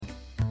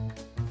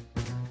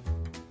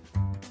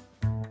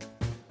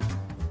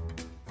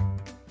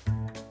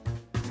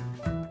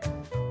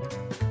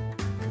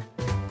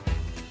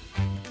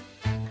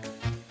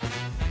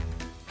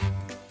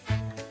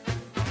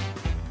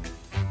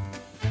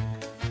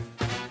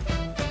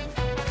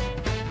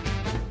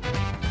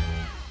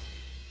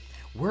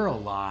We're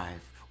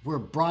alive. We're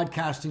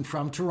broadcasting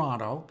from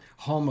Toronto,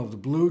 home of the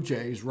Blue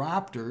Jays,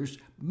 Raptors,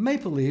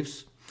 Maple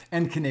Leafs,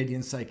 and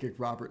Canadian psychic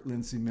Robert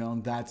Lindsay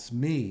Milne. That's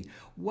me.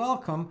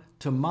 Welcome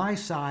to my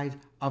side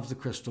of the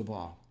crystal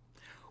ball.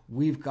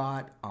 We've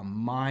got a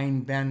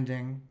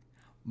mind-bending,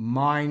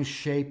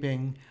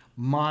 mind-shaping,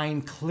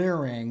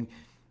 mind-clearing,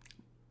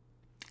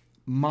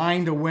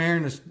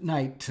 mind-awareness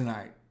night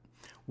tonight.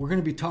 We're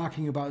going to be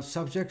talking about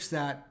subjects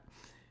that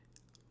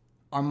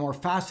are more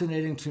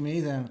fascinating to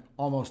me than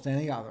almost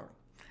any other.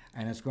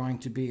 And it's going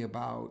to be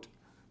about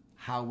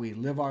how we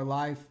live our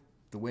life,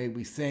 the way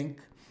we think,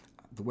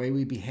 the way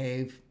we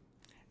behave,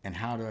 and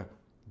how to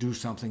do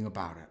something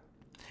about it.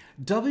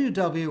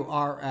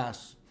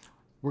 WWRS,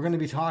 we're going to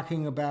be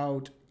talking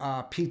about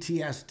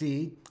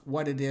PTSD,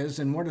 what it is,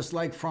 and what it's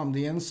like from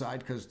the inside,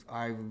 because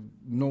I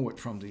know it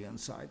from the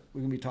inside. We're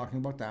going to be talking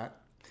about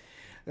that.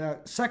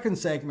 Second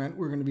segment,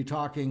 we're going to be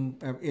talking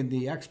in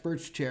the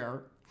expert's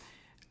chair,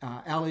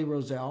 Ali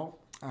Roselle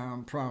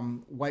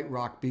from White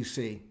Rock,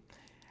 BC.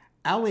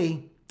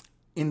 Ali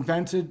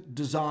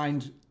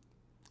designed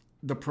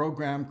the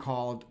program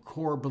called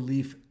Core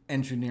Belief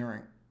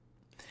Engineering.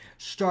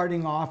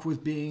 Starting off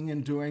with being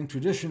and doing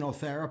traditional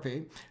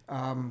therapy,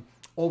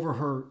 over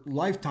her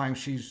lifetime,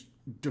 she's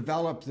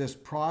developed this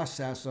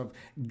process of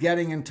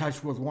getting in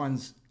touch with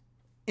one's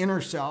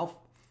inner self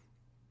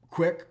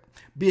quick,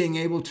 being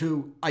able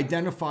to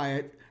identify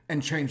it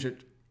and change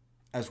it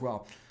as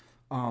well.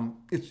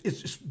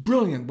 It's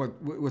brilliant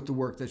with the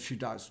work that she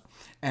does.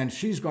 And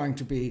she's going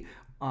to be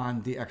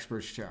on the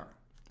expert's chair.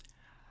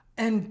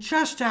 And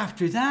just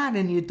after that,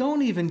 and you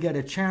don't even get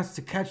a chance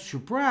to catch your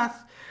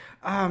breath,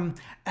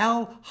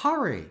 Al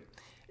Hari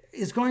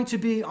is going to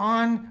be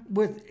on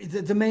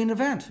with the main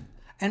event.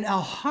 And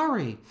Al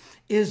Hari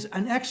is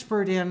an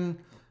expert in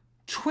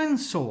twin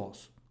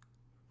souls.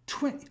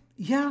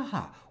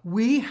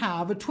 We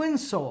have a twin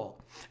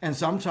soul. And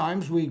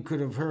sometimes we could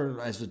have heard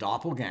as a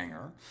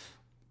doppelganger.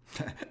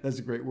 That's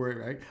a great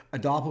word, right? A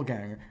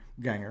doppelganger,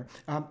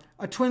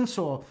 a twin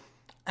soul.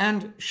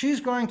 And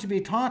she's going to be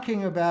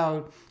talking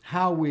about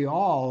how we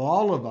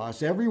all of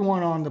us,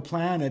 everyone on the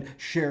planet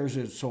shares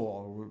a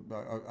soul,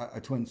 a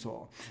twin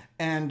soul,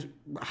 and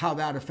how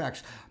that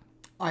affects.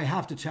 I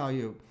have to tell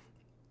you,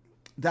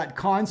 that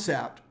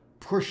concept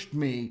pushed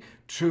me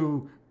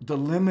to the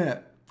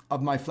limit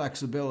of my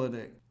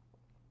flexibility.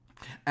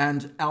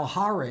 And Al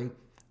Hari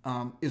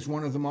is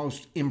one of the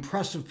most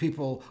impressive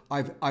people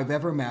I've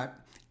ever met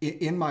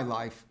in my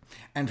life,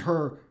 and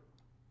her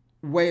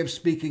way of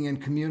speaking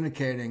and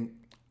communicating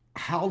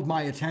held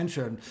my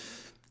attention,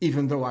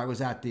 even though I was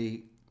at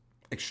the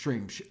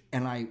extreme.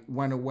 And I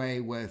went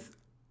away with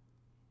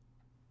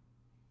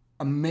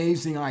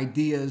amazing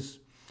ideas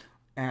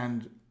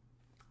and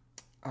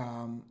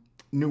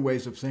new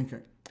ways of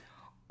thinking.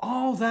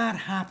 All that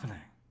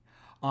happening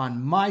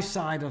on my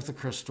side of the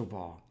crystal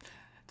ball.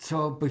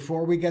 So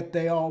before we get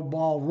the old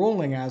ball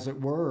rolling, as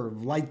it were,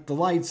 light the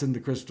lights in the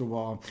crystal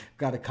ball, I've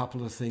got a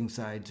couple of things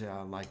I'd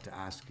like to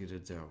ask you to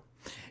do.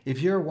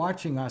 If you're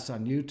watching us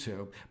on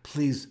YouTube,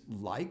 please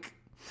like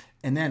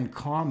and then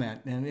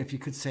comment. And if you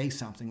could say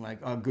something like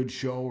a good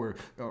show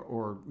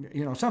or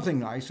something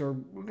nice or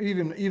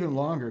even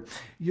longer.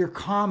 Your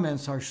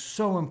comments are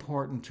so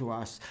important to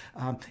us.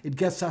 It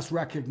gets us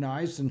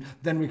recognized, and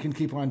then we can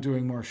keep on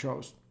doing more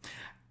shows.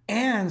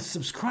 And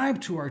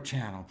subscribe to our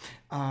channel.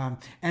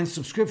 And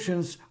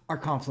subscriptions are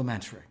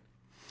complimentary.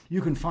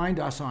 You can find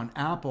us on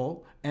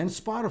Apple and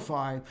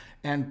Spotify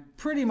and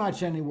pretty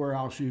much anywhere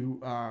else you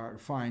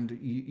find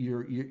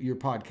your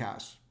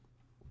podcasts.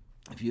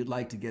 If you'd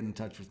like to get in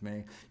touch with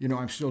me,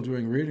 I'm still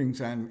doing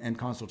readings and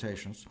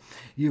consultations.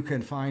 You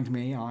can find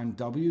me on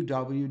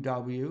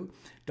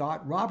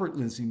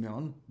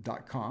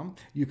www.robertlindsay.com.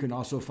 You can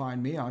also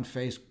find me on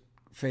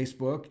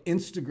Facebook,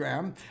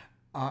 Instagram,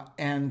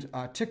 and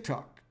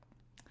TikTok.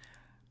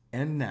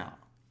 And now,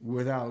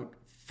 without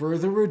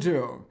further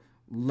ado,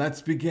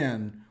 let's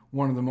begin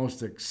one of the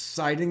most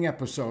exciting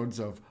episodes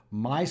of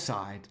My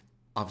Side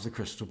of the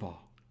Crystal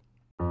Ball.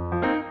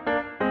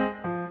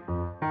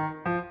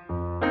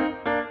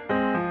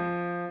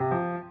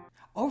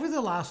 Over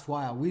the last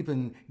while, we've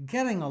been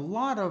getting a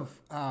lot of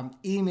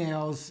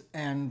emails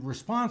and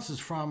responses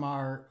from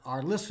our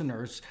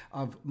listeners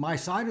of My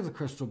Side of the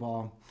Crystal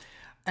Ball.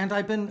 And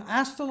I've been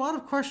asked a lot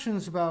of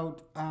questions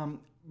about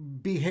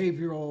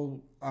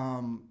behavioral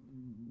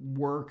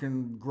work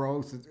and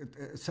growth,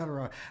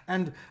 etc.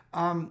 And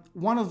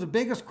one of the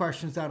biggest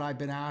questions that I've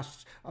been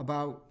asked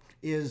about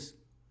is,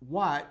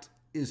 what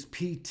is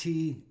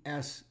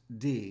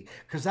PTSD?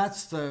 Because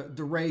that's the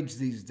rage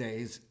these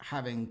days,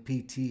 having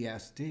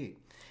PTSD.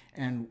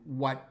 And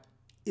what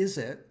is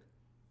it?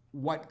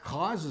 What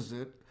causes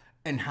it?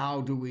 And how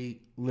do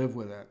we live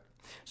with it?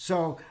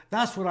 So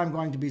that's what I'm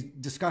going to be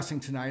discussing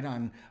tonight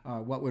on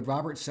What Would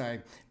Robert Say?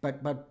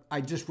 But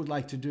I just would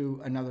like to do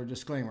another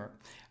disclaimer.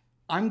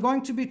 I'm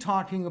going to be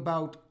talking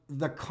about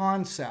the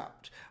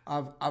concept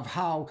of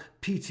how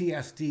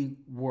PTSD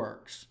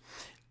works.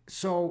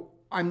 So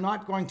I'm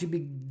not going to be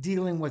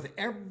dealing with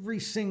every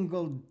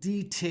single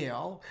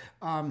detail,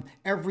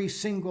 every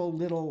single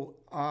little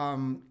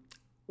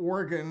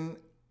organ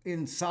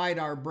inside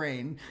our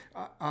brain.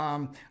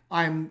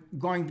 I'm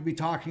going to be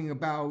talking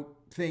about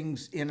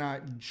things in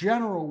a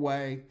general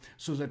way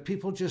so that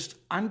people just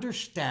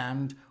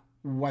understand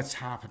what's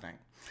happening.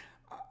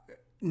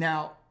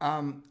 Now,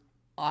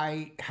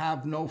 I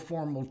have no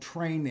formal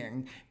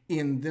training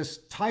in this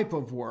type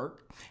of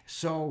work,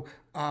 so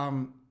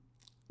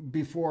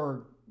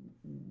before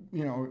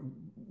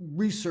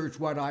research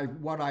what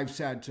I've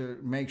said to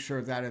make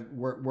sure that it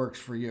works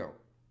for you.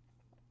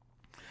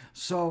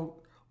 So,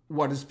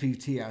 what is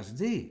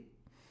PTSD?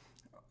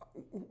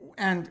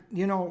 And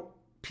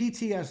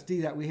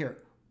PTSD that we hear,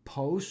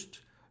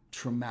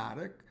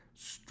 post-traumatic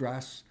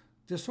stress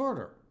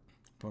disorder.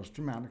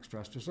 Post-traumatic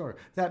stress disorder.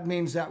 That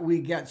means that we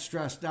get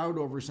stressed out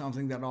over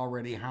something that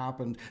already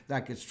happened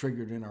that gets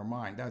triggered in our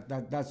mind.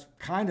 That's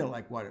kind of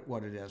like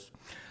what it is.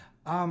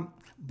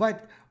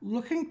 But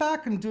looking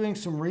back and doing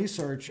some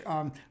research,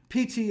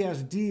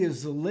 PTSD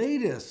is the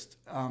latest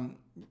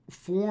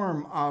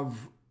form of,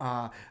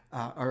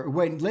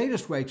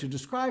 latest way to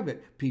describe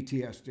it,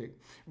 PTSD.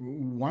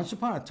 Once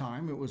upon a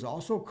time, it was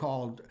also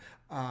called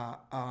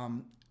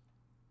battle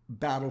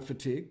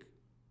fatigue,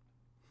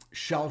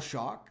 shell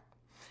shock,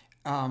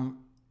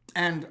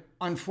 and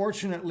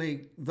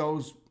unfortunately,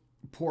 those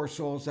poor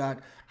souls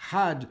that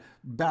had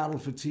battle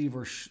fatigue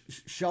or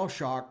shell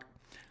shock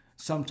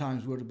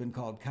sometimes would have been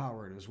called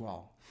coward as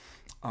well,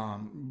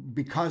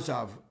 because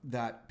of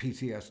that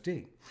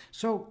PTSD.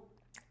 So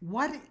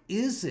what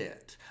is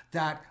it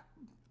that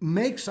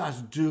makes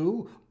us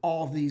do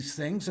all these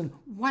things, and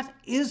what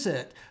is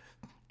it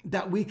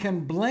that we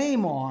can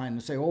blame on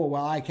and say, oh,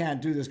 well, I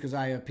can't do this because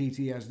I have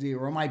PTSD,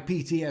 or my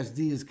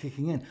PTSD is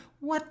kicking in?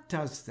 What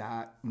does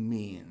that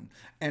mean?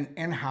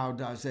 And how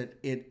does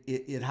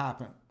it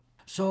happen?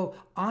 So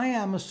I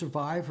am a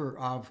survivor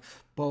of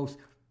both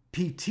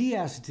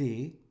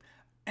PTSD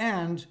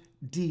and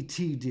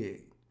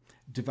DTD,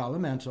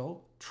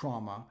 developmental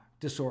trauma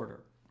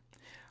disorder.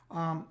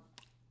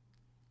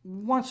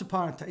 Once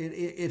upon a time,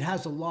 it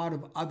has a lot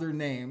of other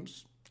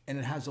names, and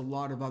it has a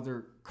lot of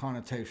other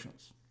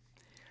connotations.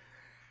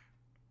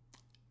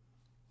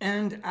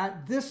 And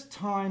at this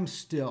time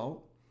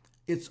still,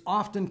 it's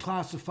often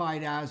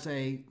classified as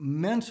a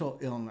mental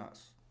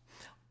illness.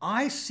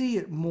 I see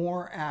it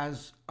more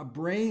as a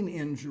brain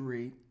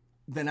injury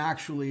than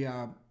actually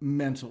a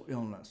mental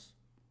illness.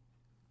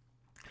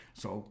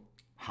 So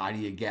how do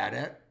you get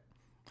it?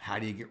 How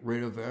do you get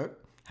rid of it?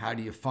 How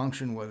do you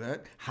function with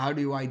it? How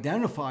do you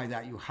identify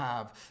that you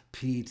have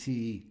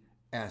PTSD?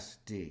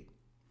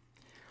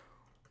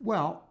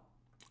 Well,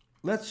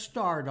 let's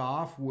start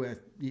off with,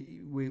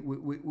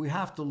 we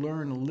have to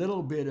learn a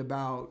little bit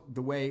about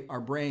the way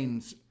our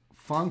brains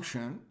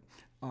function,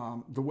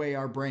 the way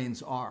our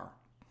brains are.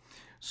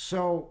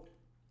 So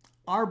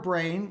our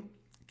brain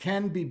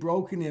can be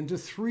broken into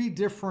three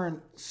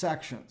different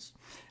sections.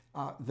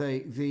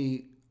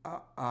 The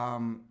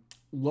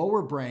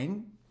lower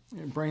brain,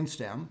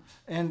 brainstem,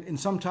 and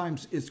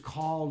sometimes it's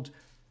called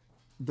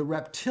the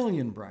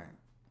reptilian brain.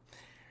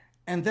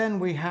 And then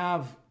we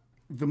have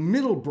the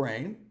middle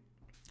brain,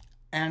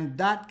 and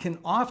that can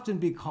often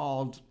be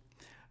called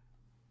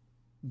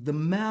the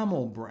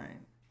mammal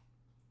brain.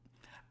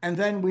 And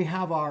then we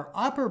have our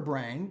upper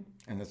brain,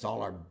 and it's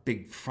all our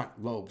big front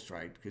lobes,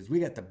 right? Because we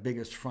got the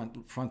biggest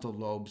frontal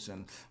lobes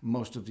in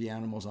most of the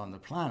animals on the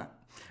planet.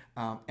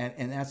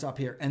 And that's up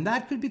here. And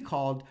that could be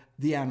called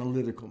the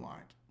analytical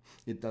mind.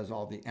 It does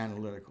all the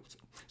analyticals.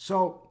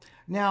 So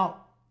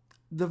now,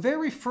 the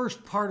very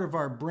first part of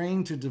our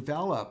brain to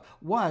develop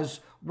was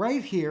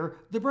right here,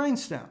 the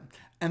brainstem.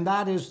 And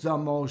that is the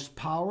most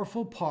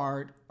powerful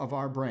part of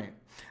our brain.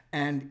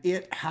 And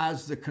it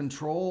has the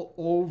control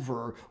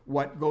over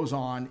what goes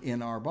on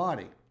in our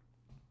body.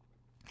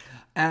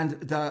 And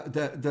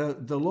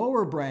the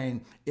lower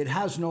brain, it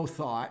has no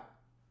thought.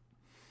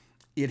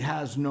 It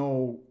has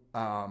no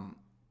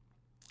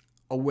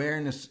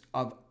awareness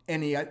of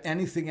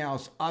anything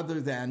else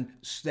other than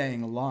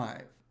staying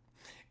alive.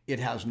 It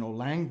has no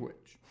language.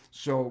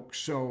 So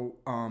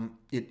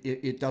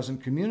it doesn't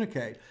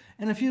communicate.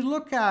 And if you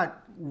look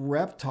at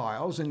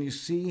reptiles and you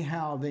see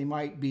how they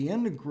might be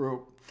in a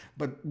group,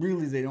 but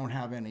really they don't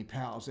have any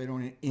pals, they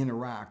don't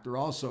interact, they're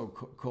also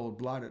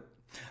cold-blooded.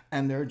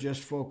 And they're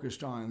just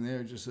focused on,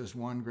 they're just this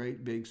one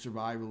great big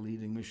survival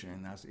eating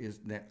machine.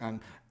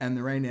 And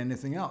there ain't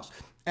anything else.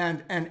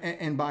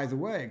 And by the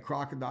way,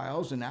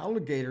 crocodiles and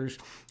alligators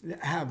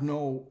have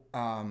no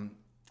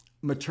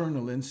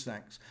maternal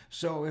instincts.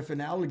 So if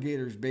an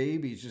alligator's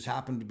babies just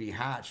happen to be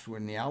hatched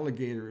when the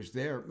alligator is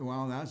there,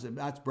 well,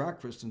 that's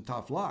breakfast and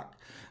tough luck.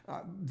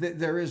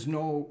 There is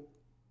no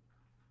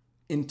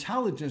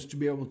intelligence to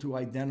be able to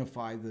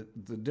identify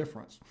the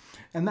difference.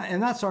 And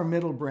that's our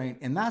middle brain.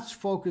 And that's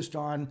focused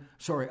on,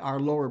 our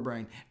lower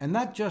brain. And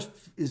that just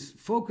is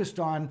focused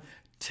on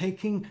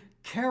taking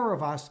care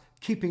of us,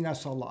 keeping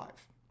us alive.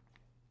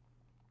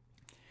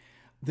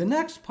 The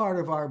next part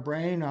of our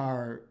brain,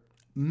 our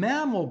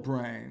mammal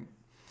brain,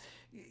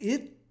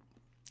 it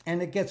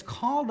And it gets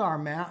called our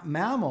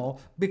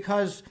mammal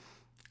because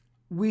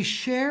we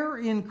share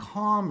in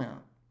common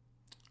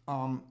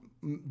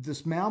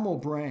this mammal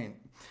brain,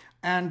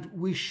 and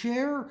we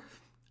share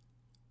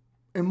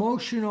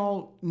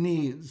emotional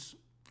needs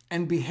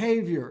and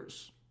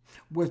behaviors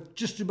with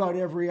just about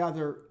every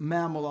other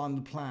mammal on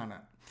the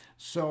planet.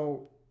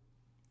 So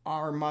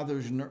our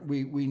mothers,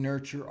 we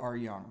nurture our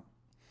young.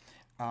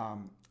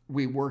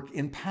 We work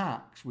in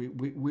packs. We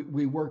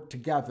work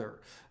together.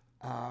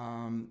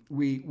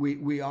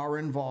 We are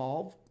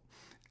involved.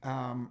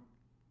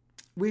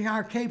 We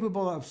are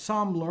capable of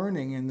some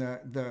learning in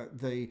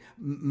the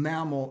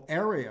mammal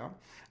area,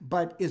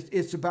 but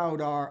it's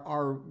about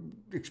our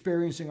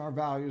experiencing our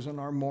values and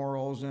our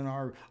morals and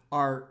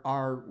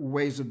our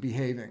ways of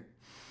behaving.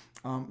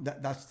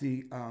 That's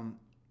the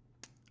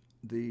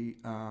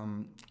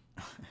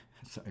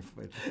sorry,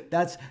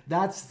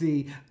 that's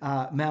the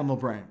mammal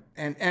brain.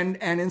 And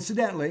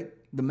incidentally,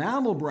 the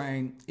mammal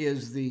brain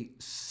is the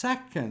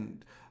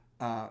second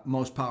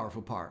most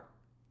powerful part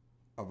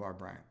of our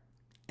brain,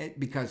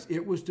 because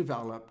it was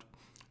developed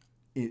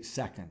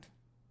second.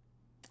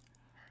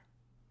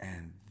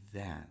 And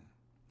then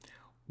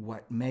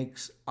what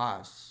makes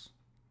us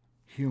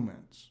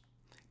humans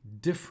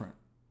different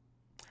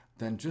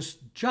than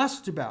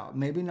just about,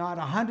 maybe not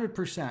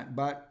 100%,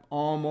 but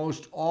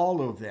almost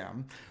all of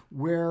them,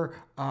 where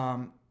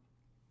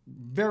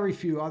very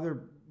few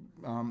other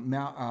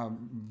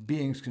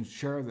beings can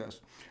share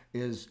this,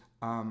 is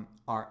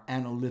our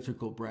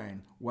analytical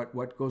brain,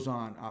 what goes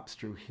on up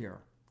through here.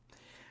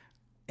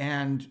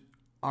 And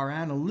our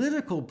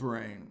analytical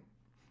brain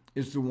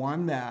is the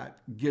one that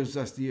gives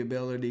us the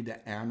ability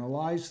to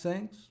analyze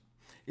things.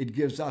 It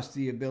gives us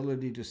the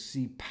ability to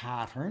see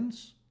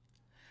patterns.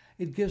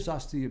 It gives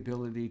us the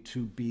ability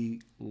to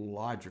be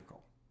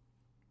logical.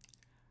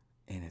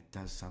 And it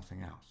does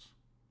something else.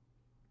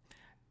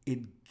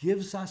 It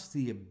gives us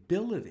the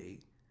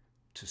ability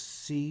to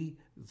see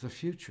the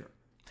future.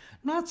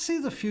 Not see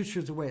the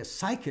future the way a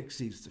psychic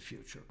sees the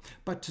future,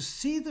 but to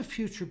see the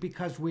future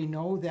because we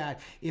know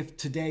that if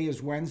today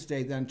is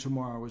Wednesday, then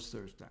tomorrow is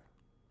Thursday.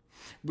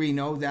 We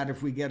know that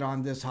if we get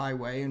on this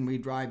highway and we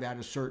drive at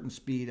a certain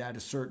speed at a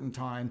certain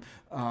time,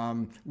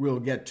 we'll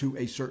get to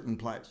a certain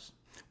place.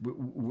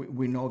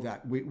 We know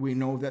that. We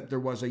know that there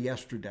was a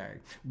yesterday.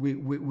 We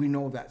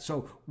know that.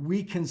 So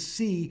we can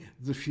see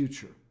the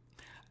future.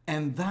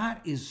 And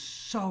that is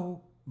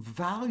so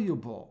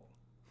valuable.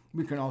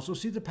 We can also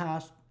see the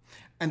past,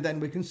 and then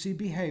we can see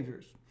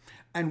behaviors.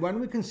 And when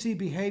we can see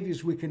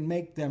behaviors, we can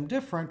make them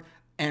different,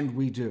 and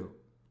we do.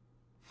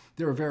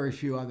 There are very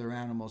few other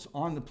animals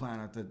on the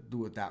planet that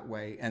do it that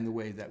way and the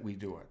way that we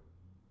do it.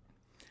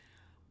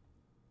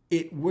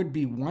 It would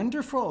be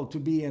wonderful to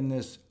be in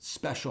this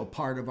special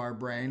part of our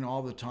brain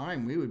all the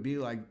time. We would be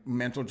like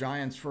mental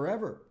giants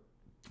forever,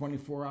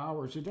 24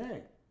 hours a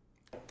day.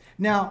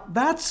 Now,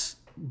 that's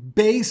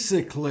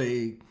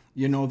basically,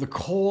 the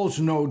Coles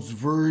Notes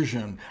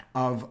version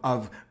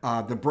of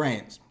the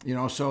brains.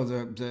 So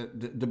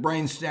the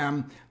brain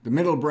stem, the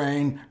middle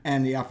brain,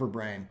 and the upper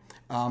brain.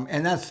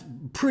 And that's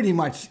pretty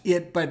much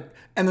it.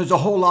 And there's a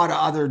whole lot of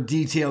other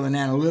detail and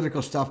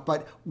analytical stuff,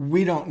 but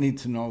we don't need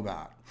to know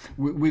that.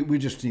 We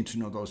just need to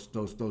know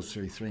those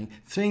three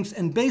things,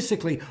 and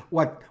basically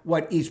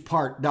what each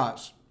part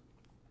does.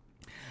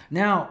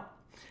 Now,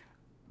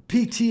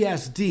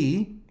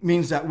 PTSD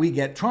means that we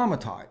get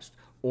traumatized,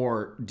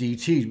 or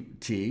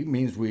DTT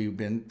means we've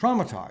been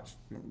traumatized.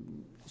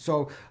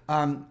 So,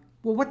 well,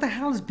 what the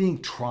hell is being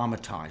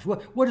traumatized?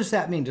 What does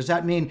that mean? Does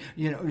that mean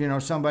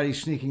somebody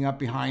sneaking up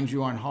behind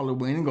you on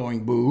Halloween and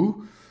going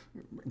boo?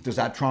 Does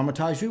that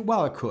traumatize you?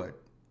 Well, it could.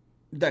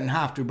 It doesn't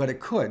have to, but it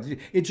could.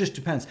 It just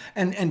depends.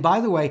 And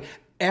by the way,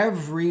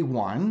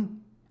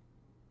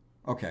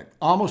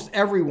 almost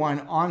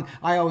everyone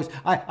I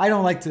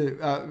don't like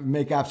to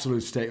make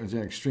absolute statements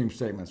and extreme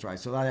statements, right?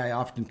 So I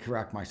often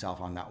correct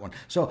myself on that one.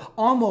 So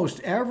almost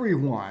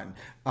everyone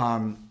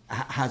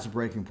has a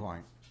breaking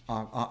point.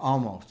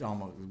 Almost.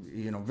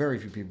 Very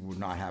few people would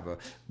not have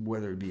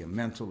whether it be a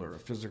mental or a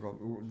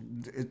physical.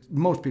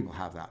 Most people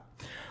have that.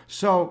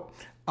 So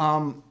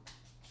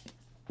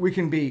we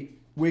can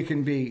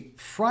be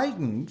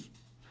frightened,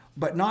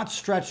 but not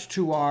stretched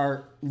to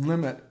our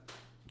limit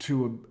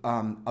to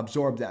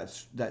absorb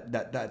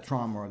that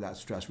trauma or that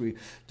stress.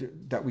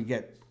 That we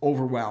get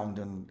overwhelmed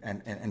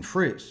and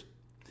freeze.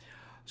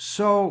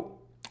 So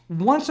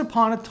once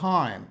upon a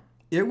time,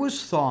 it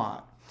was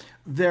thought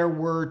there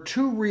were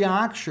two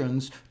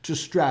reactions to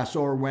stress,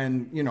 or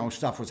when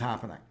stuff was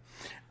happening,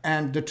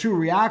 and the two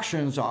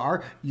reactions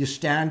are: you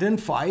stand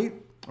and fight,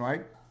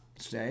 right?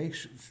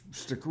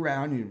 Stick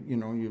around,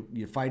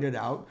 you fight it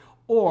out,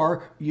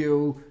 or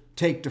you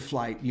take to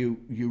flight, you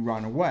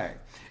run away.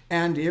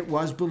 And it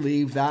was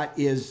believed that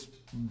is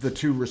the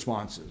two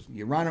responses.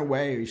 You run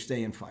away or you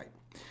stay and fight.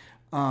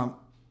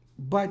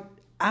 But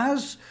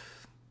as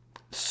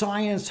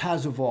science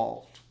has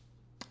evolved,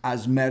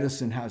 as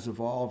medicine has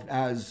evolved,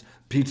 as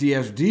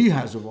PTSD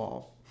has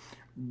evolved,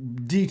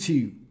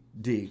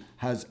 DTD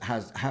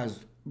has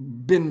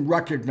been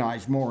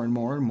recognized more and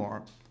more and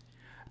more,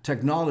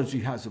 technology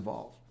has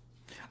evolved,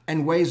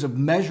 and ways of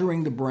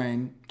measuring the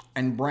brain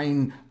and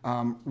brain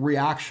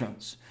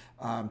reactions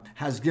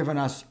has given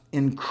us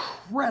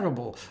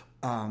incredible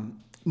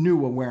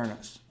new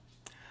awareness.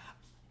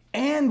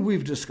 And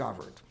we've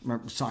discovered,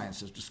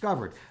 science has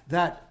discovered,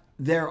 that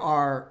there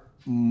are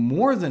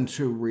more than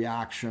two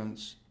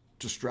reactions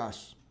to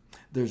stress.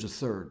 There's a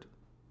third.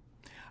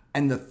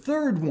 And the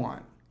third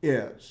one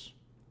is,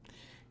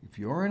 if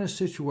you're in a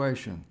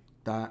situation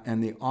that,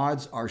 and the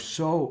odds are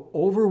so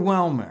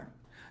overwhelming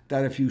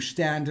that if you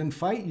stand and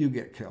fight, you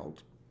get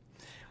killed.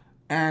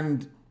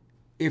 And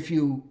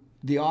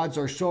the odds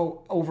are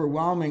so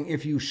overwhelming,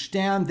 if you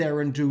stand there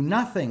and do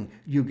nothing,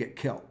 you get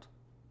killed.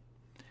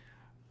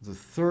 The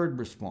third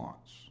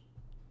response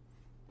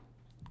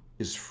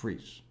is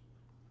freeze.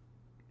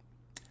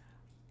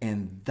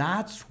 And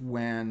that's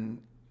when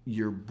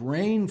your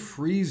brain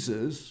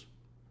freezes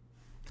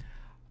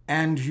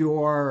and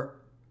your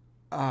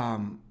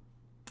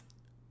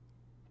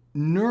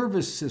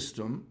nervous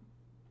system,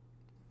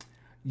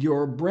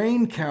 your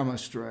brain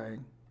chemistry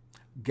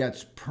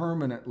gets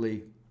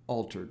permanently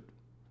altered.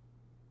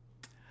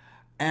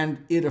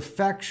 And it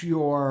affects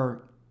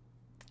your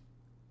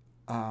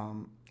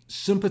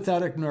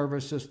sympathetic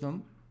nervous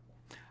system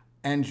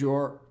and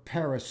your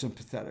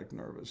parasympathetic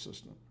nervous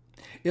system.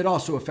 It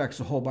also affects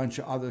a whole bunch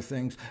of other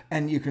things.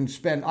 And I can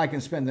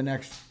spend the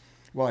next,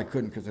 well, I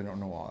couldn't because I don't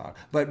know all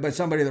that. But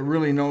somebody that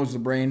really knows the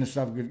brain and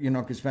stuff,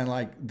 could spend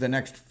like the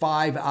next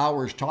 5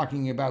 hours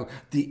talking about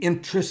the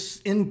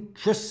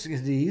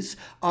intricacies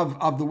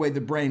of the way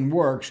the brain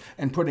works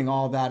and putting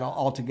all that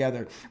all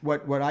together.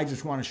 What I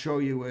just want to show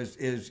you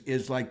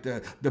is like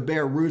the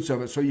bare roots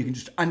of it, so you can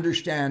just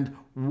understand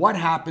what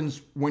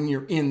happens when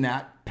you're in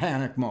that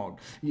panic mode.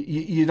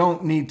 You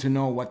don't need to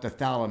know what the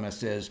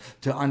thalamus is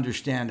to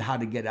understand how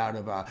to get out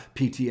of a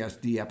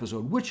PTSD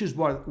episode, which is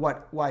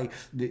why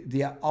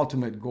the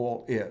ultimate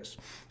goal is.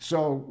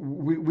 So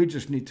we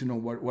just need to know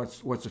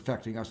what's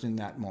affecting us in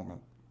that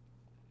moment.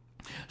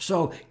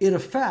 So it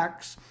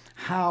affects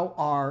how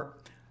our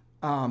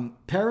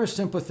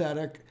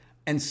parasympathetic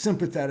and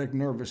sympathetic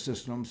nervous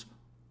systems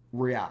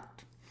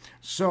react.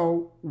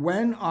 So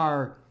when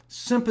our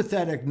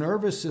sympathetic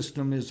nervous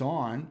system is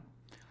on,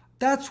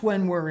 that's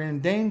when we're in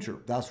danger.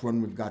 That's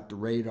when we've got the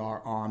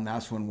radar on.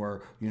 That's when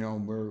we're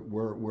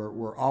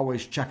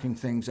always checking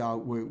things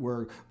out.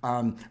 We're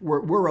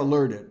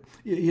alerted.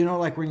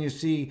 Like when you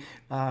see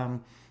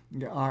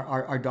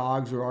our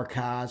dogs or our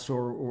cats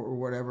or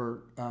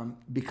whatever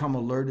become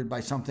alerted by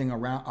something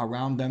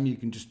around them. You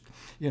can just,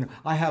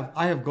 I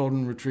have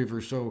golden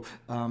retrievers, so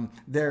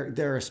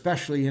they're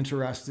especially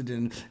interested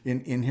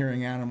in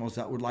hearing animals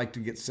that would like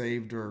to get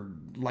saved or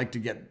like to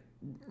get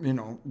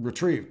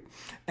retrieved,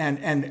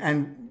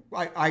 and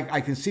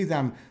I can see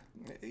them,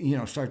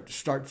 start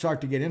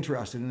to get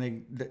interested,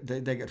 and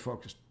they get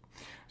focused.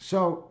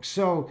 So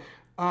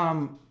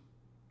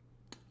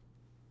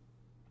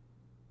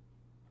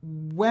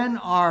when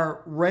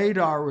our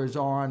radar is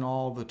on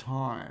all the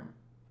time,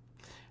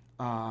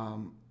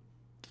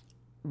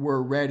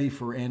 we're ready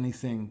for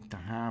anything to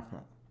happen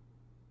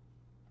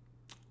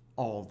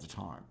all the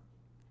time.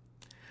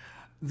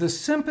 The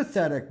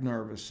parasympathetic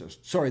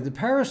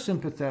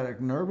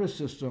nervous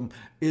system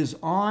is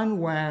on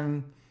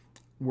when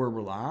we're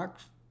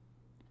relaxed,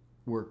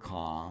 we're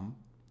calm,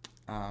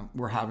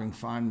 we're having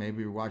fun,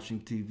 maybe we're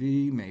watching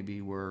TV,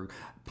 maybe we're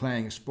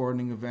playing a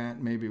sporting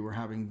event, maybe we're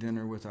having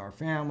dinner with our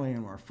family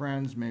and our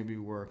friends, maybe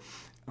we're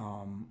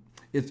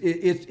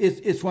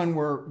it's when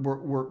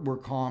we're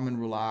calm and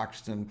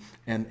relaxed and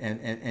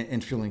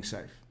feeling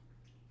safe.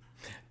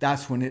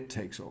 That's when it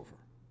takes over.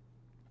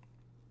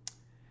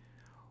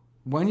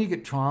 When you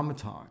get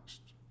traumatized,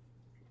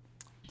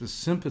 the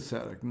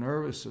sympathetic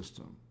nervous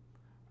system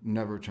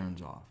never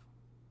turns off,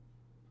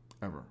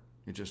 ever.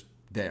 It's just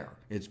there.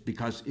 It's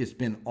because it's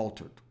been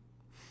altered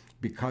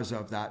because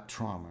of that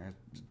trauma,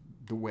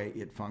 the way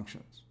it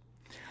functions.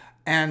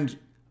 And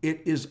it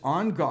is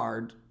on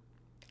guard,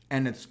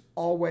 and it's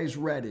always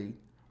ready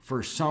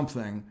for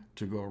something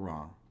to go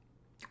wrong,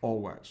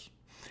 always.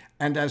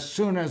 And as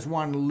soon as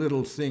one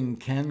little thing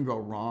can go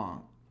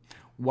wrong,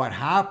 what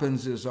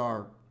happens is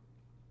our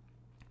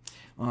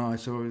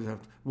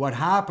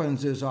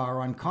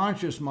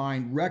unconscious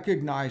mind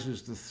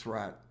recognizes the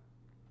threat.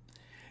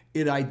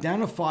 It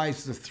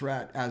identifies the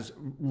threat as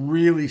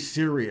really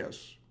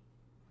serious,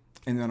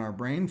 and then our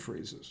brain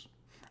freezes.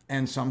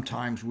 And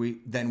sometimes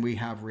we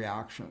have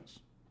reactions.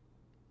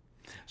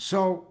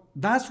 So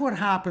that's what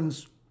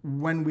happens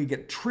when we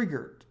get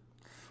triggered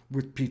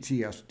with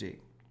PTSD.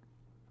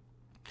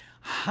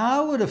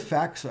 How it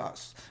affects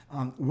us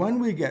when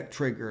we get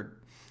triggered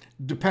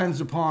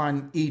depends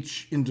upon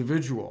each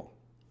individual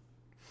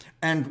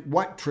and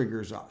what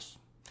triggers us.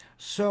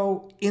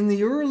 So in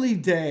the early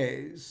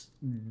days,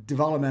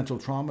 developmental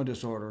trauma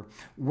disorder,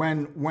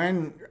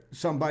 when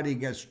somebody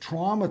gets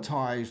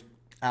traumatized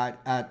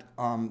at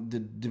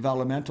the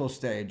developmental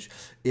stage,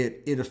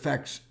 it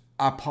affects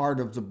a part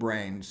of the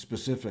brain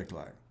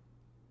specifically.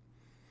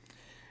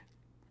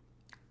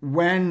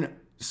 When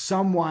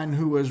someone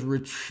who has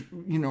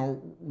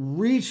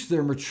reached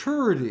their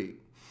maturity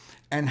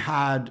and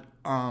had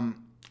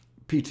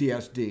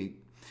PTSD,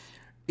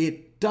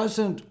 it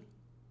doesn't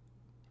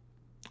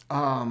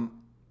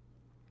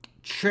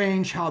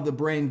change how the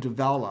brain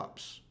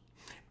develops.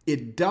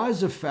 It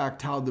does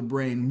affect how the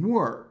brain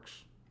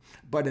works,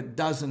 but it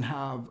doesn't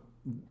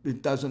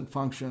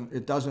function,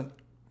 it doesn't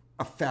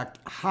affect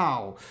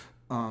how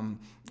the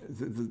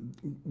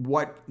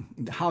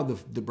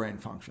brain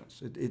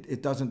functions.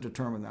 It doesn't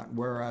determine that.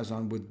 Whereas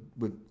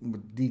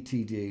with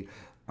DTD,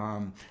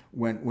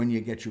 when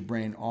you get your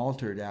brain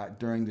altered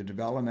during the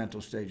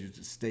developmental stages,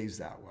 it stays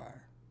that way.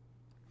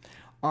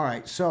 All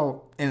right,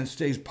 and it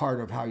stays part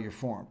of how you're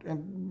formed.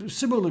 And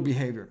similar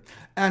behavior.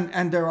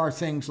 And there are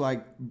things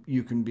like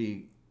you can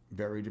be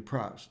very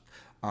depressed.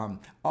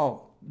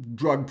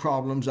 Drug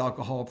problems,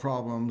 alcohol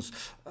problems,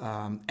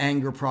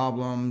 anger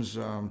problems,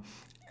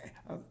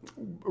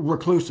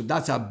 reclusive.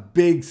 That's a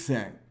big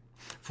thing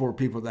for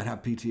people that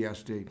have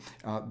PTSD,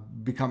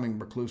 becoming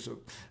reclusive.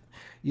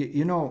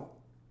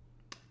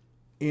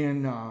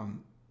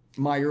 In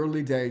my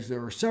early days,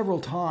 there were several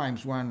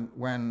times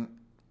when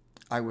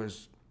I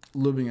was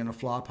living in a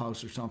flop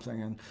house or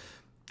something,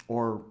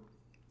 or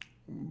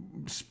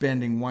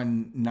spending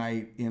one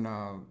night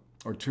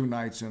or 2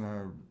 nights in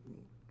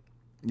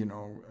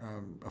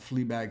a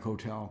flea bag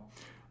hotel,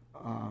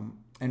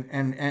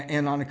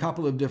 and on a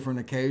couple of different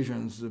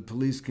occasions, the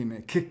police came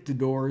in, kicked the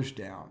doors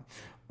down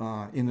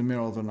in the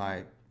middle of the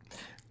night,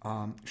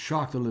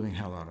 shocked the living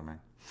hell out of me.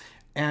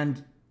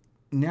 And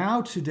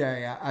now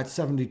today, at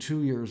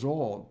 72 years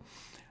old,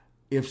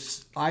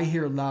 if I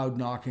hear loud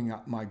knocking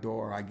at my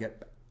door,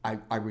 I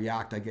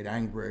react, I get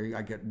angry,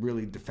 I get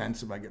really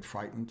defensive, I get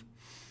frightened.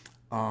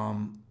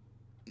 And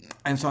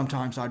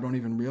sometimes I don't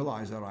even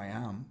realize that I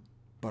am,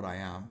 but I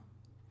am.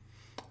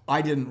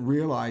 I didn't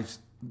realize,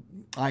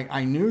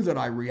 I knew that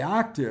I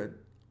reacted,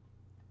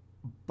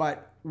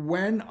 but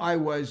when I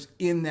was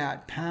in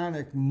that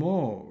panic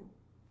mode,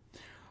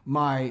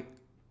 my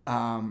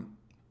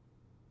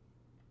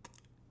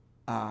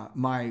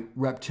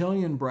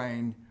reptilian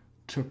brain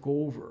took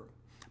over,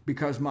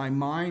 because my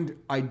mind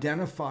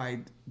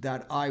identified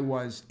that I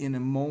was in a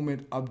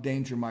moment of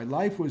danger. My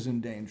life was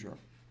in danger.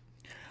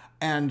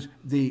 And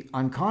the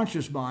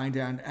unconscious mind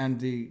and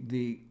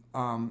the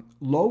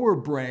lower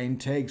brain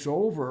takes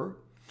over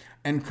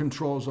and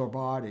controls our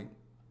body.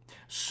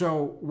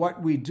 So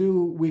what we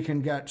do, we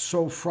can get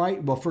so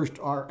frightened. Well, first,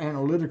 our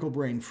analytical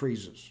brain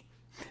freezes.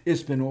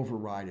 It's been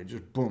overridden,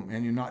 just boom,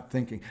 and you're not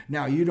thinking.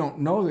 Now, you don't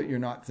know that you're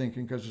not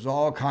thinking because there's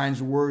all kinds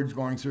of words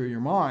going through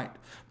your mind,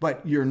 but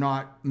you're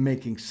not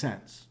making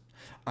sense.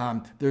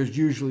 There's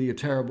usually a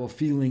terrible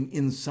feeling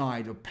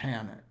inside of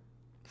panic,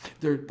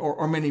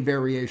 or many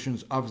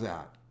variations of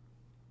that.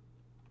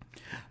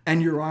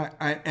 And your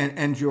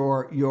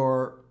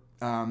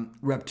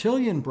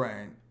reptilian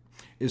brain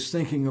is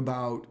thinking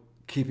about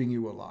keeping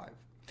you alive.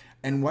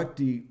 And what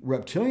the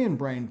reptilian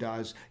brain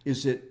does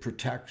is it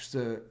protects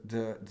the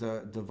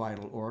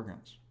vital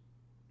organs.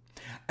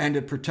 And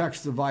it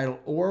protects the vital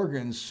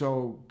organs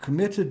so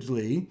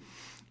committedly,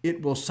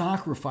 it will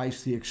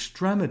sacrifice the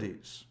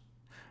extremities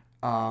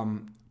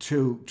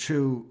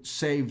to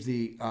save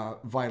the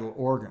vital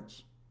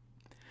organs.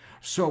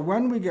 So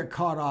when we get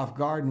caught off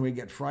guard and we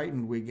get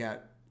frightened, we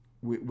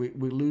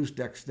lose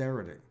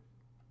dexterity.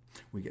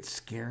 We get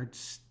scared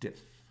stiff.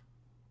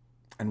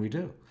 And we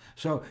do.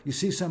 So you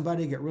see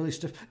somebody get really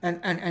stiff,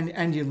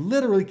 and you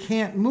literally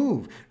can't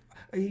move.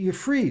 You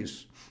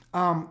freeze.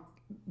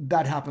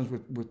 That happens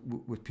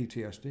with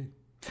PTSD.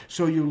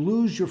 So you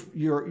lose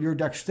your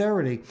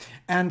dexterity,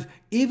 and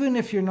even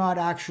if you're not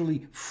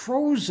actually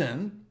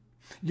frozen,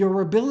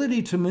 your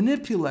ability to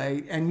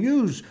manipulate and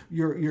use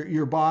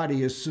your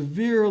body is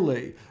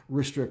severely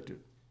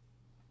restricted.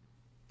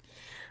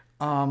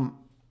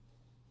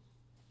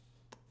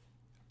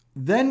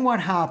 Then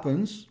what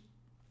happens?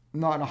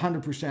 Not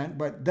 100%,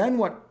 but then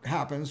what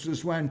happens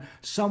is when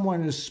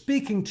someone is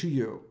speaking to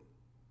you,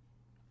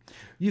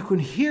 you can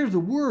hear the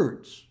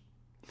words,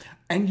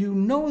 and you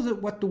know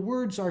that what the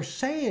words are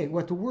saying,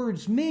 what the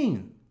words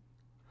mean,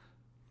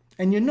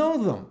 and you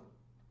know them,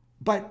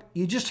 but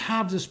you just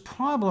have this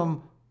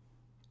problem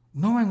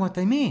knowing what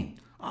they mean,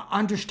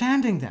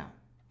 understanding them.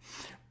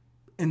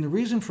 And the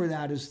reason for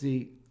that is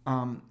the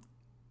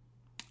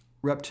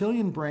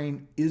reptilian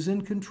brain is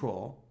in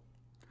control,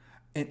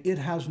 and it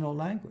has no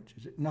language,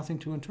 nothing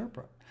to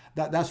interpret.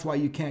 That's why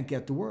you can't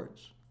get the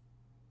words.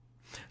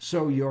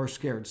 So you're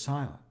scared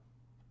silent.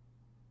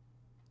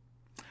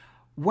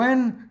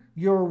 When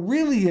you're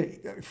really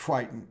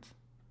frightened,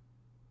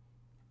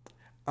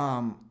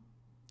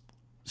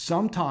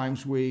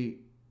 sometimes we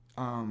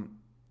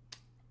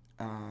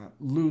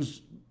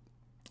lose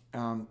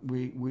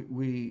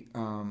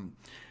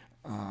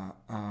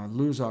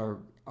lose our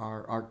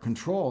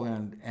control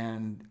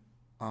and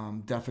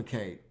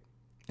defecate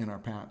in our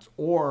pants,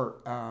 or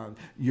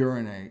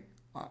urinate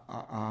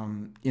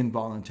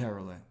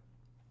involuntarily.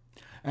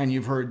 And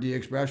you've heard the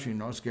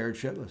expression, scared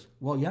shitless.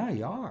 Well, yeah,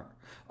 you are.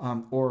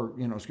 Or,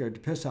 scared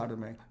to piss out of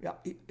me. Yeah,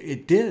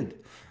 it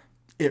did.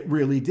 It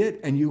really did,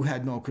 and you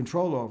had no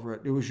control over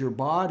it. It was your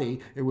body.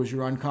 It was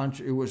your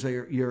unconscious. It was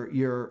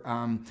your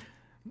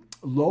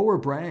lower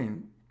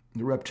brain,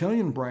 the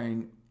reptilian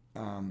brain,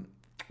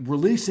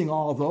 releasing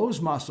all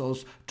those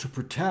muscles to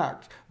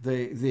protect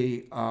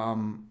the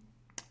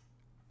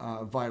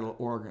vital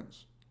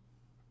organs.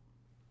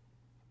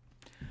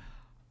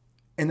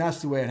 And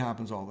that's the way it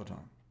happens all the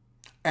time.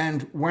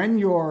 And when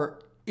you're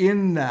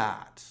in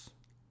that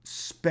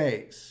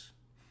space,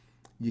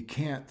 you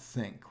can't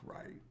think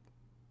right.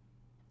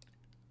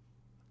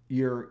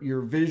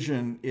 Your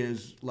vision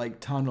is like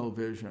tunnel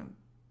vision.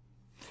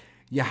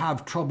 You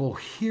have trouble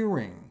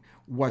hearing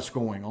what's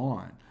going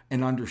on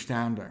and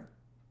understanding.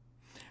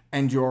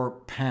 And you're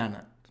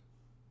panicked.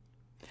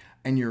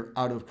 And you're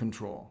out of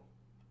control.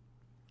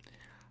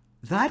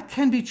 That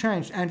can be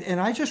changed. And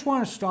I just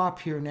want to stop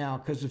here now,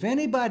 because if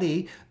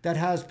anybody that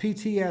has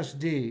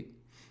PTSD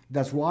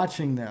that's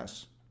watching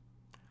this,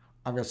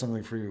 I've got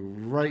something for you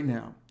right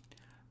now.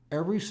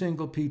 Every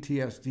single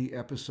PTSD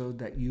episode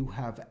that you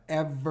have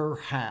ever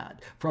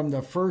had, from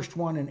the first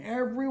one and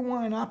every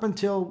one up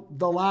until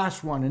the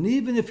last one, and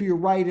even if you're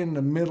right in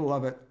the middle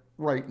of it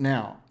right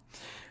now,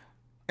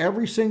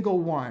 every single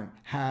one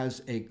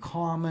has a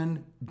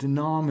common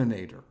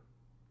denominator.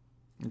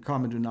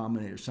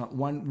 So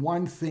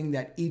one thing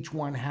that each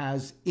one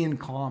has in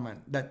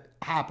common that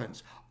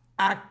happens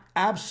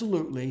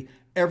absolutely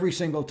every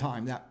single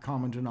time, that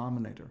common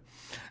denominator.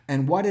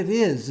 And what it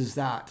is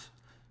that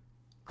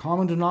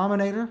common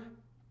denominator,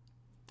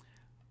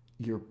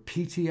 your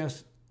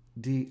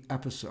PTSD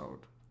episode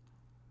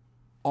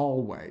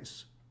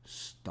always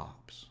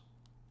stops.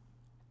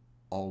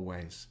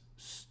 Always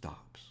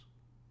stops.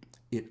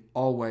 It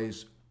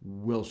always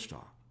will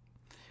stop.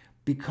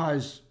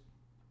 Because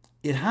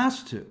it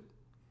has to.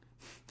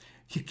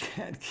 You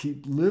can't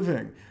keep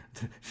living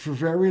for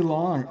very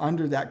long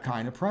under that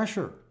kind of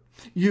pressure.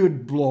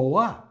 You'd blow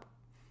up.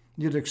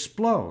 You'd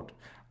explode.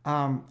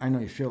 I know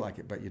you feel like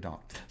it, but you don't.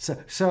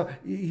 So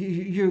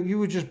you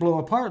would just blow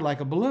apart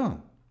like a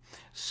balloon.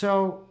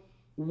 So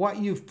what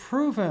you've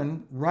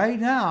proven right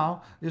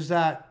now is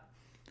that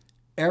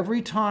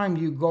every time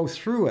you go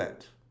through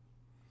it,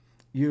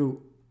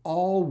 you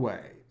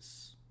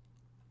always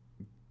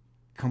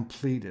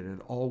complete it. It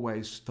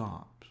always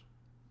stops.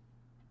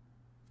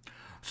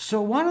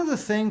 So one of the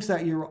things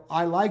that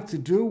I like to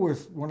do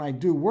when I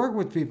do work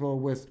with people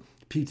with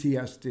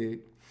PTSD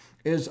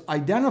is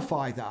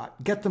identify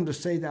that, get them to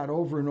say that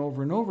over and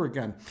over and over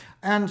again.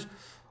 And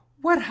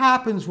what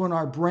happens when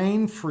our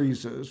brain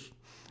freezes?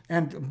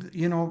 And,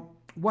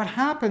 what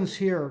happens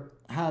here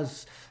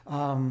has,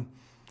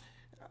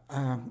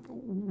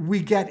 we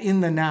get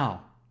in the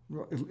now.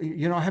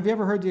 Have you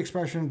ever heard the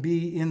expression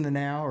be in the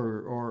now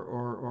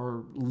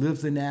or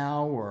live the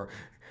now? Or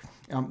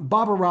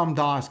Baba Ram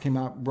Das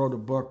wrote a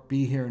book,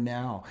 Be Here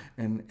Now.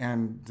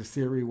 And the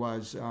theory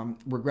was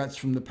regrets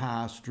from the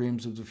past,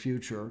 dreams of the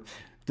future.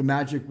 The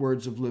magic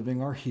words of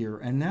living are here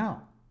and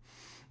now.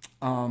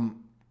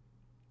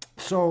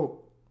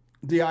 So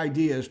the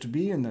idea is to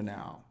be in the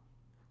now.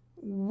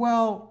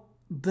 Well,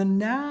 the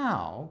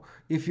now,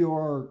 if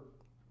you're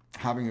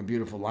having a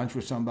beautiful lunch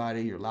with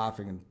somebody, you're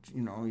laughing and,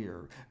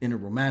 you're in a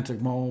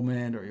romantic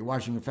moment, or you're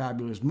watching a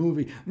fabulous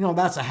movie,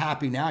 that's a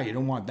happy now. You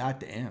don't want that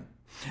to end.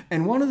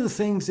 And one of the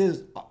things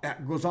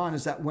that goes on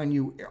is that when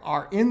you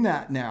are in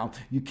that now,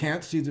 you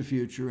can't see the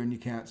future and you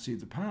can't see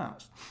the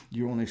past.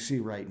 You only see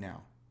right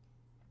now.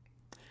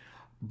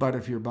 But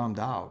if you're bummed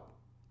out,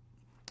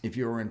 if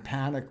you're in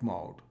panic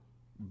mode,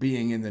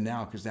 being in the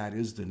now, because that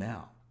is the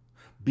now,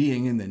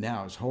 being in the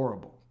now is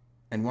horrible.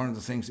 And one of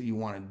the things that you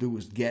want to do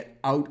is get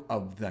out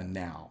of the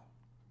now.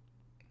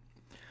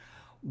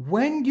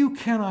 When you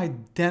can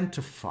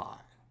identify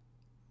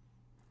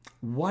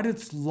what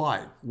it's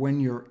like when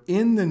you're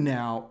in the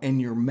now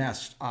and you're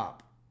messed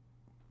up,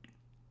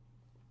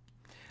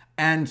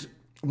 and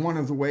one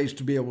of the ways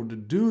to be able to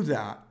do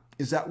that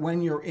is that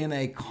when you're in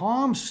a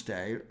calm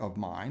state of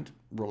mind,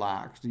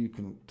 relaxed, you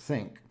can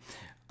think.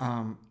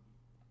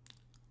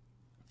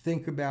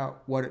 Think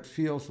about what it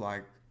feels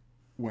like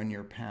when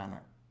you're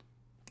panicked.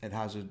 It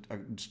has a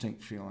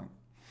distinct feeling.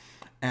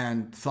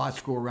 And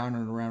thoughts go around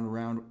and around and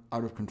around,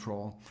 out of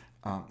control.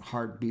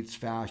 Heart beats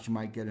fast. You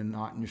might get a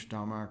knot in your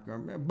stomach.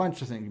 A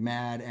bunch of things.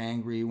 Mad,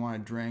 angry, you want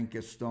to drink,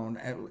 get stoned.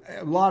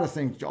 A lot of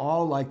things,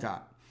 all like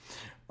that.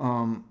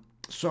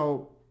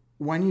 So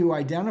when you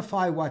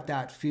identify what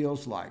that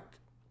feels like,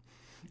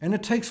 and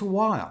it takes a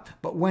while,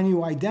 but when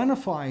you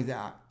identify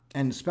that,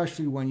 and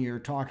especially when you're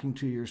talking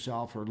to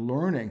yourself or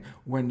learning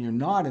when you're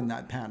not in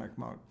that panic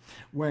mode,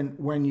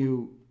 when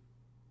you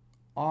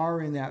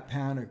are in that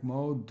panic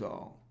mode,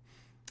 though,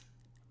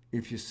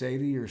 if you say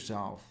to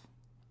yourself,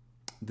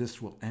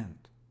 this will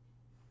end.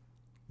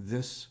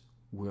 This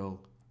will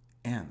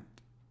end.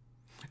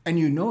 And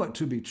you know it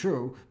to be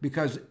true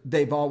because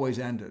they've always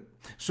ended.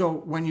 So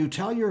when you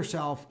tell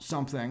yourself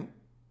something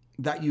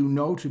that you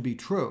know to be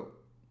true,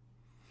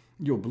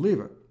 you'll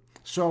believe it.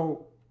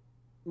 So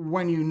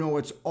when you know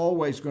it's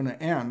always going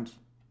to end,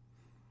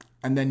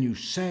 and then you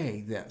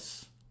say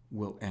this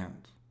will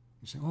end,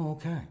 You say, oh,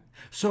 okay.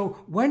 So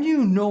when you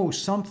know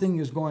something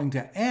is going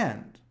to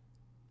end,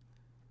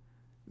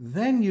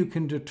 then you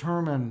can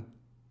determine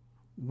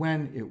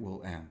when it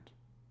will end.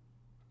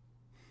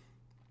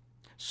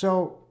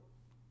 So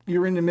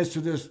you're in the midst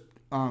of this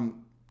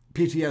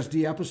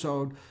PTSD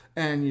episode,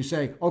 and you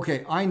say,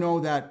 okay, I know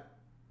that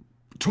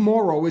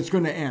tomorrow it's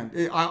going to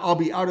end. I'll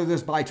be out of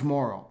this by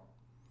tomorrow.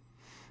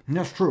 And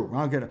that's true.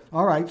 I'll get it.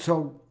 All right.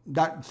 So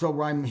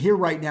I'm here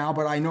right now,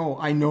 but I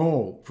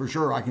know for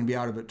sure I can be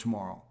out of it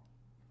tomorrow.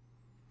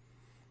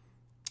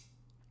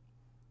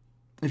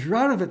 If you're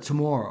out of it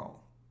tomorrow,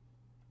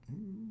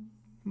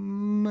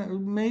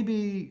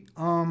 maybe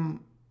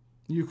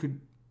you could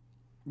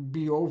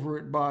be over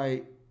it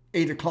by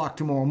 8 o'clock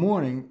tomorrow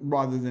morning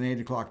rather than 8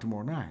 o'clock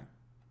tomorrow night.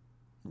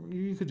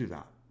 You could do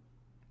that.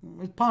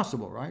 It's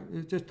possible, right?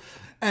 It's just,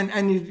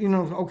 and you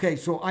know, okay,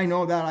 so I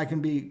know that I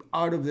can be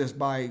out of this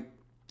by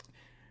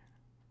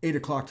 8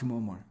 o'clock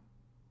tomorrow morning.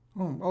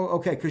 Oh,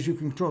 okay, because you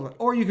can control that.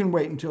 Or you can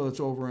wait until it's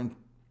over and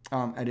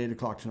at 8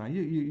 o'clock tonight.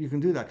 You can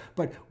do that.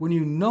 But when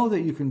you know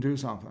that you can do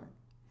something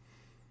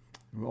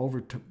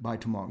by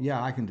tomorrow,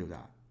 yeah, I can do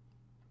that.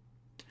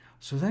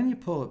 So then you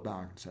pull it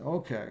back and say,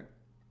 okay,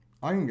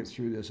 I can get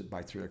through this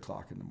by 3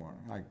 o'clock in the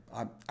morning.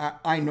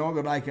 I know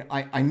that I can.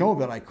 I know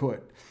that I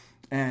could.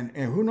 And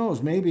who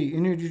knows, maybe,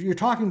 and you're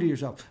talking to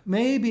yourself,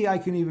 maybe I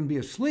can even be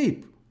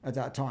asleep at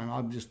that time.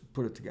 I'll just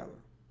put it together.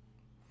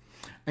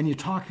 And you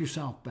talk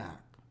yourself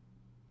back.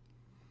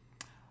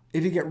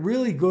 If you get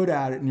really good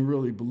at it and you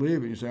really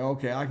believe it, you say,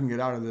 okay, I can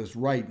get out of this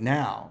right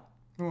now.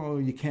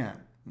 Well, you can't.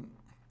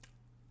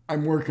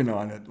 I'm working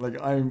on it. Like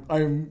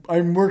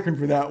I'm working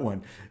for that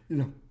one. You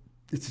know,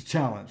 it's a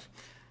challenge.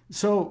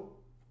 So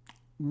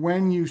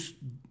when you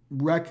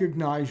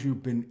recognize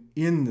you've been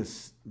in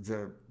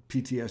the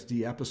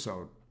PTSD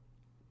episode,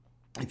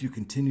 if you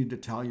continue to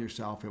tell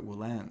yourself it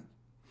will end.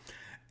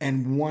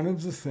 And one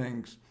of the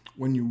things,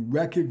 when you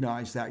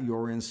recognize that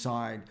you're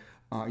inside,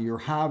 you're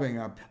having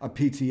a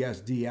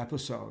PTSD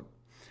episode,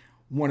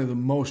 one of the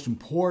most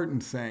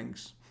important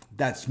things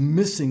that's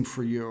missing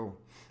for you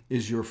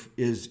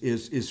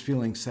is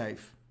feeling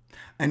safe.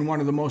 And one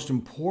of the most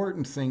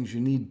important things you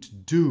need to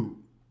do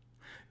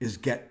is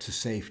get to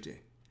safety.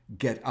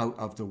 Get out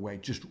of the way.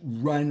 Just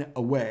run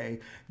away.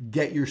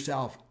 Get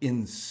yourself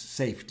in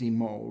safety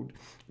mode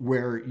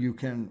where you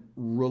can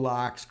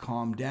relax,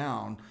 calm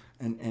down,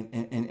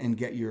 and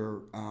get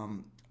your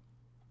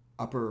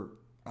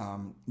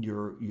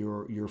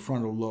your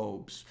frontal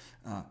lobes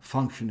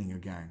functioning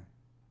again.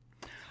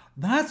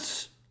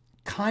 That's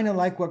kind of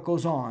like what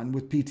goes on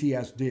with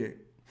PTSD.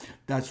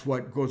 That's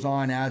what goes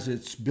on as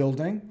it's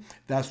building.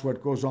 That's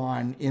what goes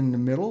on in the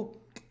middle,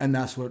 and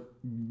that's what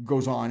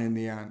goes on in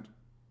the end.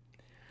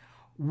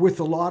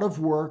 With a lot of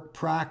work,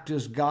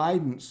 practice,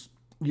 guidance,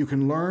 you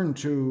can learn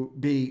to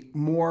be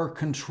more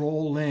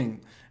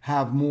controlling,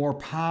 have more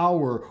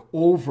power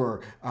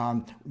over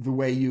the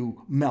way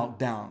you melt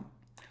down.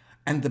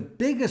 And the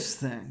biggest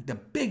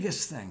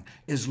thing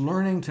is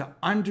learning to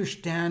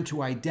understand,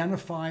 to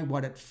identify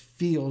what it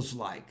feels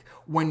like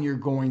when you're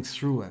going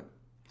through it.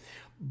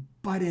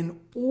 But in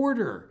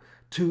order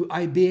to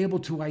be able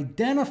to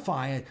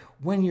identify it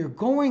when you're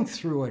going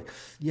through it,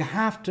 you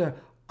have to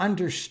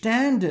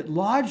understand it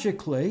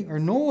logically or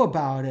know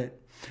about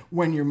it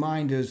when your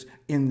mind is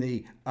in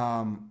the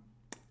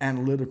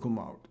analytical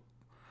mode,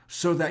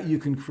 so that you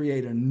can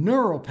create a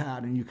neural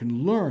pattern. You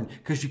can learn,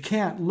 because you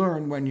can't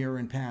learn when you're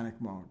in panic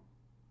mode.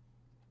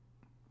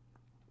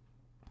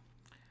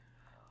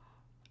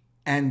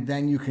 And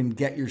then you can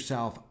get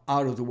yourself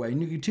out of the way, and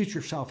you can teach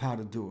yourself how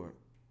to do it.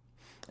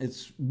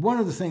 It's one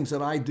of the things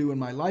that I do in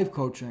my life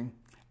coaching,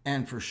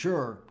 and for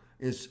sure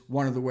is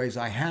one of the ways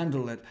I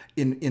handle it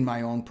in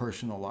my own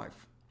personal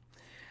life.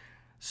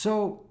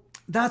 So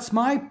that's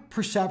my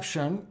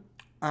perception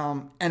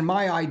and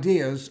my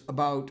ideas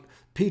about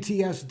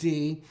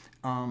PTSD,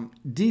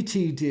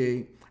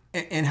 DTD,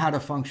 and how to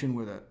function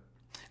with it,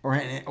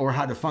 or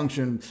how to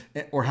function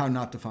or how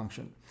not to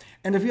function.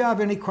 And if you have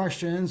any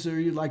questions or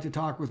you'd like to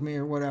talk with me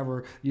or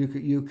whatever,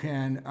 you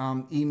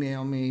can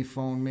email me,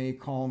 phone me,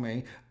 call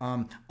me.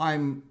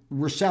 I'm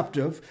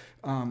receptive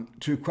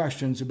to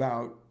questions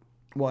about,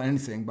 well,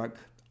 anything, but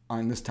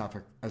on this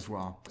topic as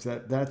well.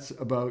 So that's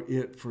about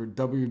it for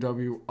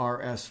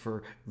WWRS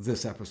for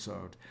this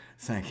episode.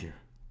 Thank you.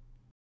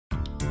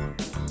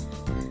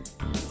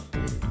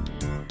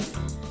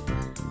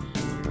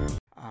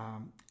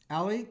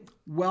 Ali,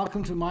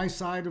 welcome to my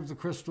side of the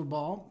crystal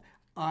ball.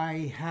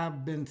 I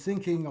have been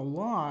thinking a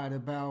lot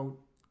about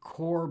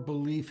core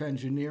belief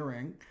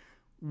engineering,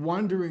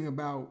 wondering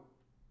about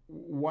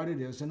what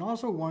it is, and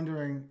also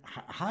wondering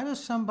how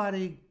does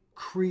somebody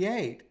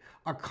create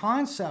a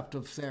concept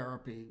of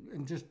therapy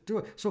and just do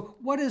it. So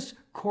what is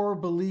core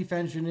belief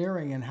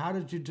engineering and how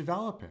did you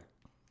develop it?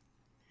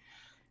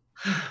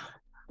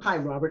 Hi,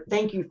 Robert.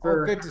 Thank you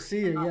for... Oh, good to see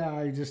you. Yeah,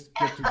 I just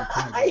get to the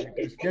point. Right?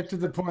 Just get to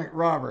the point,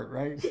 Robert,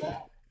 right? Yeah,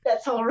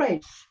 that's all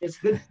right. It's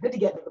good to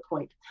get to the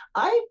point.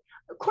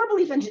 Core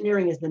belief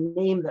engineering is the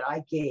name that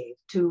I gave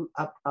to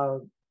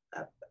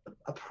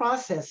a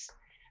process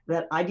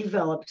that I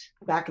developed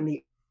back in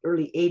the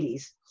early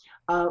 80s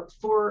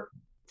for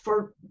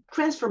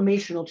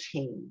transformational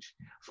change.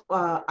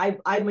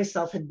 I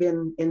myself had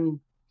been in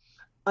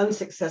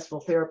unsuccessful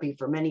therapy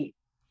for many,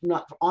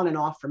 not on and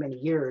off for many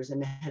years,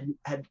 and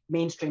had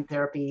mainstream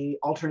therapy,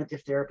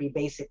 alternative therapy,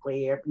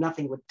 basically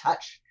nothing would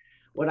touch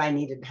what I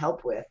needed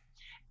help with.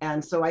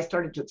 And so I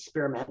started to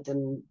experiment,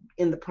 and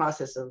in the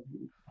process of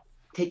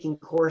taking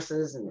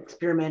courses and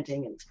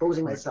experimenting and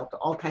exposing myself to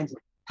all kinds of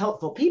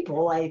helpful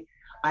people, I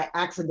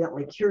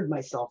accidentally cured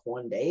myself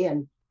one day,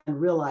 and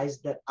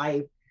realized that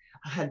at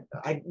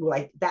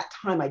that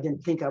time I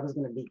didn't think I was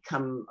going to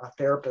become a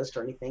therapist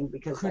or anything,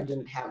 because I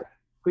didn't have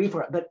grief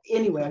for it. But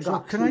anyway, I So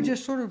got can to. I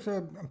just sort of,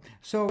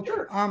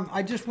 Sure.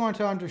 I just want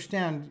to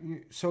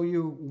understand. So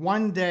you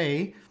one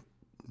day,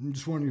 I'm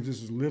just wondering if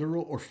this is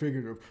literal or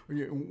figurative.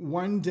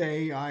 One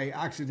day I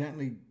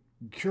accidentally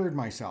cured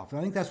myself.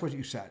 I think that's what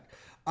you said.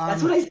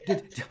 That's what I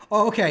said.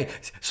 Oh, okay.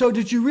 So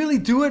did you really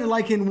do it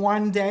like in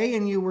one day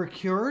and you were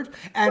cured?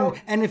 Well,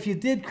 And if you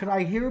did, could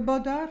I hear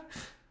about that?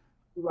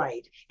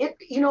 right.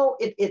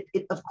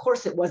 It of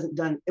course it wasn't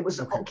done. It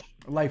was Okay. okay.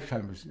 A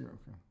lifetime was, yeah,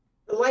 okay.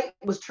 The light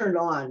was turned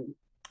on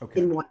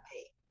Okay. in one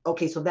day.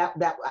 Okay, so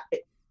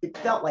it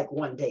felt like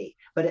one day,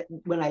 but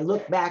when I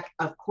look back,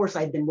 of course,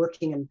 I'd been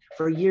working and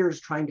for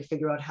years trying to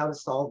figure out how to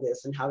solve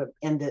this and how to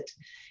end it.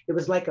 It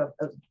was like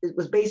it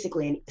was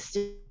basically a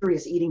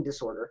serious eating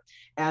disorder,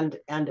 and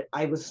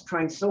I was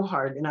trying so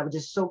hard, and I was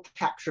just so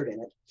captured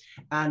in it,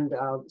 and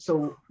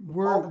so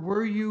all.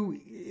 Were you,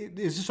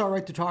 is this all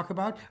right to talk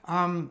about?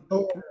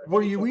 Oh,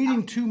 Were you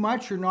eating too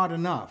much or not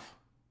enough?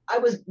 I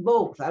was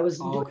both. I was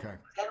Oh, doing okay.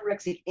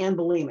 anorexic and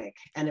bulimic,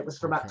 and it was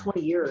for about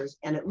Okay. 20 years,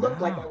 and it looked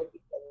like I Wow. would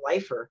be a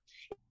lifer.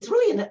 It's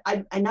really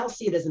I now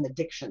see it as an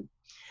addiction,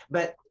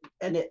 but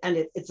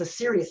it's a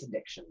serious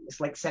addiction. It's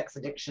like sex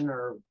addiction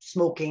or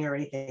smoking or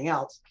anything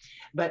else.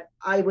 But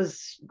I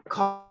was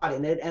caught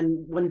in it,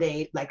 and one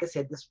day, like I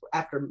said, this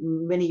after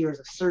many years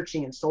of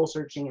searching and soul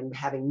searching and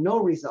having no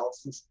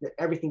results, and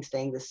everything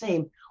staying the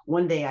same,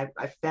 one day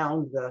I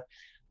found the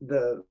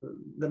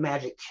the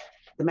magic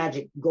the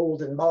magic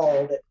golden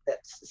ball that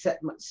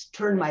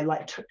turned my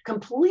life,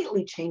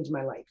 completely changed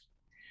my life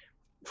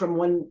from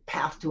one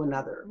path to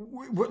another.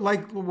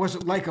 Like, was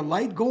it like a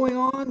light going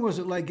on? Was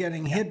it like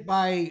getting Yeah. hit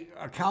by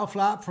a cow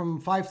flap from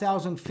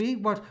 5,000 feet?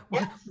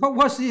 Yes, What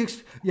was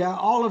yeah,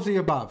 all of the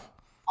above.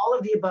 all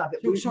of the above.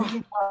 It So,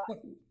 really was.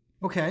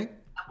 okay.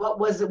 What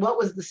was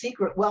the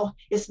secret? Well,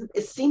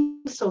 it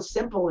seems so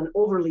simple and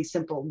overly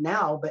simple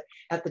now, but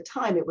at the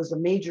time it was a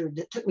major.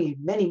 It took me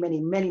many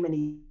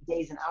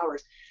days and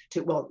hours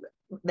to, well,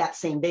 that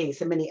same day,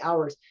 so many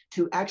hours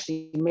to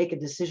actually make a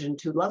decision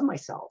to love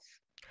myself,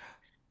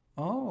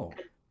 Oh,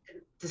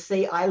 to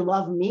say I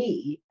love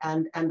me,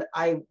 and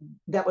I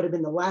that would have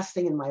been the last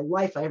thing in my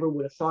life I ever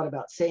would have thought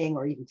about saying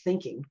or even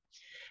thinking.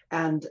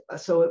 And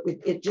so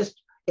it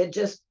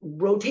just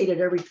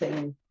rotated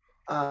everything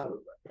uh,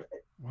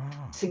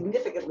 wow.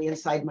 significantly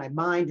inside my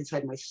mind,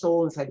 inside my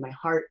soul, inside my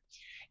heart,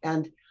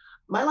 and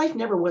my life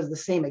never was the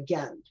same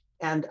again.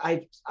 And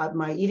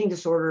my eating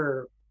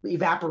disorder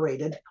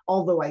evaporated,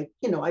 although Of I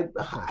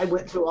course.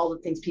 went through all the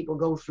things people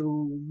go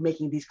through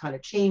making these kind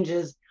of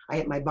changes.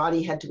 My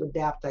body had to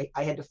adapt.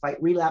 I had to fight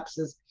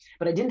relapses,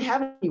 but I didn't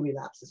have any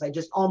relapses. I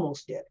just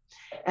almost did.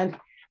 And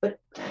but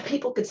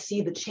people could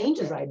see the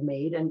changes I'd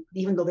made, and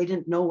even though they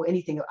didn't know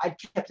anything, I'd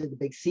kept it a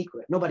big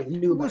secret. Nobody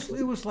knew about it.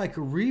 It was like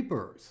a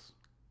rebirth.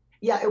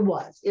 Yeah, it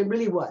was. It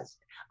really was.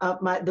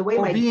 The way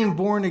Or my being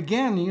born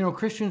again. You know,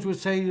 Christians would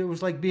say it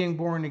was like being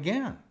born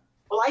again.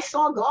 Well, I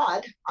saw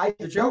God. I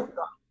Did you? felt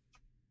God.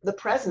 The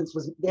presence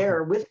was Okay.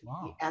 there with me,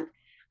 Wow. and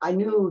I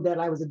knew that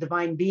I was a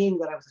divine being,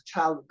 that I was a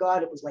child of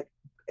God. It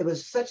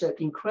was such an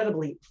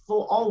incredibly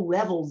full, all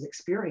levels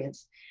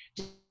experience,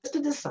 just to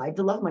decide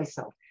to love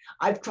myself.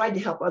 I've tried to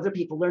help other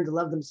people learn to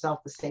love themselves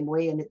the same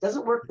way, and it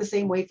doesn't work the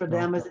same way for No.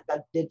 them as it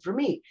did for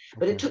me.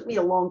 But it Okay. took me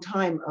a long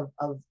time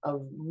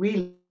of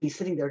really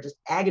sitting there just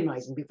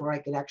agonizing before I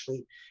could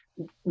actually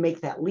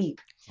make that leap.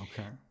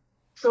 Okay.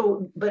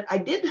 So, but I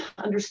did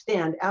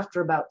understand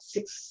after about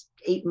 6,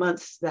 8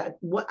 months that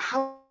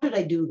how did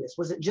I do this?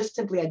 Was it just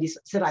simply I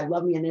said I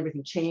love me and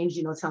everything changed?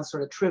 It sounds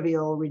sort of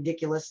trivial,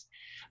 ridiculous,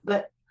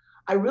 but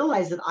I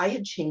realized that I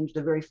had changed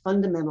a very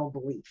fundamental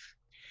belief.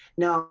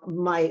 Now,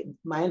 my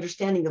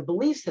understanding of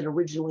beliefs had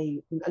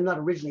originally, not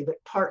originally,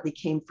 but partly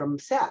came from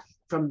Seth,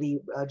 from the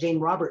Jane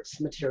Roberts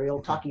material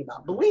Okay. talking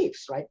about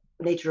beliefs, right?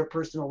 The nature of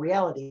personal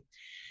reality,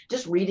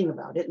 just reading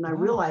about it. And I Wow.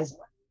 realized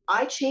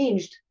I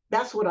changed.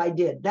 That's what I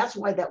did. That's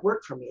why that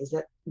worked for me, is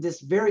that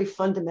this very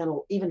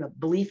fundamental, even a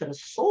belief at a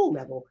soul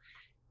level,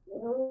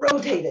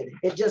 rotated.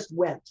 It just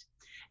went.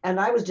 And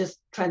I was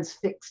just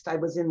transfixed. I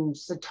was in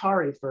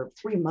Satari for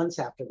 3 months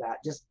after that.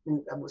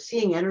 I was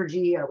seeing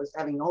energy. I was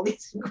having all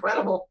these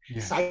incredible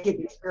Yes. psychic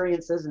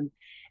experiences,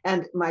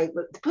 and my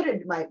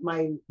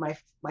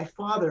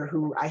father,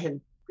 who I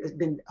had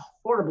been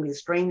horribly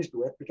estranged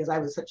with because I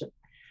was such a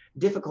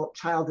difficult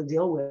child to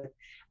deal with.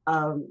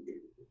 Um,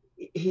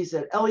 he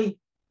said, "Ellie,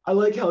 I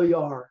like how you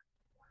are."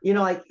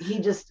 Like he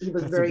was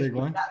That's a very, big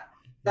one.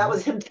 that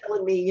was him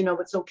telling me,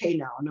 it's okay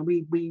now. And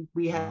we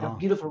had a Wow.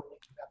 beautiful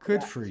relationship after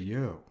Good that. for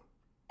you.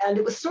 And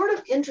it was sort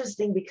of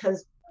interesting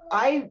because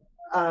I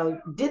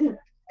didn't,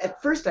 at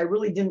first, I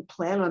really didn't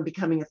plan on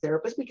becoming a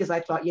therapist because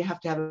I thought you have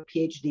to have a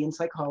PhD in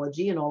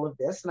psychology and all of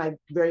this. And I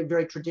very,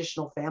 very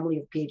traditional family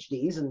of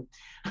PhDs. And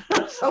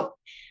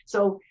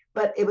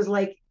but it was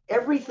like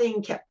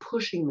everything kept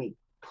pushing me.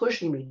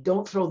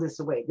 Don't throw this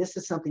away. This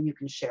is something you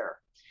can share.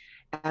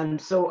 And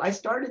so I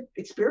started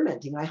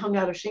experimenting. I hung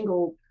out a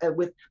shingle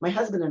with my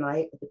husband, and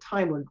I, at the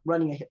time, were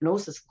running a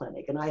hypnosis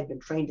clinic, and I had been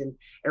trained in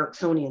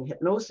Ericksonian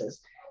hypnosis.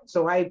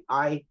 So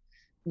I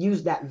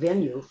used that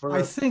venue for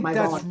I think my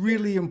that's volunteer.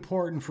 really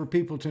important for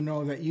people to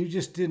know that you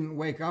just didn't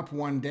wake up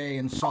one day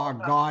and saw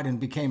God and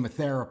became a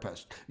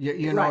therapist.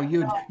 You know,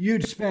 Right.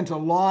 you'd spent a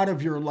lot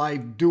of your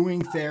life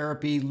doing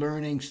therapy,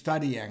 learning,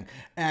 studying,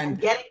 And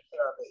and getting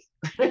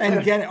and therapy.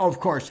 again, of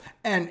course,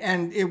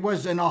 and it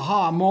was an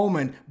aha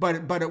moment,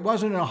 but it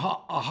wasn't an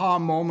aha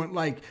moment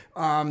like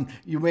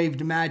you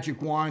waved a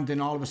magic wand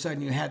and all of a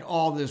sudden you had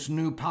all this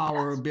new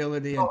power, Yes.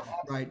 ability, and Oh,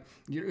 right.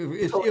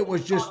 so It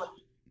was just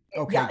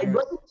okay, yeah, it good,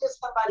 wasn't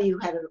just somebody who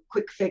had a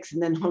quick fix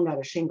and then hung out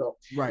a shingle.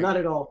 right. Not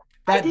at all.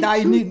 I That did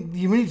I two. need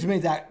you need to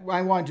make that.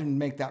 I want to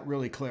make that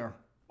really clear.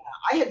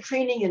 I had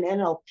training in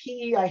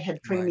NLP. I had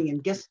Right. training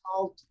in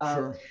Gestalt.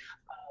 Sure.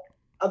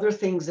 Other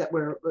things that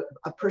were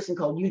a person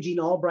called Eugene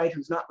Albright,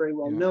 who's not very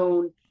well Yeah.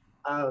 known,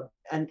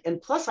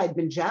 and plus I'd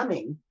been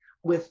jamming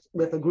with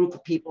a group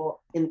of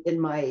people in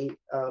my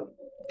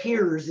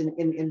peers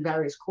in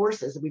various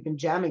courses. We've been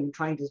jamming,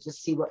 trying to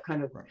just see what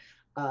kind of Right.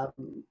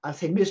 I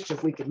say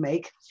mischief we could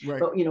make, Right.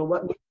 but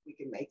what we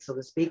can make, so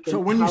to speak, So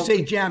and when you how.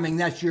 say jamming,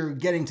 that's you're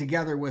getting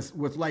together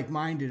with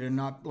like-minded and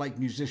not like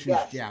musicians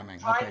Yes, jamming.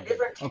 trying Okay. Good.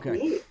 different Okay.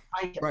 techniques,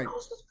 trying Right.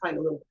 hypnosis, trying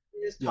a little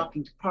this, Yeah.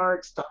 talking to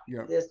parts, talking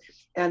Yeah. to this,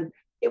 and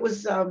it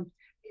was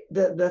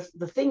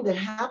the thing that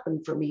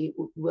happened for me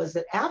was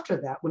that after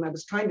that, when I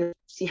was trying to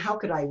see how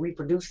could I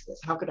reproduce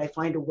this, how could I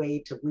find a way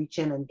to reach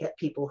in and get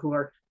people who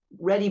are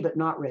ready but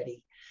not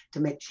ready to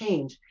make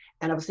change,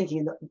 and I was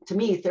thinking that to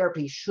me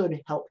therapy should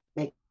help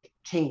make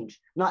change,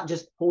 not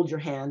just hold your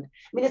hand.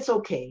 I mean, it's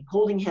okay,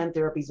 holding hand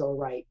therapy is all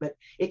right, but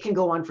it can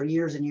go on for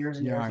years and years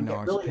and Yeah, years I and know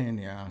get it's a really, pain in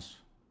the ass.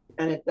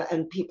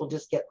 and people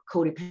just get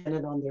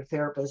codependent on their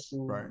therapist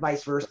and Right.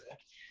 vice versa.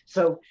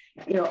 So,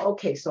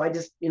 okay, so I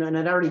just, and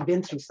I'd already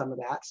been through some of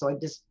that. So I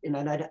just, and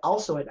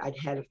I'd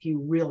had a few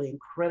really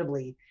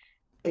incredibly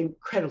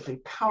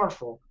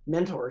powerful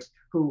mentors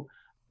who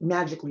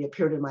magically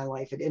appeared in my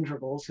life at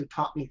intervals, who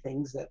taught me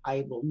things that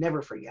I will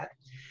never forget.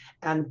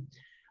 And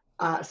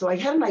so I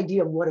had an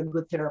idea of what a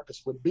good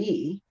therapist would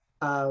be,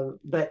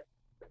 but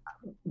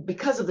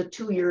because of the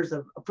 2 years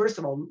of, first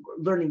of all,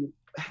 running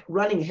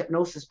a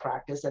hypnosis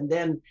practice, and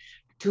then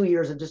 2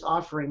 years of just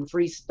offering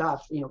free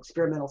stuff,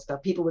 experimental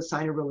stuff, people would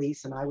sign a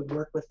release and I would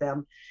work with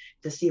them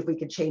to see if we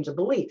could change a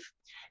belief.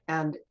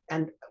 And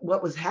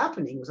what was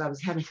happening was I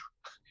was having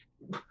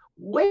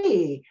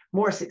way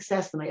more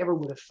success than I ever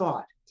would have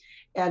thought.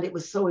 And it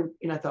was so,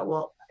 I thought,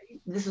 well,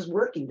 this is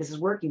working.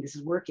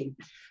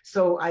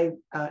 So and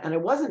I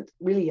wasn't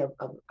really a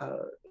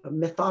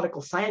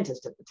methodical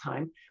scientist at the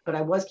time, but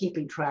I was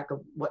keeping track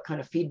of what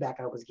kind of feedback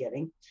I was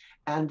getting.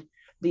 And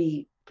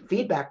the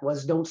feedback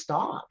was don't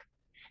stop.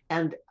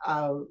 And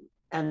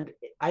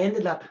I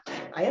ended up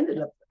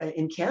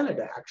in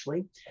Canada,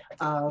 actually.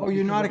 Oh,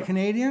 you're Because not a of,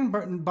 Canadian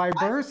by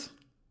birth?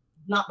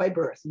 not by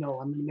birth. No,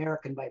 I'm an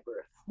American by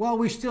birth. Well,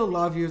 we still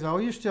love you though.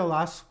 You're still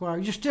us. Well,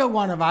 you're still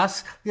one of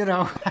us, you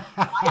know.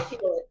 I feel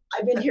it.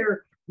 I've been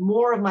here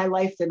more of my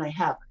life than I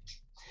haven't.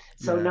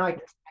 So Yeah. now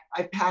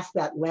I passed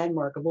that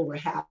landmark of over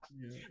half,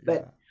 Yeah. Yeah.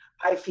 but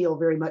I feel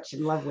very much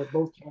in love with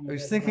both I was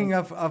Canada thinking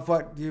and of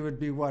what you would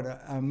be, what,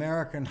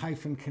 American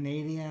hyphen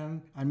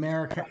Canadian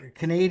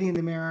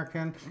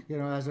American,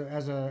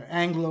 as a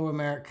Anglo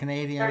American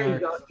Canadian, there you or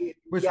go.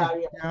 which Yeah,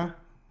 one? yeah. Yeah.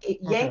 Okay,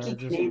 Yankee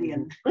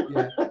Canadian.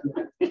 yeah.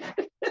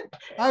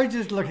 I was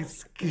just looking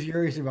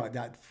curious about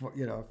that.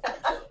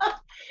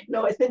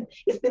 No, it's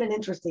been an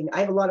interesting.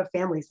 I have a lot of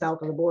family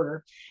south of the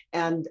border,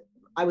 and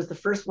I was the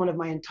first one of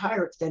my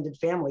entire extended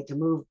family to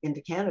move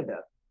into Canada.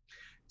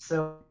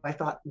 So I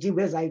thought, gee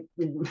whiz,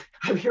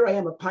 here I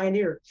am, a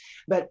pioneer.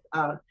 But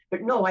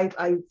no, I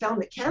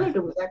found that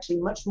Canada was actually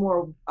much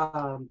more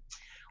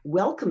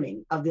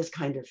welcoming of this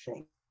kind of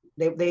thing.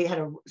 They had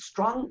a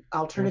strong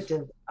Yes.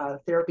 alternative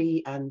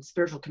therapy and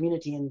spiritual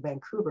community in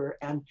Vancouver,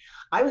 and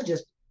I was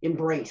just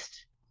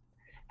embraced.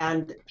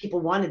 And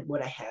people wanted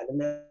what I had, and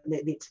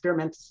the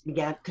experiments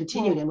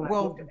continued. And when I moved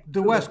Well, to the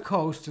Vancouver, West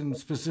Coast and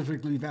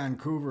specifically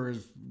Vancouver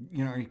is,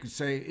 you could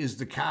say, is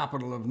the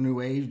capital of New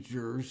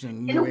Agers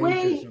and in a New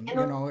way, Ageism. in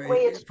a way,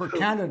 it's For true.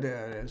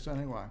 Canada, it is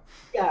anyway.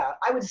 Yeah,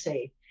 I would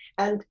say.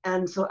 And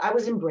so I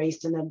was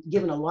embraced and then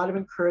given a lot of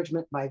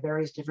encouragement by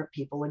various different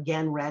people.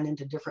 Again, ran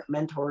into different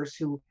mentors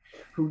who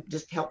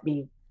just helped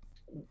me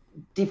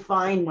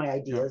define my Yeah.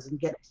 ideas and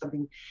get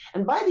something.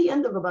 And by the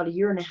end of about a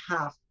year and a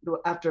half,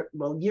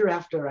 year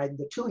after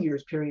the 2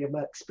 years period of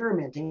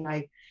experimenting,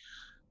 I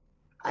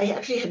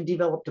actually had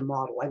developed a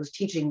model. I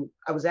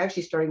was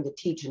actually starting to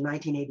teach in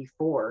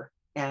 1984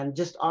 and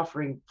just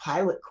offering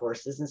pilot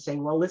courses and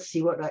saying, well, let's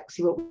see what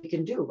we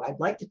can do. I'd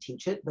like to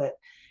teach it, but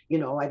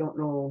I don't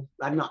know,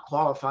 I'm not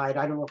qualified.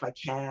 I don't know if I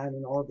can,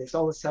 and all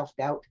the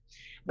self-doubt.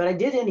 But I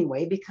did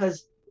anyway,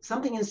 because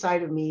something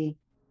inside of me,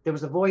 there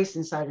was a voice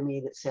inside of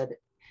me that said,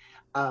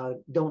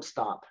 don't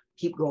stop,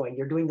 keep going.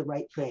 You're doing the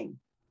right thing.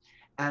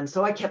 And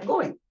so I kept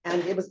going,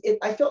 and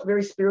I felt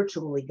very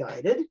spiritually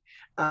guided.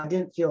 I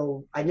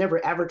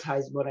never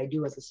advertised what I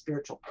do as a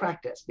spiritual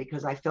practice,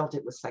 because I felt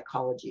it was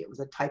psychology. It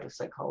was a type of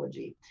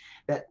psychology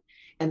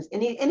and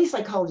any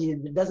psychology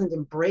that doesn't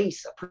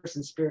embrace a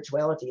person's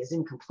spirituality is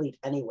incomplete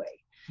anyway.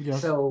 Yes.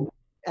 So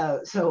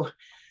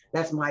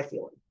that's my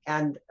feeling.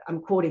 And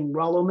I'm quoting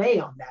Rollo May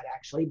on that,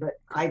 actually, but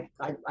I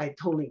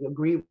totally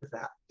agree with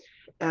that.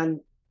 And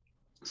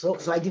so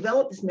I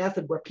developed this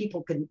method where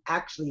people can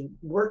actually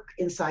work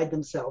inside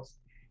themselves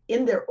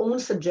in their own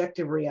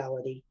subjective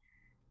reality.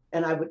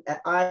 And I,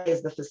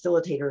 as the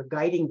facilitator,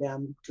 guiding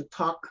them to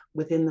talk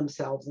within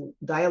themselves and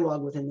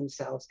dialogue within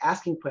themselves,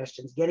 asking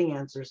questions, getting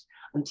answers,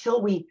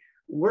 until we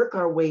work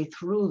our way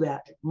through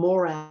that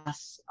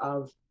morass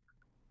of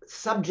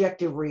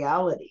subjective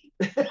reality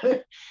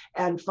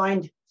and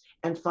find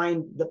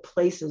the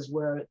places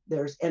where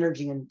there's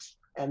energy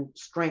and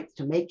strength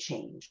to make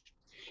change.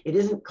 It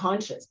isn't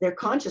conscious. They're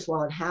conscious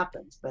while it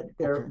happens, but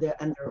they're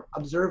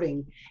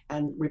observing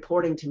and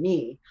reporting to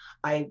me.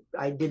 I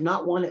did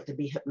not want it to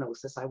be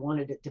hypnosis. I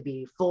wanted it to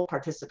be full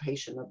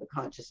participation of the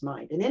conscious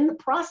mind. And in the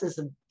process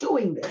of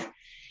doing this,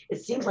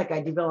 it seems like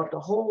I developed a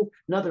whole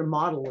another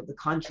model of the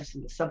conscious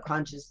and the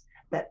subconscious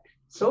that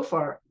so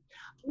far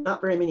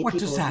not very many people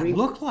agree. What does that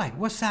look like?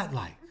 What's that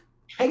like?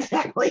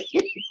 Exactly.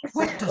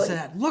 What does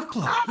that look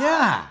like?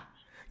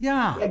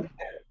 Yeah.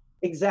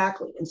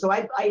 Exactly. And so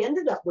I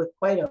ended up with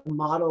quite a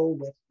model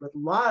with a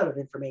lot of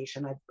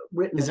information. I've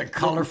written. Is it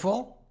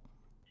colorful?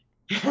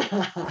 I'll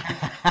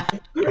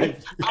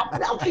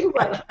tell you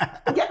what,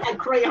 I'll get my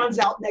crayons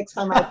out next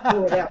time I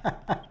pull it out.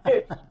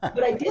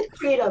 But I did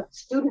create a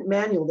student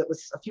manual that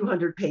was a few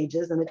hundred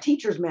pages and a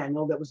teacher's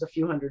manual that was a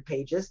few hundred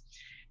pages.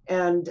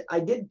 And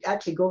I did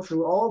actually go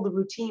through all the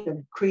routine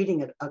of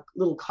creating a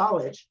little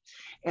college.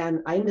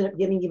 And I ended up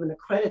getting even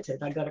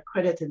accredited. I got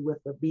accredited with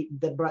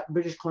the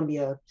British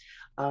Columbia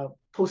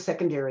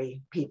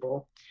post-secondary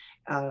people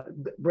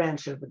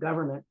branch of the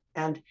government.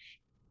 And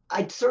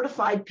I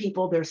certified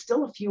people. There's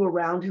still a few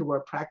around who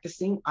are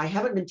practicing. I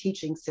haven't been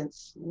teaching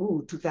since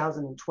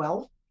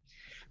 2012,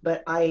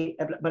 but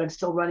I'm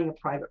still running a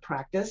private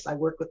practice. I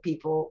work with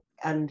people,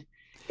 and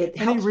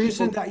any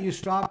reason that you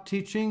stopped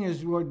teaching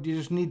is what, you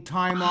just need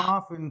time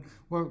off and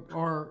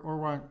or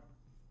what?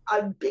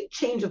 A big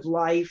change of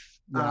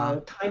life,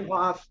 time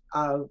off.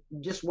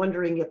 Just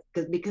wondering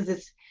because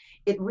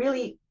it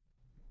really.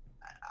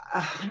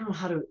 I don't know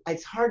how to.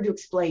 It's hard to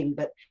explain,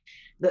 but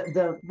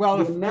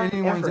if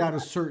anyone's at a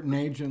certain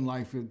age in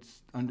life,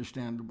 it's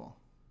understandable.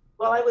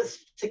 Well, I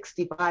was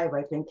 65,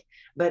 I think,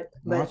 but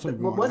it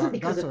wasn't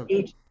because of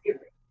age.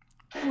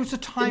 It was a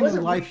time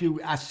in life you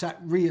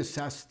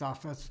reassess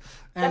stuff.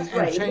 And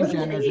change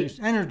energies.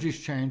 Energies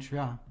change,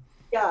 yeah.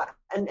 Yeah,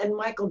 and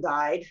Michael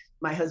died,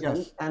 my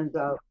husband, yes.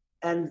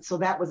 And so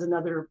that was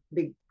another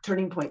big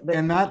turning point. But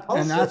and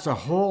that's a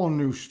whole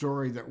new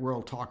story that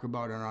we'll talk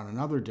about on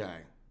another day.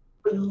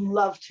 Would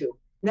love to.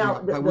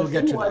 Now, but we'll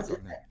get to that.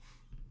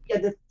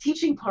 The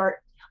teaching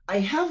part. I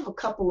have a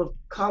couple of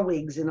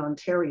colleagues in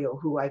Ontario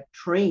who I've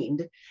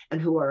trained and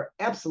who are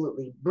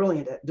absolutely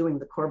brilliant at doing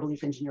the core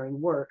belief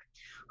engineering work,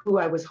 who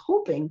I was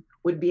hoping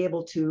would be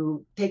able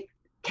to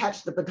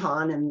catch the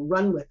baton and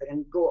run with it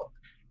and go.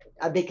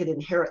 They could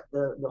inherit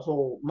the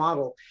whole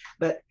model.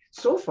 But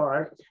so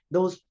far,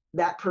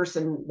 that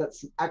person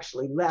that's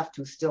actually left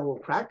who's still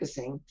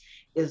practicing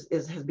has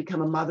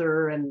become a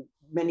mother, and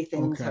many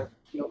things have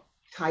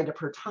tied up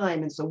her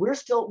time. And so we're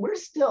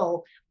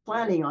still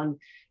planning on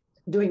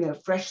doing a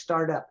fresh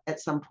startup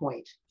at some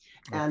point.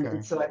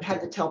 And so I've had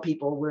to tell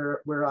people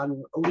we're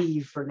on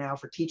leave for now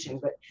for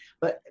teaching,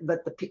 but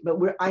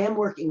I am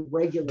working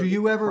regularly. Do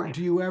you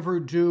ever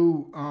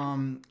do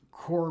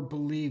core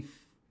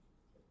belief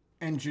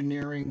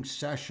engineering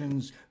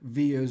sessions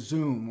via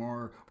Zoom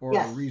or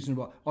yes.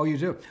 reasonable? Oh, you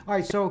do. All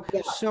right. So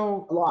a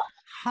lot.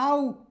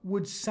 How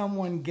would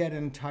someone get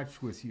in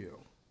touch with you?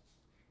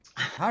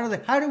 How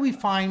do we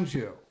find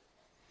you?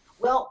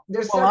 Well,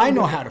 I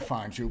know how to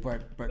find you,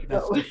 but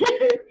that's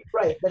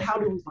right. But how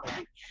do we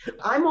find you?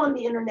 I'm on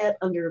the internet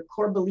under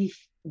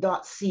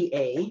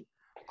corebelief.ca.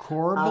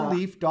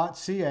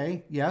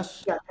 Corebelief.ca,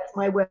 yes. Yeah, that's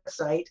my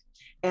website.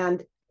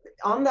 And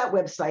on that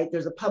website,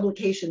 there's a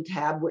publication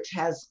tab which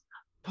has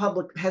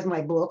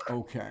my book.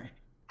 Okay.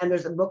 And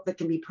there's a book that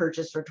can be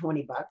purchased for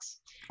 $20.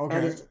 Okay.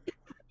 And it's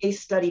a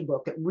study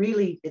book.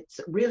 It's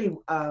really.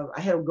 I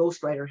had a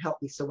ghostwriter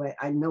help me, so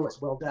I know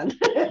it's well done.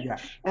 Yeah.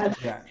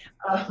 That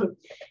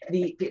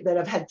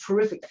I've had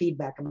terrific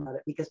feedback about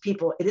it, because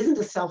it isn't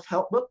a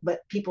self-help book,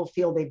 but people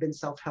feel they've been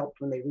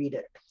self-helped when they read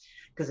it,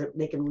 because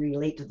they can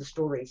relate to the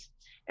stories.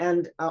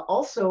 And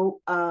also,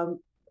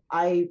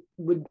 I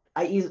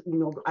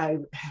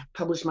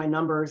publish my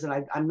numbers,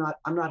 and I'm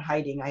not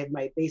hiding. I have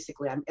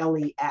I'm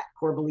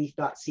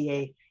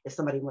Ellie@corebelief.ca if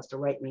somebody wants to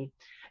write me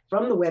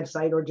from the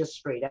website or just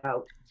straight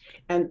out.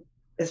 And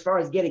as far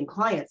as getting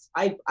clients,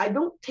 I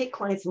don't take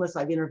clients unless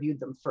I've interviewed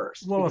them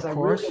first. Well, of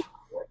course.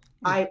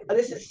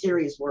 This is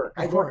serious work.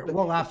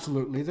 Well,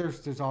 absolutely.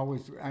 There's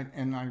always,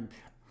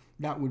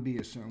 that would be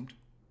assumed.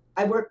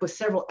 I work with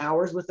several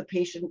hours with a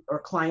patient or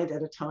client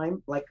at a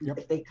time. Like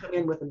if they come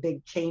in with a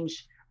big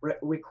change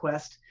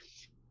request,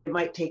 it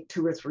might take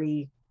 2 or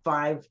 3,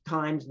 5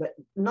 times, but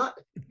not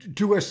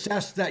to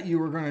assess that you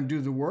were going to do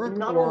the work,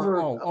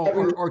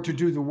 or to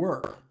do the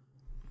work.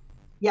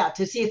 Yeah,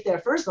 to see if they're,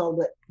 first of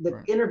all,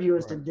 the interview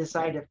is to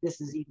decide if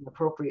this is even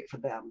appropriate for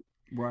them.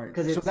 Right.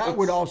 So that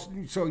would also,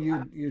 so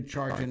you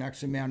charge an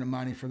X amount of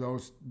money for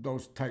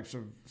those types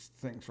of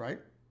things, right?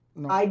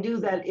 No. I do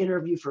that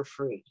interview for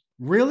free.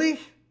 Really?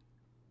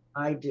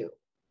 I do.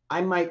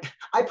 I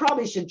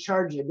probably should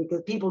charge you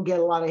because people get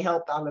a lot of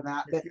help out of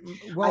that, but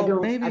I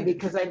don't,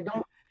 because I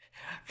don't.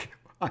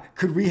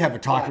 Could we have a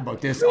talk about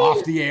this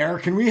off the air?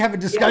 Can we have a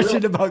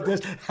discussion about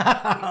this?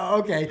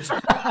 Okay.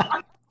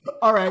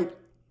 All right.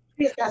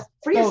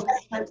 Free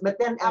assessments, but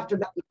then after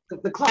that,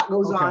 the clock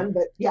goes on.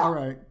 But yeah. All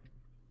right.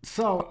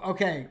 So so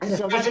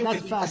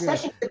that's fabulous. A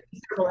session could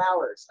be several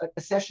hours.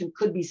 A session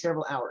could be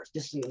several hours.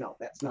 Just so you know,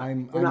 that's not.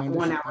 I'm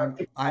 1 hour.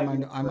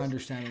 I'm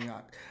understanding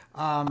that.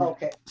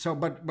 Okay. So,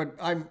 but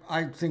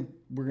I think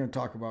we're going to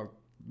talk about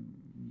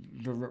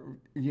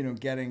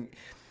getting,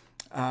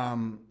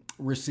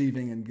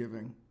 receiving and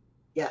giving.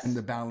 Yes. And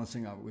the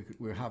balancing of it.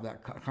 We'll have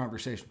that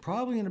conversation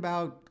probably in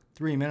about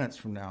 3 minutes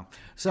from now.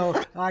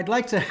 So I'd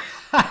like to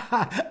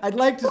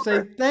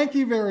say thank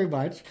you very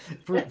much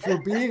for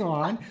being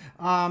on,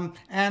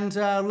 and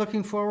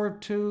looking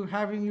forward to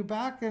having you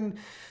back. And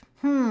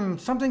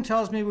something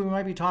tells me we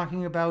might be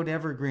talking about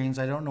evergreens.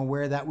 I don't know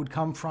where that would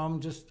come from,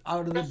 just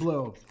out of the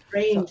blue.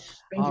 Strange.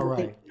 All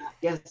right.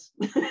 Yes.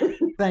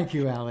 Thank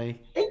you,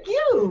 Ellie. Thank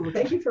you.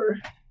 Thank you for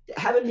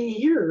having me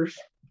here.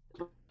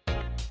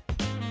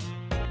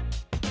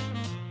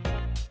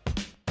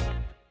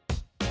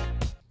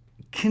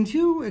 Can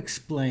you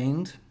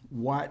explain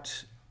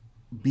what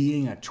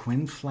being a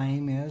twin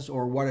flame is,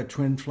 or what a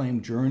twin flame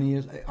journey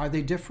is? Are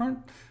they different,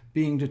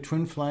 being the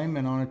twin flame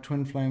and on a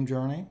twin flame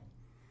journey?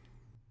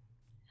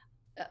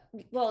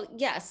 Well,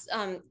 yes.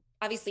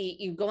 Obviously,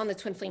 you go on the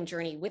twin flame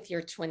journey with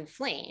your twin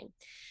flame,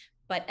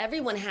 but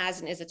everyone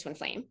has and is a twin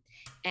flame.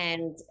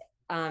 And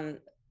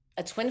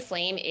a twin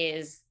flame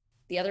is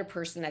the other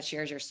person that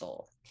shares your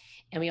soul.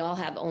 And we all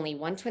have only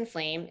one twin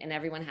flame, and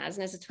everyone has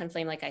and is a twin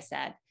flame, like I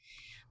said.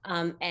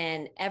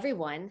 And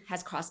everyone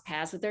has crossed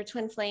paths with their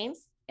twin flames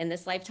in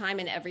this lifetime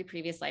and every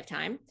previous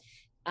lifetime.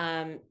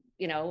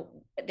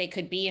 They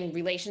could be in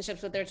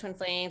relationships with their twin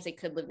flames. They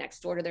could live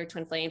next door to their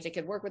twin flames. They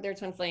could work with their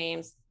twin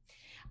flames.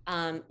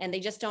 And they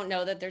just don't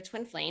know that they're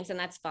twin flames, and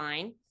that's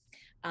fine.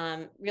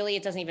 Really,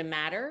 it doesn't even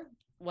matter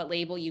what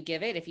label you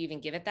give it, if you even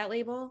give it that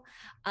label.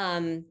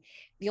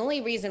 The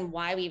only reason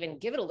why we even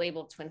give it a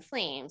label of twin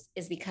flames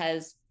is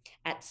because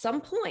at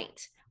some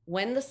point,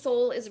 when the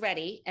soul is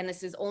ready, and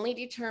this is only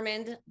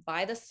determined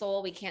by the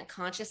soul, we can't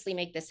consciously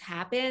make this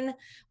happen.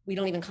 We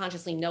don't even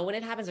consciously know when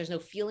it happens. There's no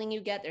feeling you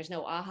get. There's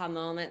no aha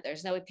moment.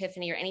 There's no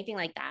epiphany or anything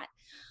like that.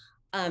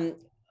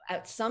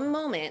 At some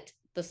moment,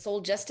 the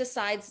soul just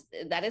decides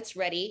that it's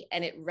ready,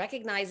 and it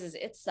recognizes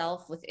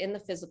itself within the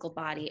physical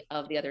body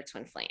of the other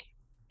twin flame.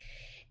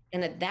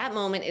 And at that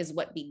moment is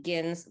what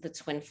begins the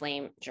twin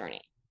flame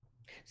journey.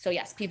 So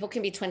yes, people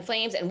can be twin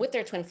flames and with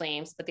their twin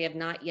flames, but they have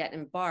not yet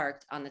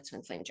embarked on the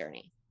twin flame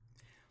journey.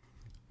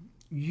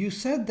 You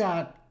said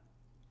that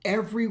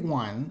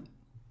everyone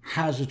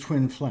has a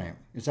twin flame.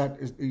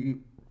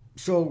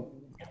 So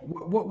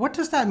what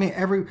does that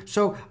mean?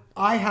 So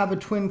I have a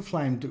twin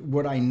flame.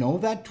 Would I know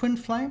that twin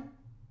flame?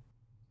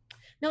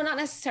 No, not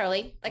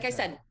necessarily. Like I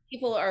said,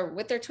 people are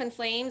with their twin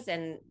flames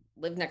and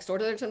live next door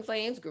to their twin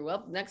flames, grew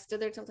up next to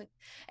their twin flames,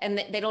 and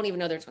they don't even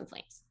know their twin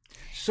flames.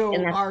 So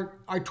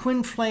are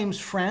twin flames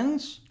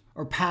friends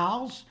or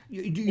pals?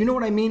 You know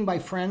what I mean by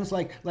friends?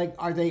 Like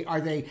are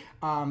they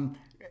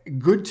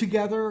good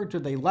together? Do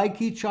they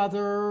like each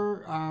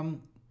other?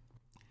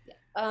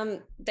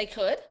 They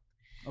could.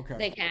 Okay.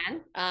 They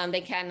can.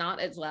 They cannot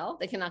as well.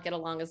 They cannot get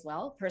along as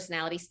well,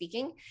 personality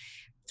speaking.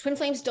 Twin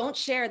flames don't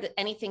share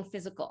anything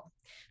physical.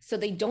 So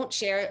they don't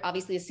share,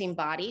 obviously, the same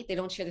body. They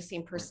don't share the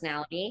same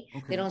personality.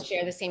 Okay. They don't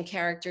share the same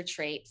character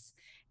traits.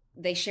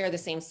 They share the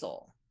same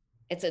soul.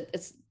 It's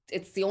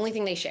the only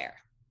thing they share,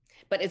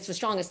 but it's the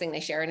strongest thing they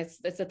share. And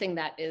it's the thing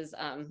that is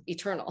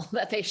eternal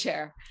that they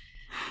share.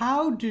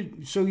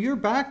 So your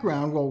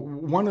background,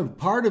 well,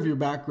 part of your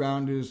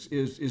background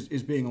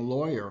is being a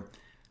lawyer.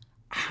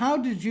 How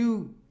did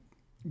you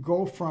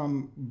go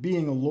from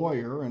being a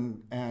lawyer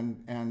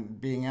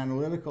and being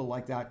analytical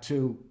like that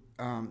to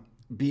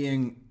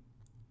being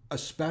a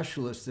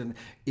specialist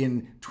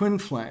in twin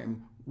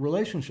flame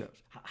relationships?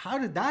 How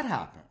did that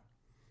happen?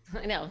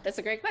 I know, that's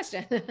a great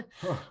question.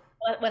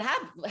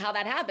 how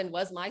that happened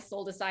was my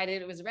soul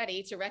decided it was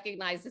ready to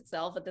recognize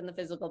itself within the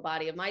physical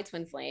body of my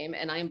twin flame,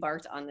 and I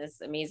embarked on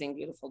this amazing,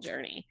 beautiful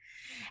journey.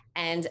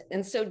 And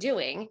in so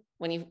doing,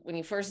 when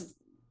you first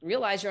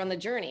realize you're on the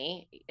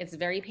journey, it's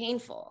very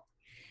painful,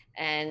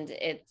 and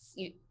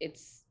you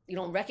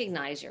don't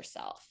recognize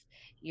yourself.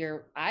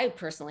 I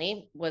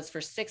personally was, for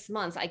 6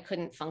 months, I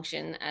couldn't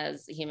function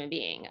as a human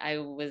being. I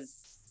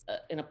was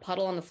in a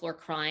puddle on the floor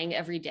crying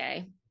every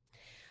day.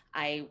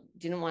 I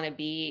didn't want to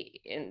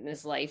be in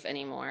this life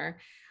anymore.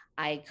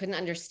 I couldn't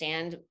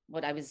understand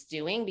what I was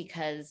doing,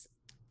 because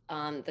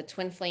the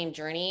twin flame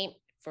journey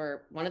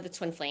for one of the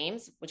twin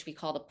flames, which we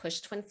call the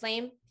push twin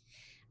flame,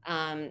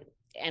 and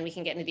we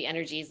can get into the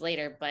energies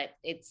later, but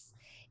it's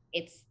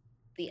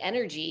the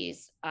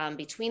energies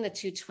between the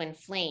two twin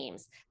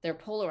flames. They're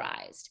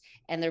polarized,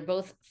 and they're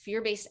both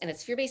fear-based, and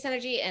it's fear-based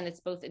energy, and it's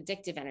both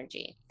addictive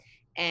energy.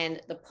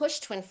 And the push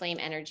twin flame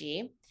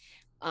energy,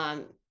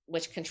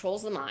 which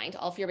controls the mind,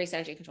 all fear-based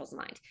energy controls the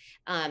mind.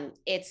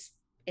 It's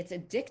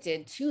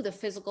addicted to the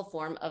physical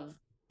form of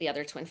the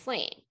other twin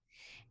flame.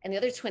 And the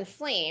other twin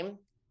flame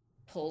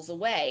pulls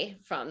away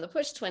from the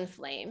push twin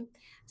flame.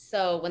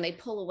 So when they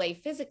pull away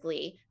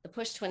physically, the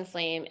push twin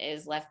flame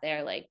is left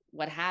there, like,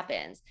 what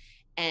happens?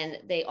 And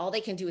all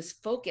they can do is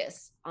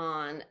focus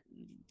on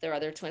their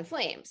other twin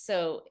flame.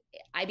 So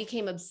I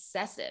became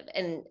obsessive,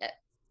 and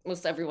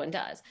most everyone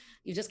does.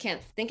 You just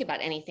can't think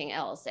about anything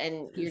else,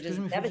 and you're just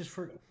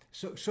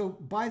So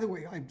by the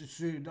way,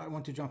 I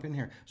want to jump in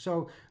here.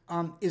 So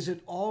is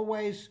it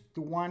always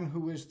the one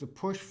who is the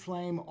push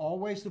flame,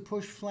 always the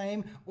push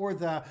flame, or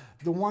the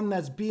one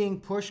that's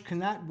being pushed? Can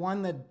that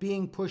one that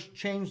being pushed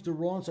change the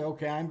role and say,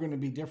 okay, I'm going to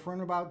be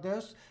different about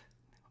this?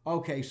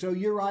 Okay, so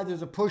you're either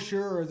the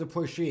pusher or the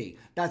pushee.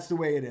 That's the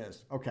way it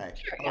is. Okay.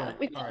 Sure, yeah,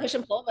 we can push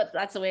and pull, but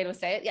that's the way to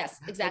say it.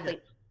 Yes, exactly.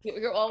 Okay.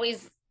 You're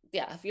always,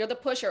 yeah, if you're the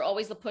pusher,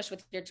 always the push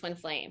with your twin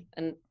flame,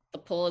 and the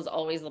pull is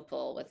always the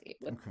pull with okay.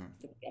 The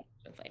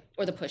twin flame,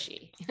 or the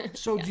pushy.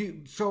 So yeah.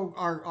 So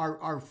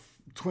our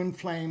twin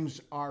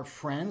flames are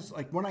friends?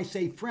 Like, when I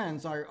say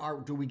friends,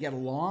 do we get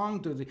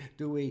along?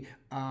 Do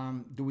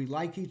we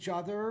like each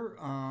other?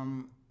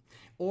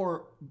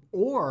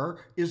 Or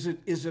is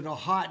it a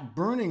hot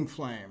burning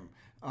flame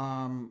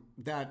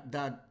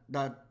that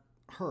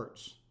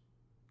hurts?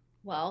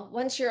 Well,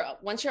 once you're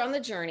on the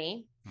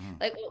journey,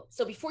 like,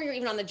 so before you're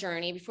even on the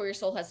journey, before your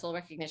soul has soul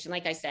recognition,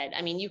 like I said,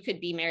 I mean, you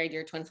could be married to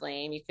your twin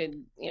flame, you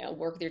could,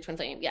 work with your twin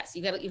flame. Yes,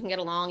 you can get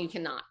along, you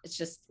cannot. It's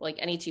just like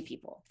any two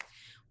people.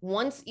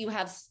 Once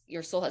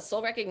your soul has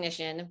soul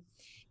recognition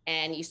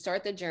and you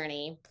start the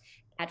journey,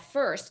 at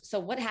first, so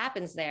what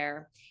happens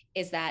there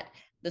is that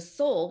the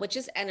soul, which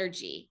is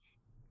energy,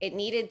 it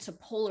needed to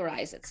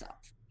polarize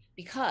itself,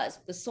 because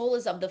the soul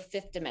is of the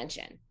 5th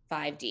dimension,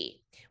 5D.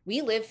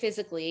 We live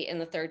physically in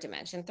the 3rd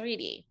dimension,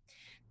 3D.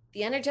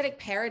 The energetic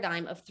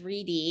paradigm of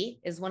 3D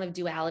is one of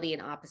duality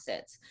and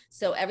opposites.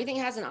 So everything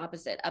has an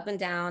opposite: up and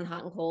down,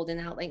 hot and cold, in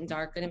and out, light and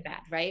dark, good and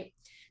bad, right?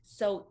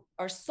 So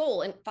our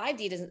soul in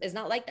 5D is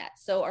not like that.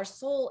 So our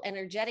soul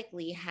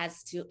energetically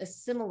has to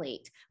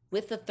assimilate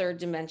with the 3rd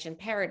dimension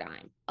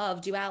paradigm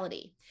of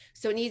duality.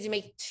 So it needs to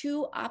make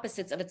two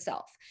opposites of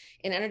itself.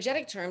 In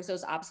energetic terms,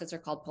 those opposites are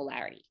called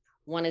polarity.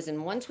 One is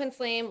in one twin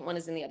flame, one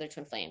is in the other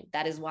twin flame.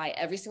 That is why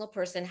every single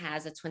person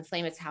has a twin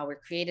flame. It's how we're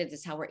created.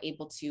 It's how we're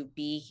able to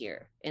be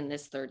here in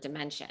this 3rd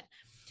dimension.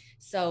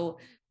 So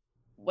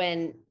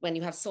when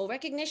you have soul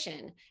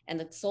recognition, and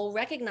the soul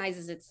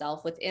recognizes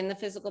itself within the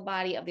physical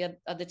body of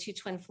the two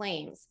twin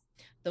flames,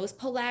 those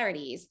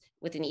polarities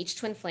within each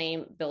twin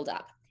flame build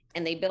up.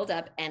 And they build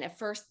up, and at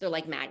first they're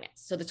like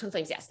magnets. So the twin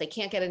flames, yes, they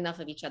can't get enough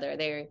of each other.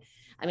 They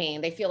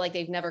feel like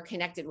they've never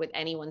connected with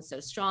anyone so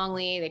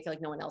strongly. They feel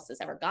like no one else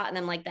has ever gotten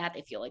them like that.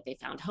 They feel like they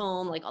found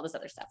home, like all this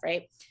other stuff,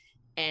 right?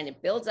 And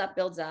it builds up,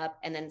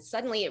 and then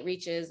suddenly it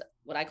reaches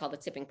what I call the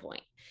tipping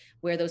point,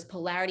 where those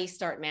polarities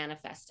start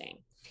manifesting.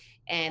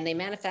 And they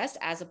manifest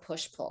as a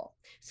push-pull.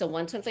 So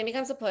one twin flame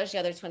becomes a push, the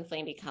other twin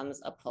flame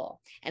becomes a pull.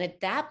 And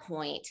at that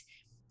point,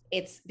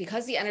 it's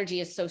because the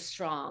energy is so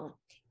strong,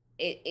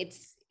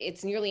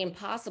 it's nearly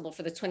impossible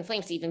for the twin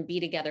flames to even be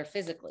together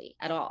physically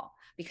at all,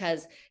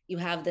 because you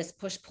have this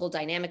push-pull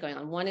dynamic going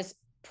on. One is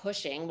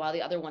pushing while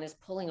the other one is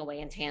pulling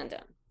away in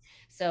tandem.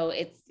 So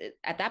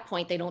at that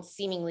point, they don't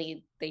seem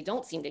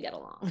to get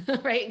along,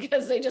 right?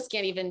 Because they just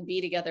can't even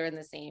be together in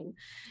the same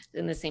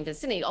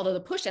vicinity. Although the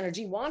push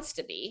energy wants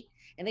to be,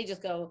 and they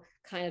just go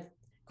kind of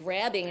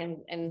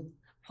grabbing and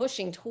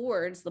pushing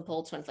towards the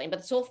pull twin flame,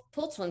 but the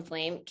pull twin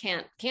flame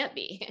can't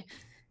be.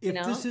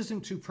 If this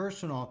isn't too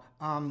personal,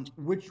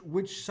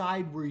 which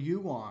side were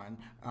you on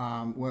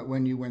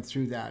when you went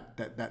through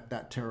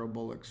that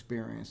terrible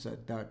experience,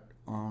 that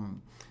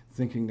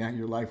thinking that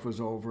your life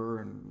was over,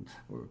 and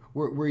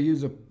were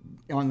you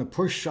on the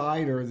push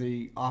side or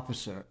the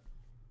opposite?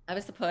 I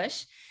was the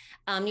push.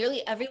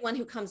 Nearly everyone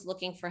who comes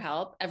looking for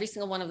help, every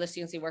single one of the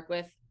students we work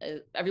with,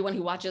 everyone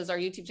who watches our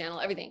YouTube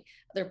channel, everything,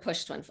 they're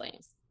push twin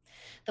flames.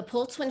 The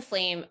pull twin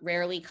flame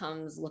rarely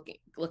comes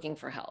looking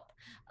for help,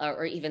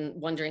 or even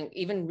wondering,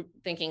 even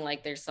thinking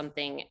like there's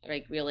something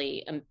like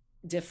really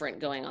different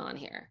going on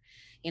here,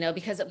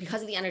 because of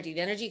the energy.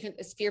 The energy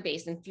is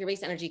fear-based, and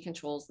fear-based energy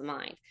controls the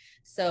mind.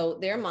 So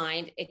their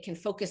mind, it can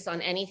focus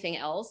on anything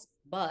else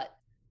but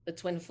the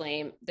twin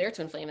flame, their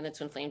twin flame, and the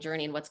twin flame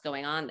journey and what's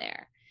going on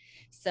there.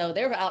 So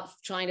they're out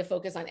trying to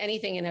focus on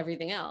anything and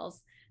everything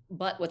else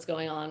but what's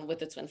going on with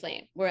the twin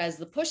flame. Whereas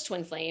the push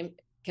twin flame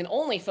can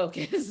only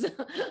focus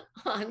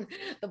on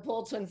the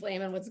pull twin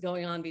flame and what's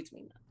going on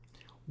between them.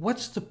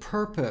 What's the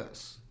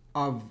purpose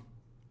of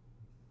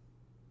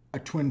a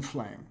twin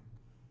flame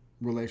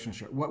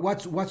relationship?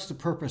 What's the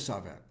purpose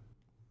of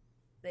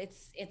it?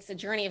 It's a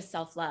journey of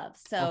self-love.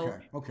 So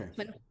Okay.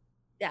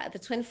 yeah, the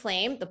twin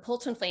flame, the pull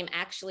twin flame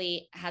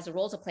actually has a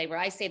role to play, where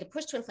I say the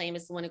push twin flame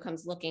is the one who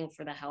comes looking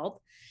for the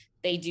help.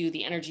 They do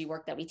the energy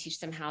work that we teach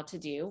them how to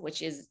do,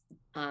 which is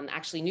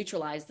actually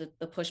neutralize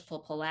the push-pull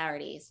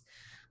polarities.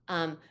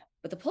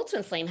 But the pull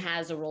twin flame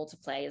has a role to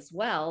play as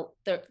well.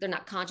 They're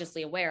not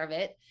consciously aware of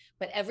it,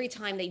 but every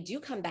time they do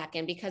come back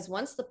in, because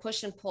once the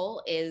push and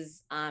pull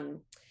is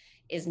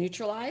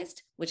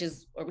neutralized, which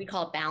is, or we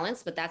call it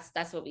balance, but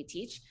that's what we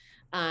teach.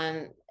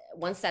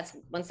 Once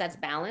that's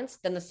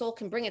balanced, then the soul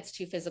can bring its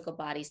two physical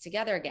bodies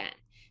together again.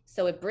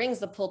 So it brings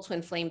the pull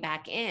twin flame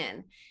back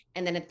in.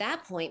 And then at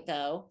that point,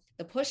 though,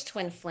 the push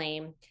twin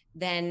flame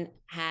then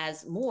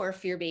has more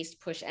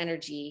fear-based push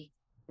energy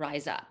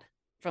rise up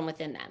from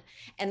within them.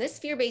 And this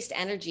fear-based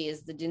energy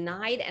is the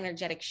denied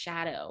energetic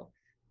shadow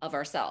of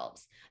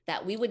ourselves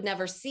that we would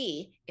never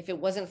see if it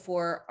wasn't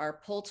for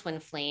our pull twin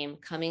flame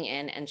coming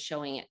in and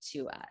showing it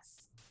to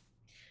us.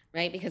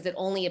 Right? Because it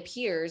only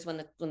appears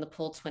when the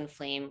pull twin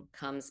flame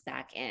comes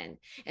back in.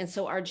 And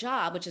so our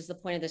job, which is the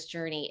point of this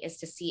journey, is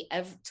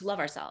to love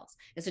ourselves.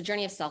 It's a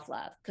journey of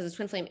self-love, because the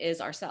twin flame is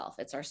ourself,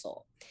 it's our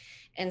soul.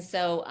 And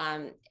so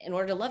in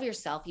order to love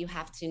yourself, you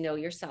have to know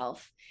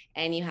yourself,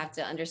 and you have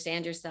to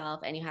understand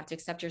yourself, and you have to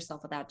accept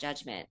yourself without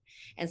judgment.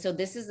 And so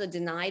this is a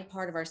denied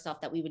part of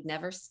ourself that we would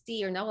never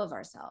see or know of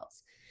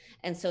ourselves.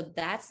 And so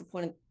that's the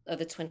point of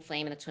the twin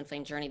flame and the twin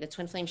flame journey. The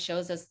twin flame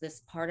shows us this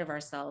part of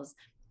ourselves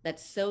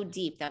that's so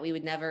deep that we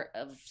would never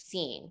have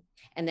seen.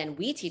 And then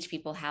we teach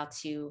people how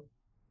to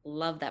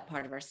love that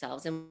part of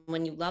ourselves. And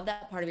when you love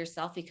that part of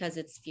yourself, because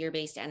it's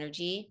fear-based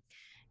energy,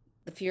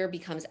 the fear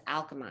becomes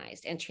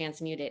alchemized and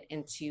transmuted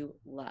into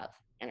love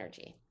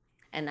energy.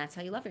 And that's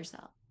how you love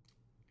yourself.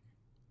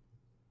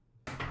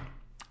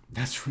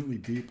 That's really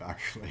deep,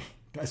 actually.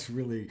 That's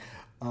really.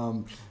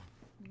 I'm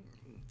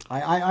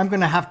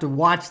going to have to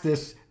watch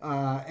this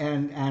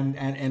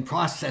and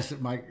process it,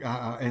 Mike,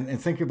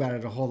 and think about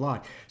it a whole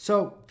lot.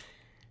 So,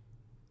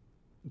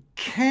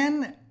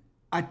 can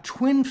a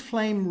twin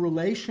flame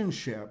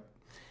relationship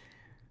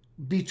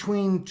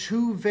between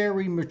two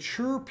very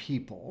mature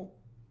people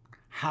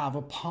have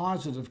a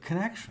positive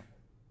connection?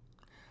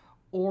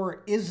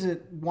 Or is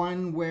it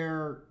one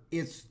where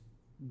it's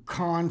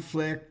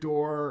conflict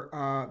or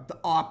the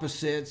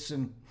opposites,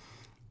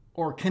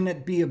 or can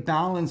it be a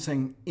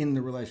balancing in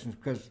the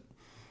relationship? Because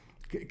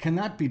can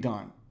that be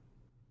done?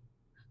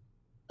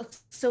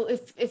 So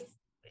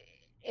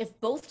if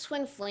both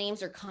twin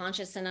flames are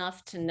conscious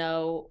enough to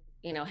know,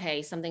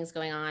 hey, something's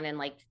going on, and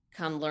like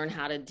come learn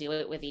how to do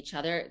it with each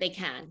other, they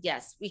can.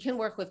 Yes, we can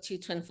work with two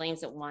twin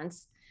flames at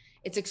once.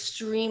 It's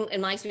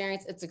in my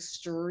experience, it's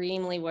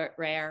extremely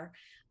rare.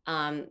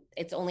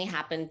 It's only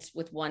happened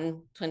with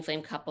one twin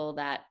flame couple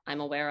that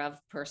I'm aware of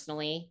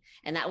personally,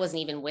 and that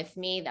wasn't even with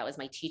me. That was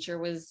my teacher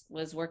was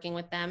working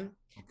with them.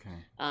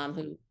 Okay.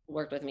 Who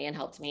worked with me and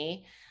helped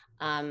me.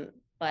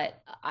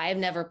 But I've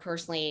never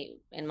personally,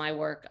 in my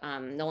work,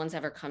 no one's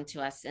ever come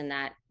to us in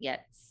that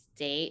yet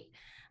state.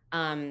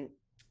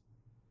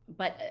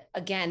 But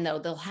again, though,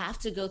 they'll have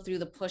to go through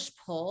the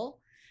push-pull.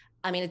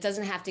 I mean, it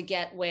doesn't have to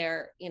get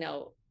where,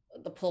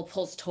 the pull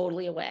pulls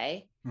totally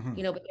away, but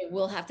there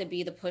will have to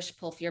be the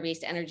push-pull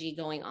fear-based energy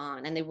going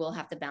on, and they will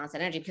have to balance that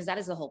energy, because that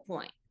is the whole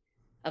point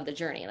of the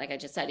journey. Like I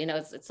just said,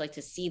 it's like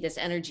to see this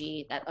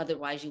energy that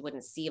otherwise you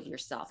wouldn't see of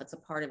yourself. It's a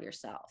part of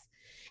yourself,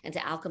 and to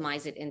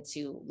alchemize it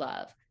into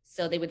love.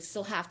 So they would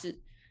still have to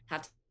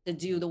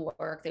do the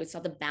work. They would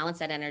still have to balance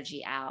that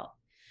energy out.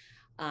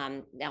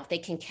 Now, if they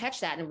can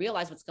catch that and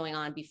realize what's going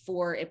on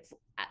before it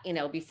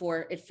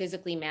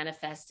physically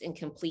manifests in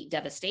complete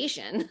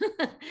devastation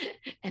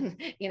and,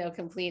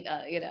 complete,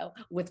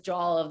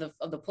 withdrawal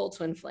of the pull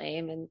twin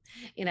flame, and,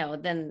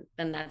 then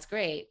that's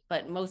great.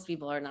 But most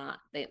people are not,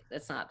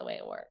 that's not the way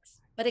it works,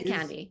 but it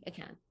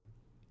can.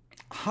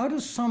 How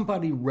does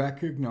somebody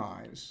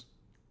recognize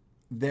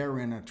they're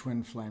in a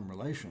twin flame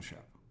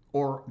relationship,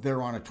 or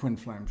they're on a twin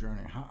flame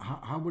journey?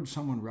 How would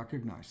someone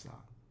recognize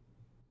that?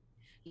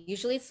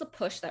 Usually it's the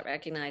push that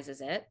recognizes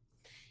it.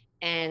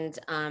 And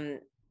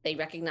they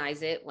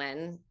recognize it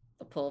when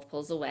the pull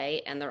pulls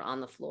away and they're on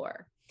the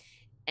floor.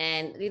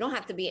 And you don't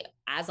have to be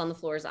as on the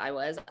floor as I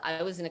was.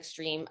 I was on the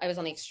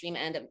extreme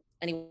end of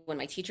anyone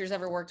my teachers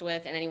ever worked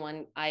with and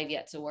anyone I've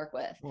yet to work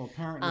with. Well,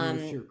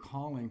 apparently if you're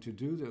calling to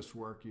do this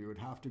work, you would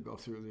have to go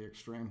through the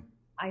extreme.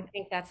 I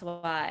think that's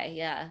why,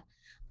 yeah.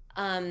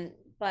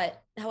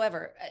 But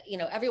however,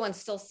 everyone's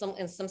still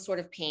in some sort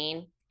of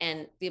pain,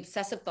 and the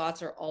obsessive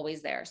thoughts are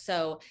always there.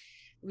 So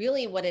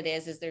really what it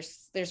is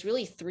there's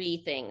really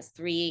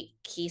three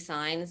key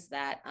signs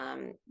that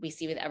we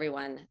see with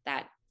everyone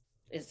that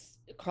is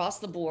across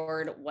the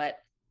board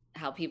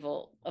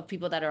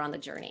people that are on the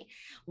journey.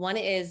 One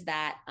is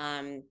that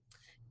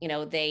you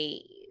know,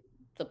 the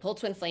pull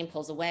twin flame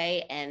pulls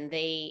away and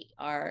they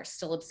are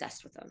still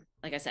obsessed with them.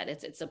 Like I said,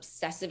 it's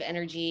obsessive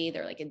energy.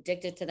 They're like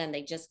addicted to them.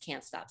 They just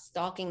can't stop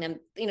stalking them,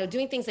 you know,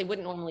 doing things they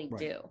wouldn't normally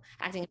do,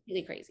 acting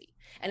really crazy.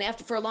 And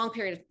after, for a long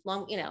period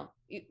of you know,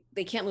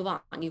 they can't move on.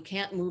 You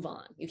can't move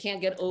on. You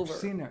can't get over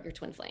your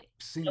twin flame.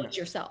 It's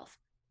yourself.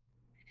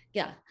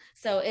 Yeah.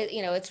 So it,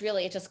 you know, it's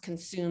really, it just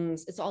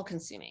consumes, it's all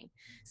consuming.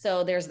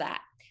 So there's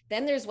that.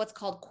 Then there's what's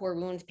called core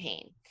wound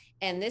pain.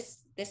 And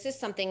this is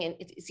something,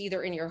 it's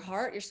either in your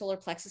heart, your solar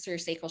plexus, or your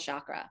sacral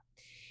chakra.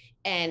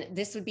 And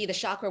this would be the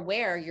chakra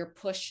where your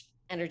push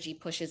energy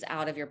pushes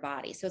out of your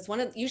body. So it's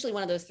usually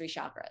one of those three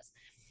chakras.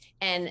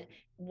 And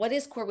what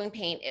is core wound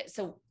pain?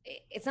 So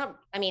it's not,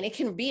 I mean, it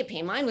can be a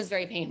pain. Mine was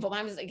very painful.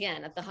 Mine was,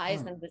 again, at the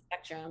highest end of the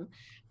spectrum,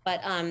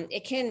 but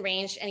it can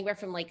range anywhere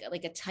from like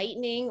a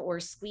tightening or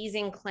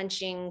squeezing,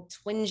 clenching,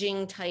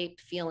 twinging type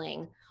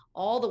feeling,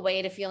 all the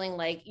way to feeling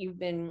like you've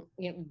been,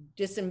 you know,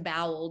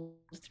 disemboweled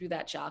through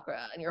that chakra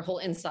and your whole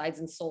insides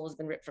and soul has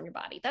been ripped from your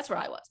body. That's where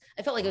I was.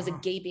 I felt like it was a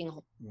gaping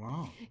hole.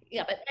 Wow.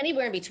 Yeah, but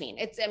anywhere in between.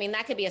 It's, I mean,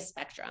 that could be a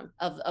spectrum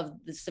of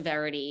the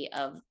severity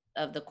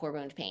of the core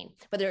wound pain,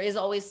 but there is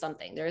always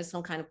something. There is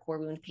some kind of core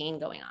wound pain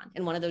going on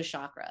in one of those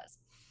chakras.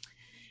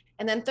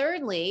 And then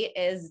thirdly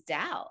is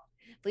doubt.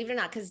 Believe it or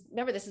not, because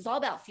remember, this is all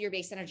about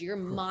fear-based energy. You're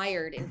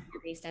mired in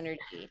fear-based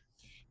energy,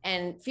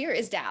 and fear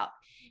is doubt.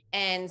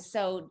 And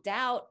so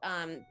doubt,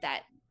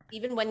 that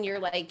even when you're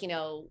like, you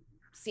know,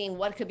 seeing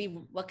what could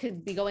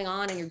be going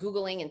on and you're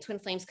Googling and twin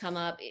flames come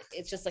up,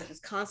 it's just like this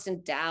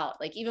constant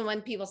doubt. Like even when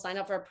people sign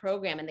up for a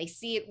program and they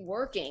see it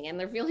working and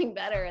they're feeling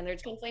better and their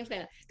twin flames,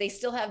 they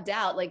still have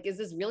doubt. Like, is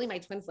this really my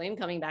twin flame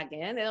coming back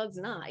in? No, it's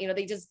not. You know,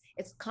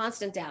 it's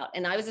constant doubt.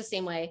 And I was the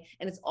same way.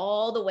 And it's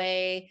all the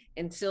way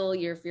until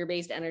your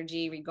fear-based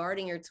energy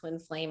regarding your twin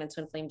flame and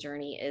twin flame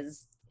journey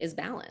is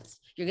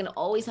balanced. You're going to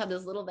always have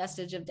this little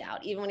vestige of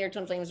doubt. Even when your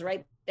twin flame is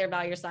right there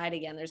by your side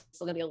again, there's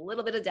still going to be a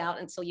little bit of doubt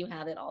until you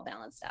have it all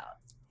balanced out.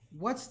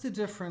 What's the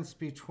difference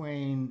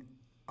between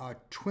a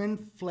twin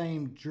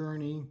flame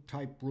journey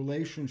type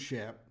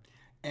relationship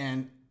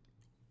and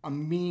a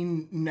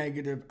mean,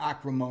 negative,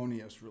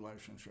 acrimonious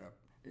relationship?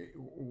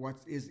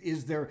 What's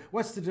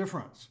the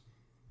difference?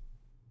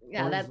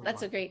 Yeah,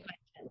 that's a great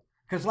question.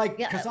 Because I've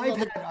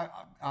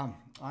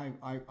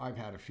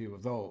had a few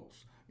of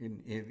those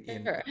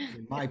in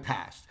my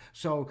past.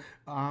 So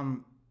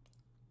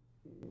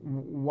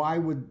why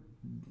would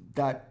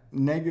that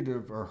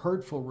negative or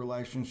hurtful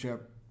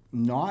relationship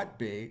not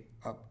be?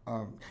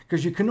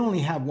 Because you can only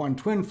have one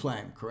twin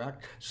flame,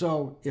 correct?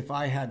 So if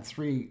I had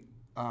three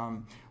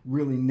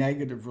really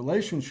negative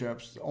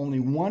relationships, only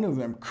one of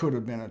them could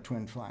have been a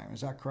twin flame.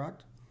 Is that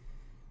correct?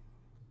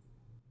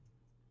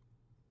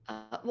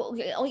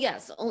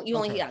 Yes. Only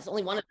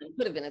one of them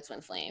could have been a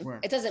twin flame. Right.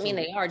 It doesn't mean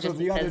they are. Just so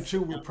the other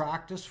two were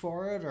practice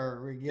for it,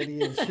 or we get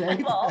in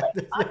shape. Well,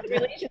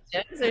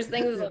 relationships. There's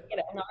things like, you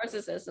know,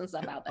 narcissists and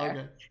stuff out there.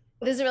 Okay.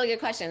 This is a really good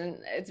question.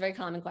 It's a very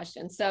common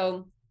question.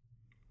 So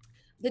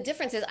the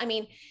difference is, I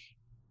mean,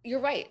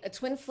 you're right. A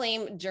twin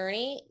flame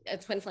journey, a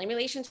twin flame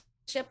relationship.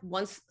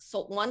 Once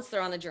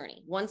they're on the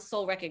journey, once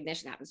soul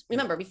recognition happens.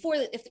 Remember, before,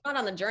 if they're not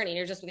on the journey,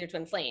 you're just with your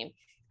twin flame.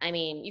 I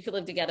mean, you could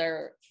live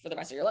together for the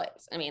rest of your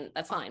lives. I mean,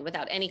 that's fine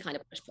without any kind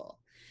of push pull.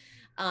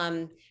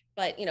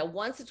 But, you know,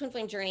 once the twin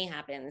flame journey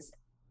happens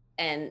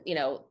and, you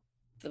know,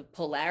 the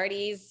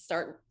polarities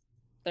start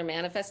their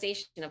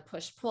manifestation of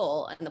push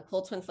pull, and the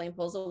pull twin flame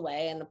pulls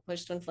away and the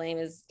push twin flame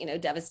is, you know,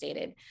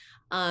 devastated.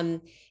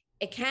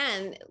 It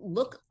can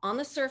look on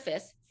the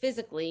surface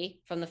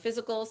physically, from the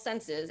physical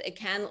senses, it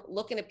can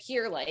look and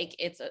appear like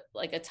it's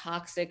a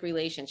toxic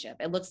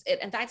relationship.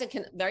 In fact, it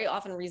can very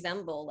often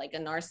resemble like a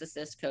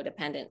narcissist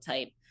codependent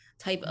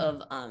type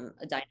of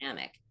a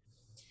dynamic.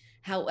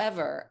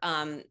 However,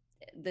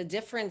 the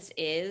difference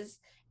is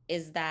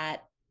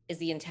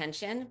the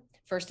intention.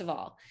 First of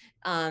all,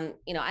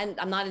 you know,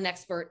 I'm not an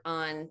expert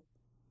on,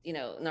 you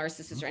know,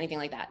 narcissists or anything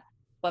like that,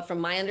 but from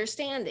my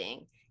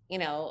understanding, you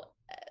know,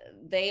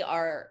 they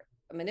are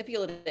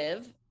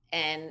manipulative,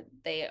 and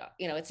they,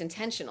 you know, it's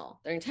intentional.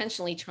 They're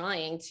intentionally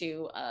trying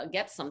to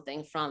get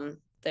something from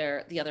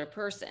the other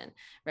person,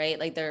 right?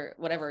 Like they're,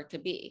 whatever it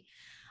could be.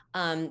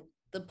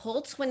 The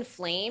pull twin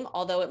flame,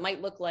 although it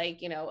might look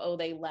like, you know, oh,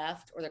 they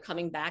left, or they're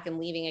coming back and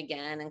leaving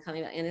again and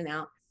coming in and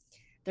out,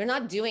 they're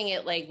not doing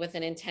it like with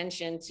an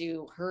intention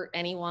to hurt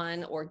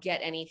anyone or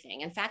get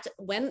anything. In fact,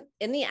 when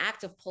in the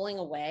act of pulling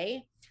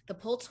away, the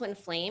pull twin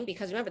flame,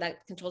 because remember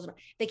that controls them,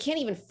 they can't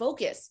even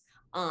focus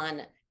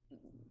on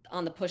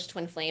the push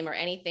twin flame or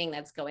anything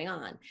that's going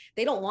on.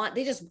 They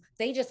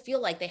just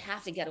feel like they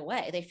have to get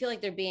away. They feel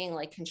like they're being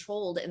like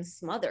controlled and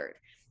smothered,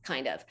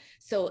 kind of.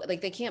 So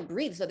like they can't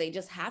breathe. So they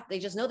just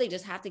know they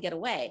just have to get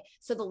away.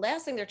 So the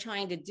last thing they're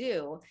trying to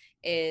do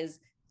is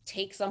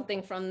take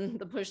something from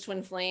the push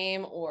twin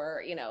flame,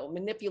 or, you know,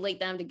 manipulate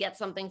them to get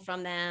something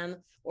from them,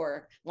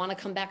 or want to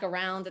come back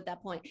around at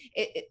that point.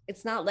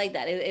 It's not like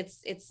that.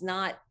 It's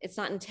not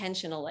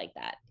intentional like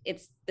that.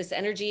 It's, this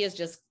energy is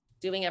just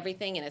doing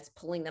everything, and it's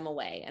pulling them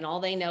away. And all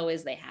they know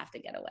is they have to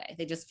get away.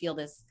 They just feel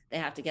this, they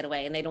have to get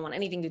away, and they don't want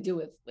anything to do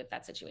with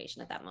that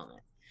situation at that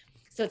moment.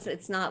 So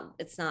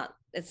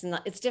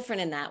it's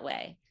different in that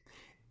way.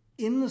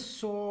 In the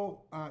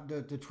soul,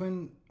 the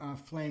twin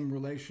flame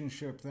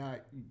relationship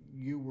that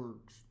you were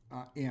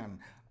in,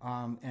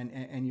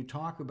 and you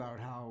talk about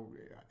how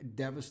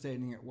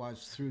devastating it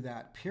was through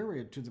that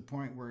period, to the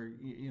point where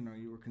you know,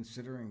 you were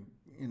considering,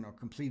 you know,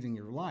 completing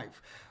your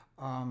life.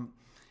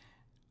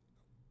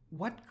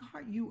 What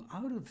got you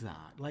out of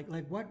that? Like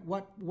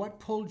what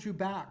pulled you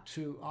back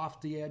to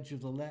off the edge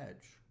of the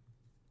ledge?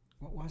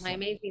 What was My that?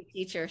 amazing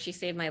teacher, she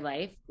saved my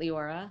life,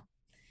 Leora.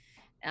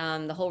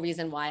 The whole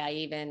reason why I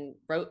even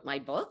wrote my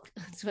book,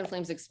 Twin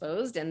Flames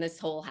Exposed, and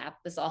this all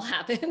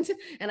happened,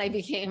 and I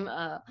became,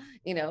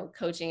 you know,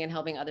 coaching and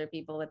helping other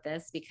people with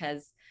this,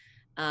 because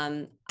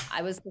I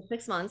was, for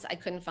 6 months, I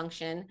couldn't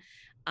function.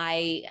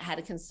 I had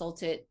a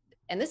consultant,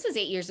 and this was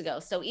 8 years ago.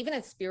 So even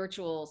in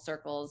spiritual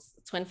circles,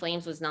 twin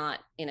flames was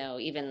not, you know,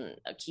 even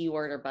a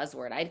keyword or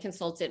buzzword. I'd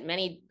consulted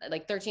many,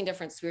 like 13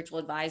 different spiritual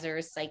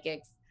advisors,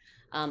 psychics,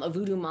 a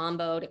voodoo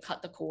mambo to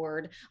cut the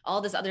cord,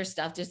 all this other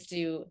stuff, just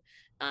to,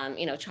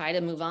 you know, try to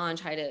move on,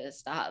 try to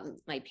stop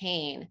my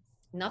pain.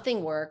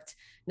 Nothing worked.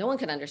 No one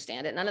could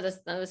understand it. None of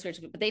the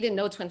spiritual, but they didn't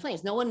know twin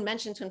flames. No one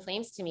mentioned twin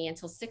flames to me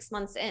until 6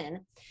 months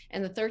in.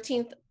 And the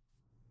 13th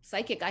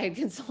psychic I had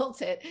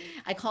consulted,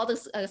 I called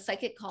a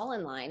psychic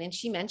call-in line, and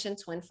she mentioned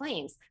twin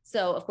flames.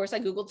 So of course I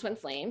Googled twin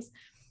flames,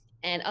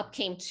 and up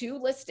came 2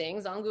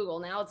 listings on Google.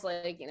 Now it's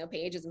like, you know,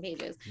 pages and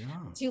pages. Yeah.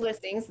 2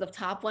 listings. The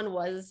top one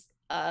was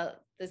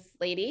this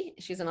lady.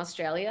 She's in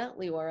Australia,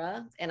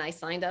 Leora, and I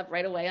signed up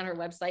right away on her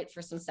website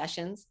for some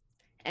sessions,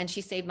 and she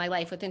saved my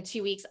life. Within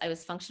 2 weeks, I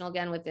was functional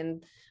again.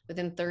 Within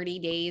 30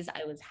 days,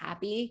 I was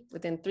happy.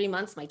 Within 3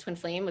 months, my twin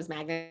flame was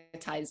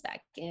magnetized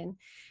back in,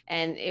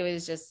 and it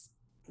was just,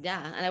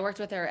 yeah. And I worked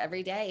with her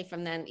every day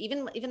from then,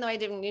 even though I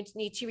didn't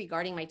need to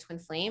regarding my twin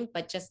flame,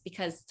 but just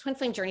because twin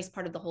flame journey is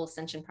part of the whole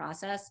ascension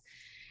process.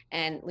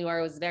 And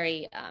Leora was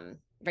very,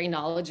 very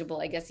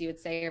knowledgeable, I guess you would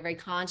say, or very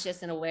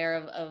conscious and aware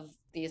of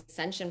the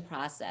ascension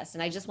process.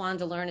 And I just wanted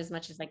to learn as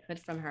much as I could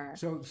from her.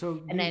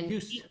 So And then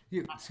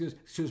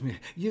excuse me.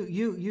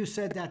 You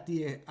said that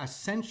the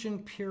ascension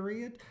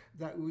period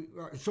that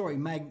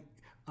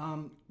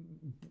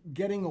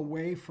getting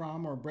away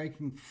from, or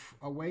breaking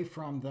away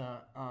from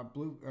the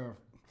blue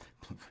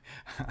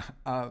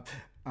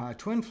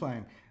twin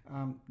flame,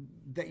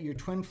 that your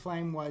twin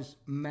flame was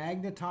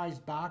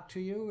magnetized back to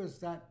you. Is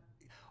that,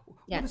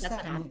 yeah, what does that's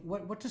that what mean?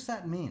 happened. What does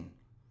that mean?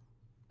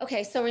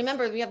 Okay, so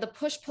remember, we have the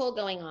push-pull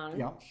going on.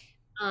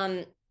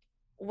 Yeah.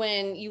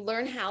 When you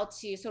learn how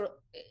to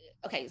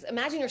okay, so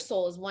imagine your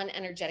soul is one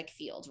energetic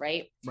field,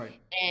 right? Right.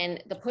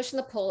 And the push and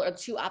the pull are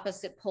 2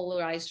 opposite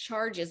polarized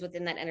charges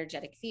within that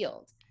energetic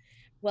field.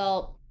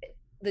 Well,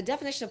 the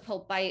definition of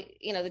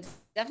the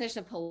definition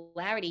of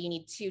polarity, you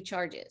need 2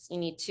 charges. You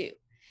need 2.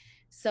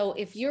 So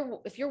if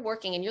you're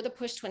working and you're the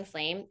push twin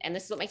flame, and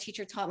this is what my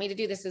teacher taught me to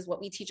do, this is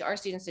what we teach our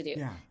students to do.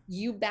 Yeah.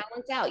 You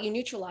balance out, you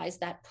neutralize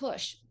that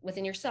push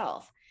within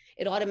yourself.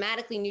 It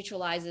automatically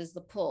neutralizes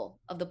the pull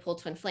of the pull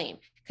twin flame,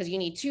 because you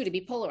need 2 to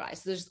be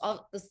polarized. So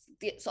all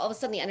of a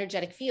sudden the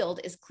energetic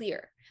field is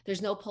clear.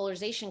 There's no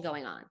polarization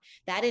going on.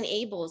 That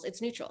enables,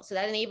 it's neutral. So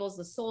that enables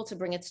the soul to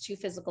bring its 2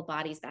 physical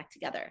bodies back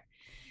together.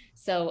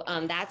 So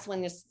that's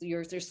when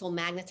your soul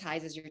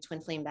magnetizes your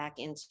twin flame back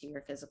into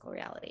your physical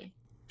reality.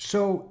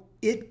 So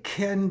it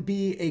can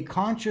be a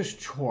conscious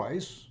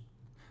choice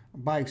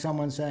by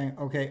someone saying,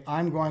 okay,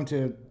 I'm going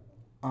to,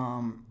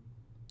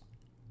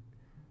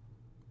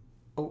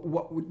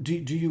 what do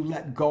you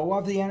let go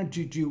of the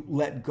energy? Do you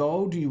let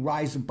go? Do you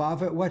rise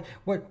above it?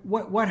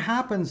 What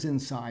happens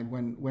inside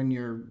when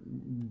you're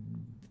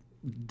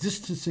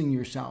distancing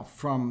yourself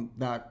from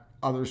that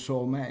other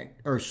soulmate,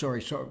 or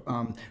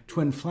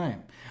twin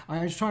flame?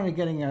 I'm just trying to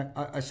getting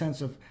a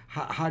sense of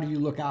how do you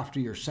look after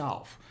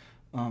yourself?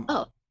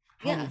 How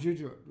did you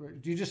do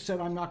it? You just said,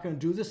 I'm not going to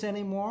do this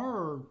anymore,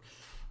 or?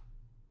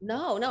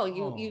 No,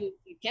 you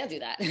can't do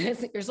that.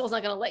 Your soul's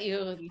not going to let you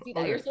do that.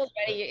 Okay. Your soul's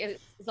ready.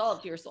 It's all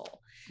up to your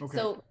soul. Okay.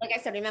 So like I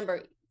said,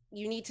 remember,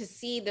 you need to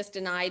see this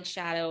denied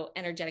shadow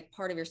energetic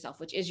part of yourself,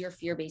 which is your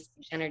fear-based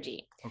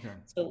energy. Okay.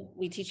 So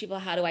we teach people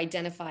how to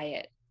identify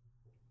it.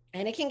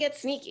 And it can get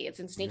sneaky.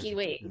 It's in sneaky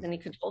ways, and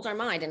it controls our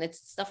mind, and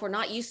it's stuff we're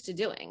not used to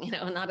doing,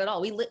 not at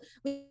all. We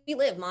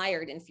live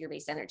mired in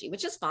fear-based energy,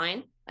 which is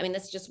fine. I mean,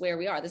 that's just where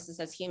we are. This is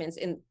as humans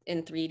in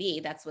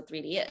 3D. That's what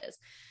 3D is.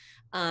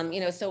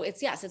 So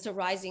it's a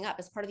rising up.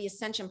 It's part of the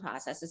ascension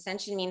process.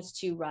 Ascension means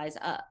to rise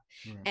up.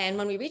 Right. And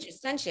when we reach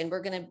ascension,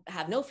 we're going to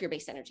have no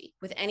fear-based energy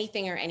with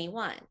anything or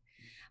anyone.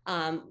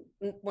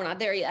 We're not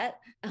there yet.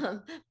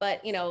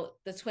 But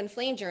the twin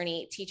flame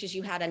journey teaches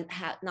you how to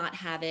not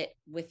have it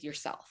with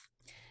yourself.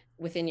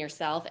 within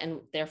yourself and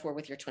therefore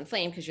with your twin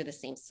flame, because you're the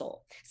same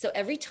soul. So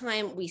every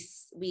time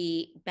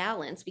we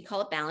balance, we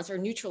call it balance or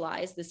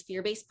neutralize this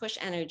fear-based push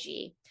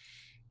energy,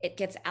 it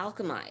gets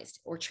alchemized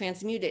or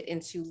transmuted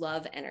into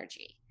love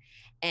energy.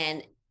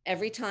 And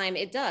every time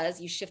it does,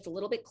 you shift a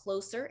little bit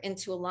closer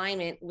into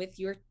alignment with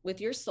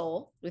your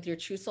soul, with your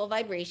true soul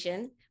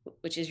vibration,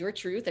 which is your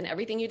truth and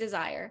everything you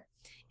desire.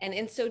 And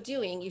in so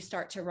doing, you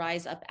start to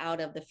rise up out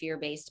of the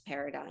fear-based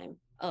paradigm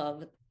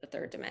of the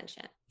third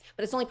dimension.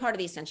 But it's only part of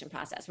the ascension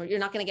process, where you're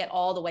not going to get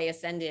all the way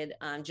ascended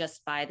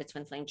just by the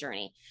twin flame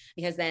journey,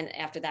 because then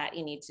after that,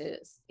 you need to,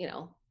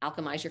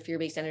 alchemize your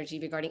fear-based energy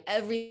regarding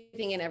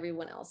everything and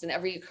everyone else and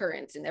every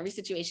occurrence and every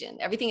situation.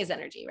 Everything is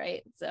energy,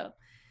 right? So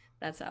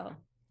that's how.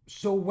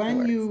 So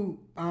when you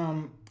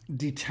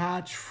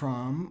detach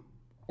from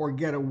or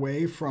get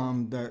away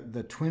from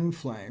the twin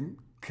flame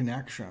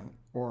connection,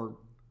 or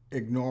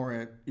ignore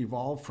it,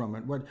 evolve from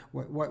it, what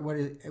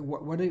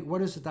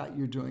is it that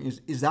you're doing?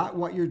 Is that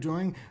what you're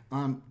doing?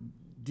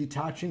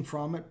 Detaching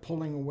from it,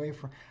 pulling away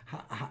from?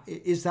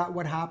 Is that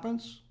what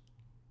happens?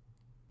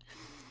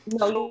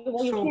 No,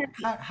 So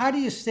how do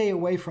you stay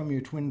away from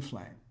your twin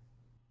flame?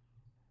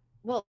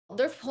 Well,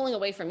 they're pulling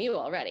away from you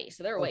already,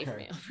 so they're away from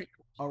you.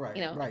 All right.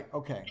 Right.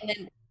 Okay.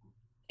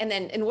 And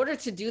then in order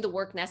to do the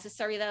work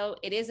necessary, though,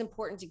 it is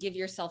important to give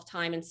yourself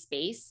time and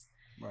space.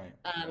 Right.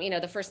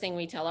 The first thing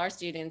we tell our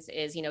students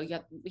is, they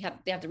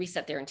have to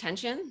reset their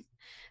intention.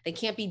 They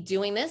can't be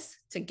doing this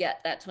to get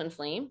that twin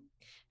flame,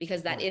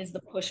 because that is the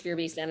push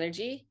fear-based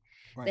energy.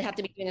 Right. They have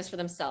to be doing this for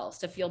themselves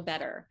to feel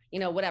better,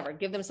 whatever.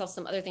 Give themselves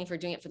some other thing for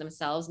doing it for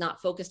themselves,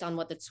 not focused on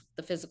what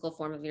the physical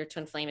form of your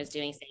twin flame is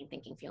doing, saying,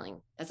 thinking,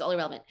 feeling. That's all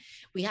irrelevant.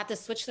 We have to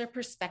switch their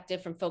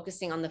perspective from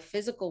focusing on the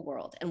physical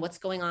world and what's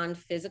going on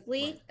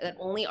physically, that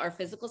only our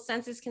physical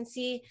senses can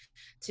see,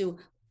 to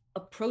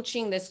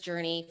approaching this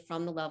journey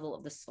from the level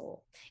of the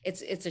soul.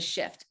 It's a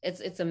shift.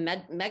 It's a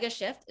mega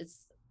shift.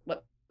 It's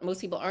what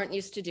most people aren't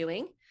used to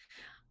doing.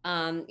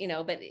 But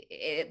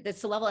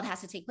it's the level it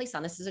has to take place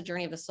on. This is a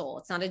journey of the soul.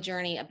 It's not a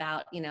journey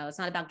about, it's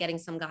not about getting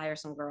some guy or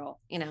some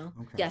girl, Okay.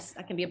 Yes,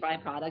 that can be a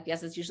byproduct.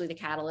 Yes, it's usually the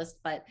catalyst,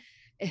 but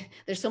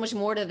there's so much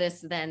more to this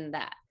than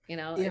that.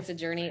 It's a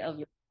journey of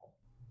your.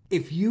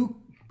 If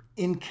you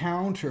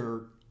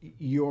encounter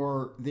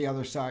the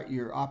other side,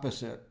 your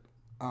opposite,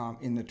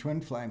 in the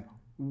twin flame,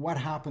 what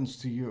happens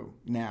to you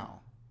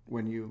now?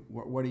 When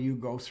what do you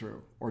go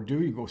through, or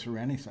do you go through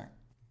anything?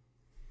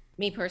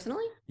 Me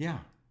personally? Yeah.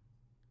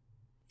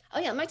 Oh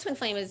yeah, my twin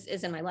flame is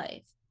in my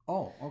life.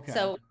 Oh, okay.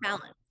 So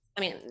balance.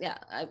 I mean, yeah,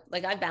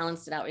 I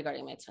balanced it out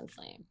regarding my twin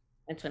flame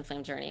and twin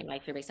flame journey, my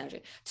fear-based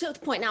energy. To the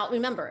point. Now,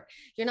 remember,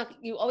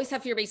 you always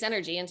have fear-based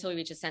energy until you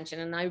reach ascension,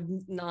 and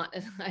I'm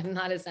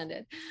not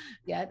ascended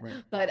yet.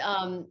 Right. But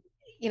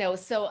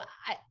so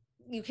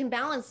you can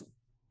balance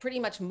pretty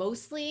much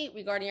mostly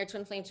regarding your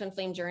twin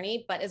flame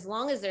journey, but as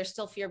long as there's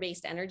still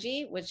fear-based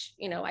energy, which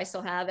I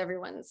still have,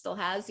 everyone still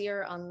has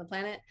here on the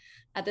planet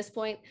at this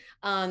point.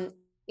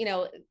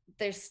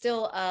 There's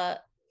still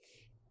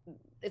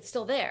it's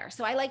still there.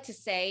 So I like to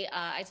say,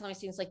 I tell my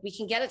students, like, we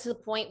can get it to the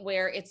point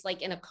where it's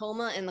like in a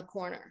coma in the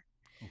corner.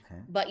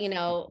 Okay. But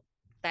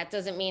that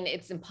doesn't mean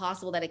it's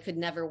impossible that it could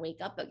never wake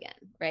up again,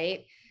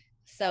 right?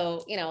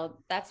 So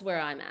that's where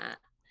I'm at.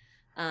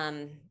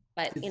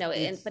 But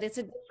it's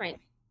a different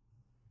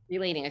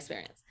relating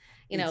experience.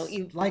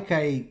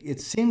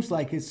 It seems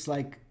like it's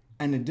like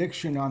an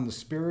addiction on the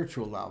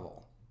spiritual level,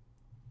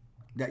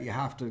 that you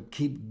have to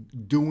keep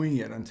doing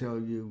it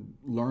until you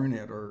learn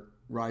it or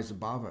rise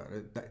above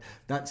it.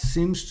 That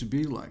seems to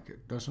be like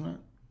it, doesn't it?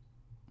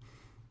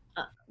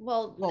 I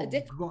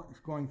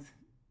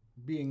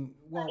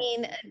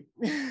mean,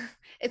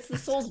 it's the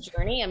soul's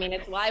journey. I mean,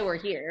 it's why we're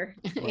here.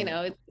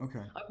 Right. Okay.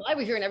 Why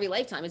we're here in every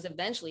lifetime is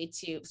eventually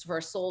for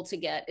a soul to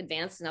get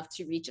advanced enough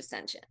to reach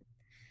ascension.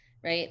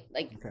 Right?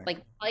 Like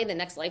probably the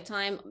next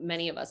lifetime,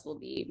 many of us will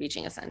be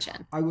reaching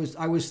ascension. I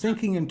was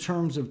thinking in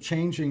terms of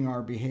changing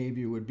our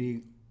behavior would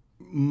be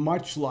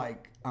much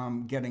like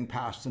getting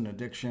past an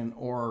addiction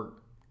or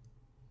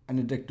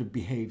an addictive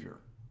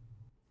behavior.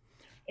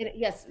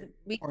 Yes.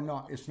 Or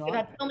not. It's not. We've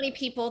had so many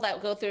people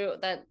that go through,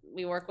 that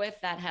we work with,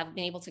 that have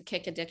been able to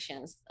kick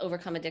addictions,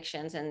 overcome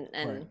addictions, and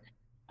right.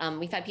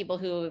 We've had people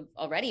who've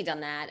already done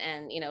that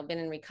and, been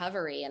in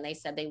recovery, and they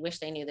said they wish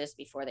they knew this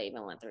before they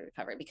even went through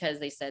recovery, because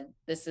they said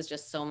this is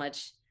just so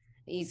much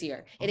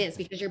easier. It is,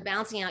 because you're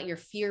bouncing out your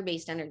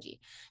fear-based energy.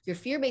 Your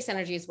fear-based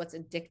energy is what's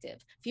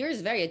addictive. Fear is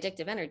very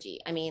addictive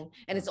energy. I mean,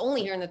 and it's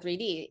only here in the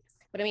 3D.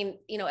 But I mean,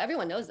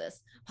 everyone knows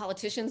this.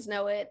 Politicians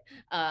know it.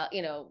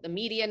 The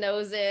media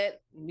knows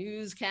it.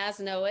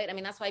 Newscasts know it. I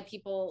mean, that's why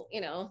people,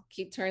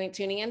 keep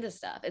tuning into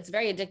stuff. It's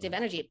very addictive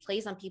energy. It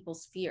plays on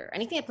people's fear.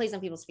 Anything that plays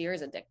on people's fear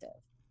is addictive.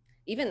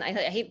 Even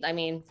I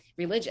mean,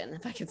 religion,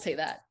 if I could say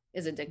that,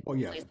 is addictive. Oh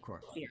yeah, of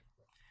course. Fear.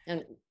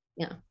 And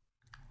yeah.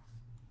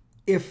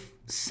 If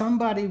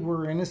somebody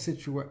were in a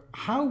situation,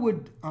 how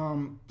would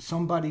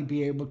somebody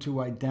be able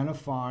to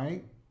identify?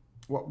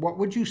 What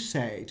would you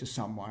say to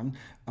someone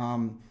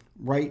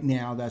right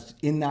now that's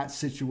in that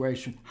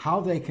situation?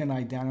 How they can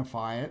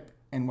identify it,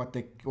 and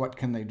what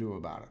can they do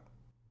about it?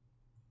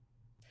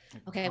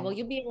 Okay, well,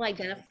 you'll be able to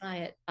identify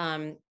it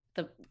the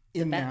the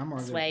In them or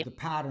best way. the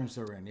patterns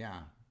they're in. Yeah.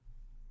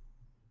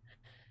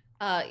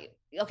 Uh,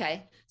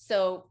 okay,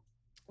 so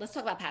let's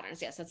talk about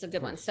patterns. Yes, that's a Of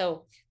good one. course.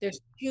 So there's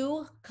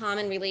two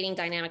common relating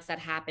dynamics that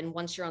happen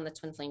once you're on the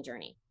twin flame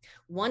journey.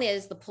 One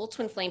is the pull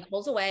twin flame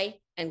pulls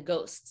away and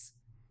ghosts.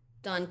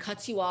 Done,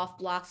 cuts you off,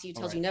 blocks you,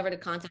 All tells right. you never to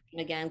contact them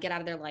again, get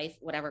out of their life,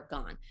 whatever,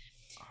 gone.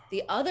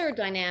 The other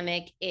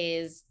dynamic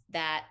is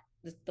that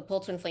the pull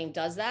twin flame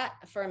does that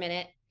for a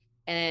minute,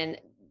 and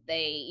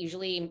they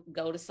usually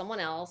go to someone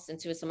else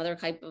into some other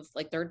type of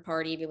like third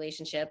party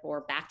relationship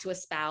or back to a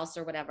spouse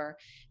or whatever,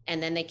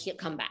 and then they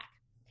come back,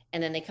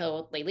 and then they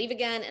leave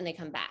again and they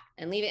come back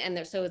and leave it,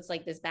 and so it's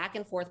like this back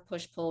and forth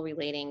push pull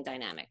relating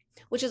dynamic,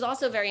 which is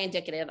also very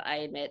indicative, I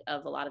admit,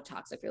 of a lot of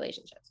toxic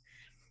relationships.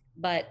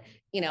 But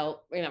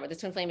remember, the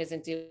twin flame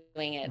isn't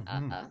doing it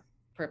Mm-hmm.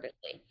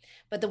 purposely.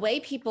 But the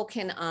way people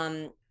can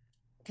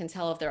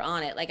tell if they're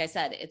on it, like I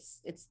said,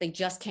 it's they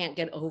just can't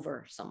get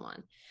over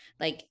someone.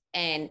 Like,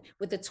 and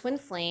with the twin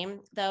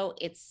flame though,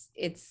 it's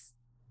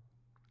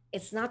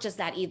not just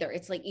that either.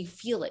 It's like you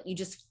feel it, you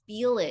just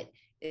feel it.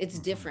 It's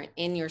Mm-hmm. different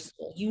in your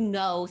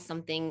soul.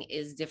 Something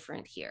is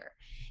different here.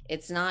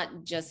 It's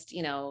not just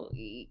you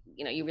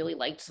really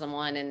liked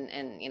someone,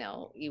 and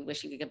you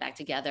wish you could get back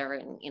together,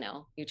 and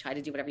you try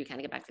to do whatever you can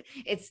to get back to.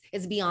 It's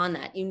beyond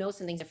that.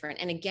 Something's different,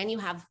 and again, you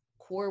have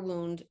core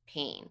wound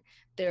pain.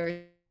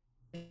 There's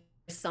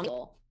some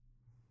Oh,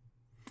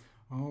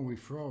 we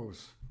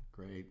froze.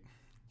 Great.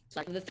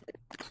 like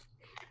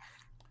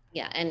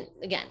yeah, and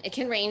again, it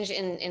can range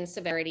in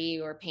severity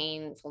or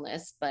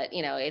painfulness, but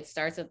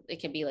it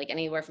can be like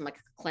anywhere from like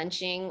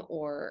clenching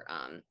or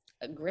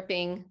a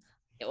gripping,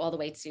 all the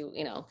way to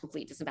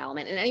complete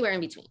disembowelment, and anywhere in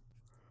between.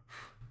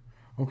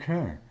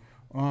 Okay.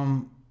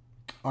 Um,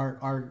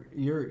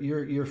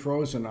 you're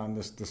frozen on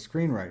the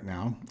screen right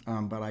now,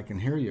 but I can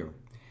hear you.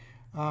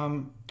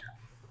 Um,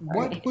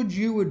 what Right. would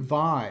you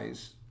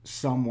advise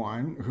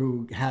someone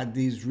who had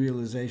these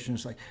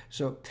realizations? Like,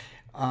 so,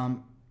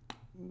 um,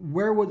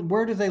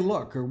 where do they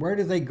look, or where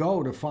do they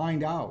go to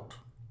find out?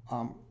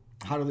 Um,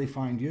 how do they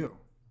find you?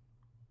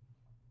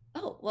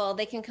 Oh, well,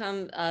 they can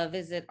come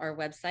visit our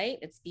website.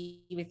 It's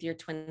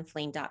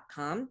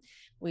bewithyourtwinflame.com.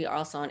 We are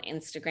also on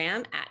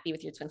Instagram at Be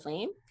With Your Twin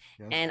Flame,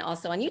 Yes. and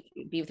also on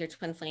YouTube, Be With Your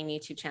Twin Flame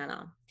YouTube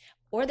channel.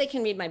 Or they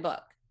can read my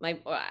book. I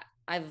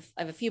have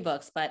a few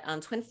books, but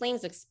Twin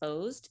Flames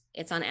Exposed.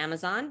 It's on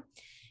Amazon,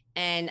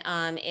 and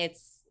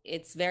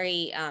it's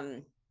very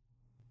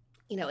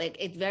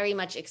it very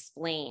much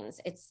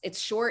explains. It's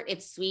short,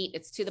 it's sweet,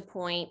 it's to the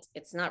point.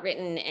 It's not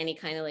written any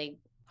kind of like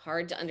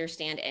hard to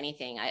understand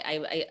anything.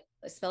 I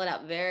spell it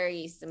out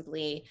very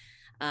simply.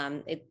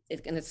 And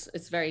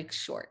it's very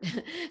short.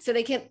 So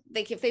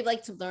if they'd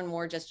like to learn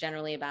more just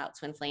generally about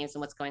twin flames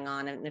and what's going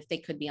on, and if they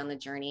could be on the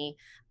journey,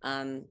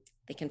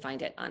 they can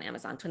find it on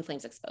Amazon, Twin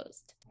Flames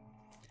Exposed.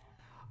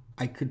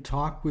 I could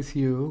talk with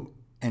you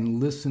and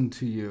listen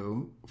to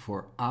you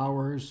for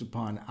hours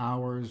upon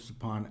hours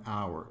upon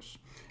hours.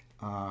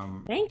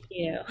 Um, Thank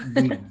you.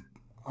 we,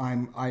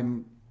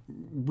 I'm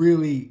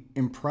really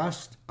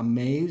impressed,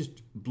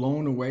 amazed,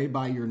 blown away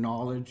by your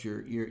knowledge,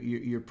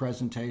 your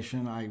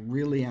presentation. I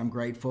really am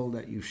grateful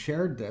that you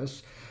shared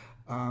this.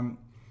 Um,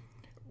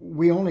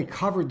 we only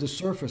covered the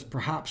surface.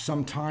 Perhaps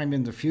sometime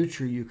in the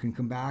future you can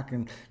come back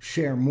and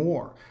share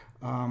more.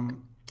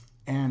 Um,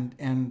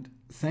 and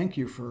thank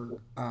you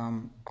for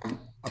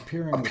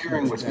appearing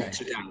with me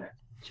today.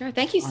 Sure.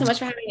 Thank you so I'm, much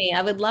for having me.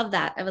 I would love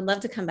that. I would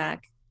love to come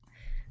back.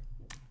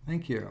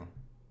 Thank you.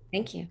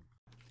 Thank you.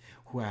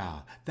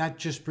 Well, that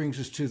just brings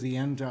us to the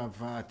end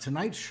of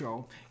tonight's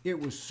show. It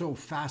was so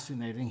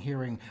fascinating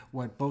hearing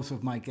what both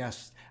of my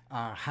guests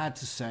had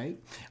to say.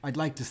 I'd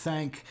like to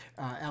thank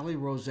Ellie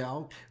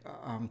Roselle,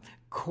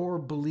 core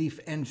belief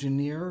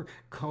engineer,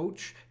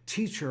 coach,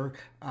 teacher,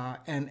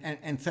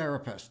 and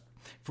therapist.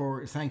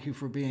 Thank you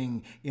for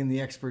being in the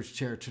expert's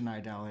chair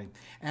tonight, Ellie.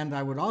 And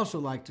I would also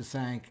like to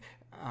thank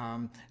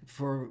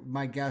for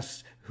my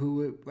guests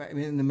who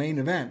in the main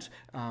event,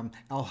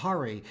 Al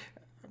Hari,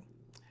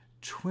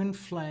 twin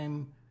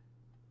flame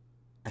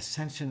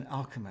ascension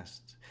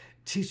alchemist,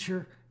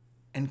 teacher,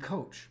 and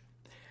coach.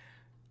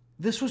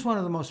 This was one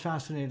of the most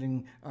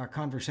fascinating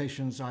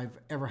conversations I've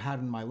ever had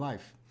in my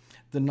life.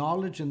 The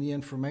knowledge and the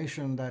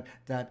information that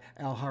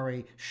Al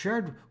Hari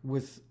shared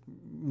with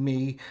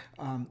me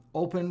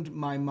opened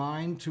my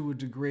mind to a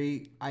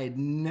degree I had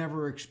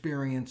never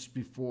experienced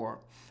before.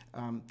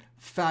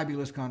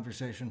 Fabulous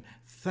conversation.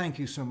 Thank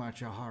you so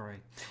much, Al Hari.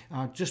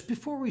 Just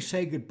before we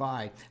say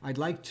goodbye, I'd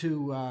like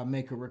to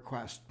make a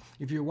request.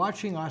 If you're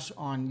watching us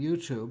on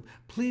YouTube,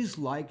 please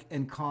like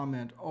and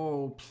comment.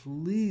 Oh,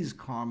 please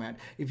comment.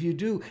 If you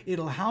do,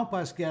 it'll help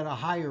us get a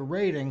higher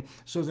rating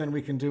so then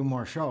we can do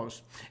more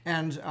shows.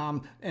 And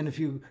if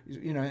you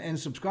and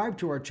subscribe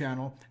to our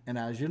channel. And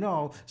as you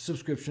know,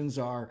 subscriptions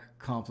are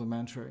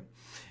complimentary.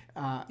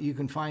 You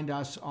can find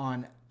us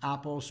on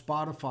Apple,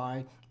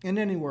 Spotify, and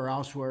anywhere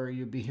else where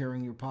you'd be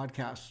hearing your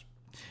podcasts.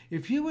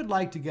 If you would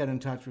like to get in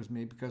touch with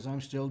me, because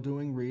I'm still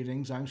doing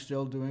readings, I'm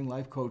still doing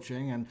life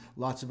coaching and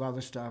lots of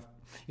other stuff,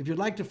 If you'd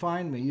like to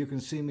find me, you can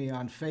see me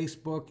on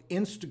Facebook,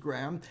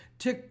 Instagram,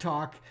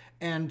 TikTok,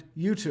 and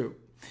YouTube.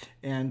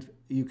 And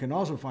you can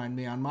also find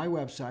me on my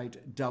website,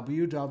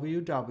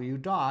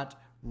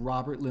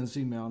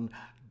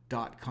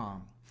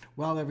 www.robertlindsey.com.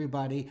 Well,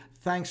 everybody,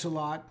 thanks a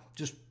lot.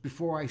 Just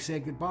before I say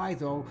goodbye,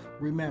 though,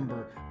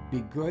 remember,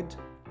 be good,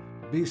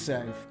 be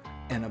safe,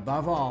 and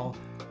above all,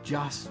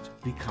 just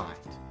be kind.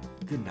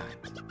 Good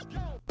night.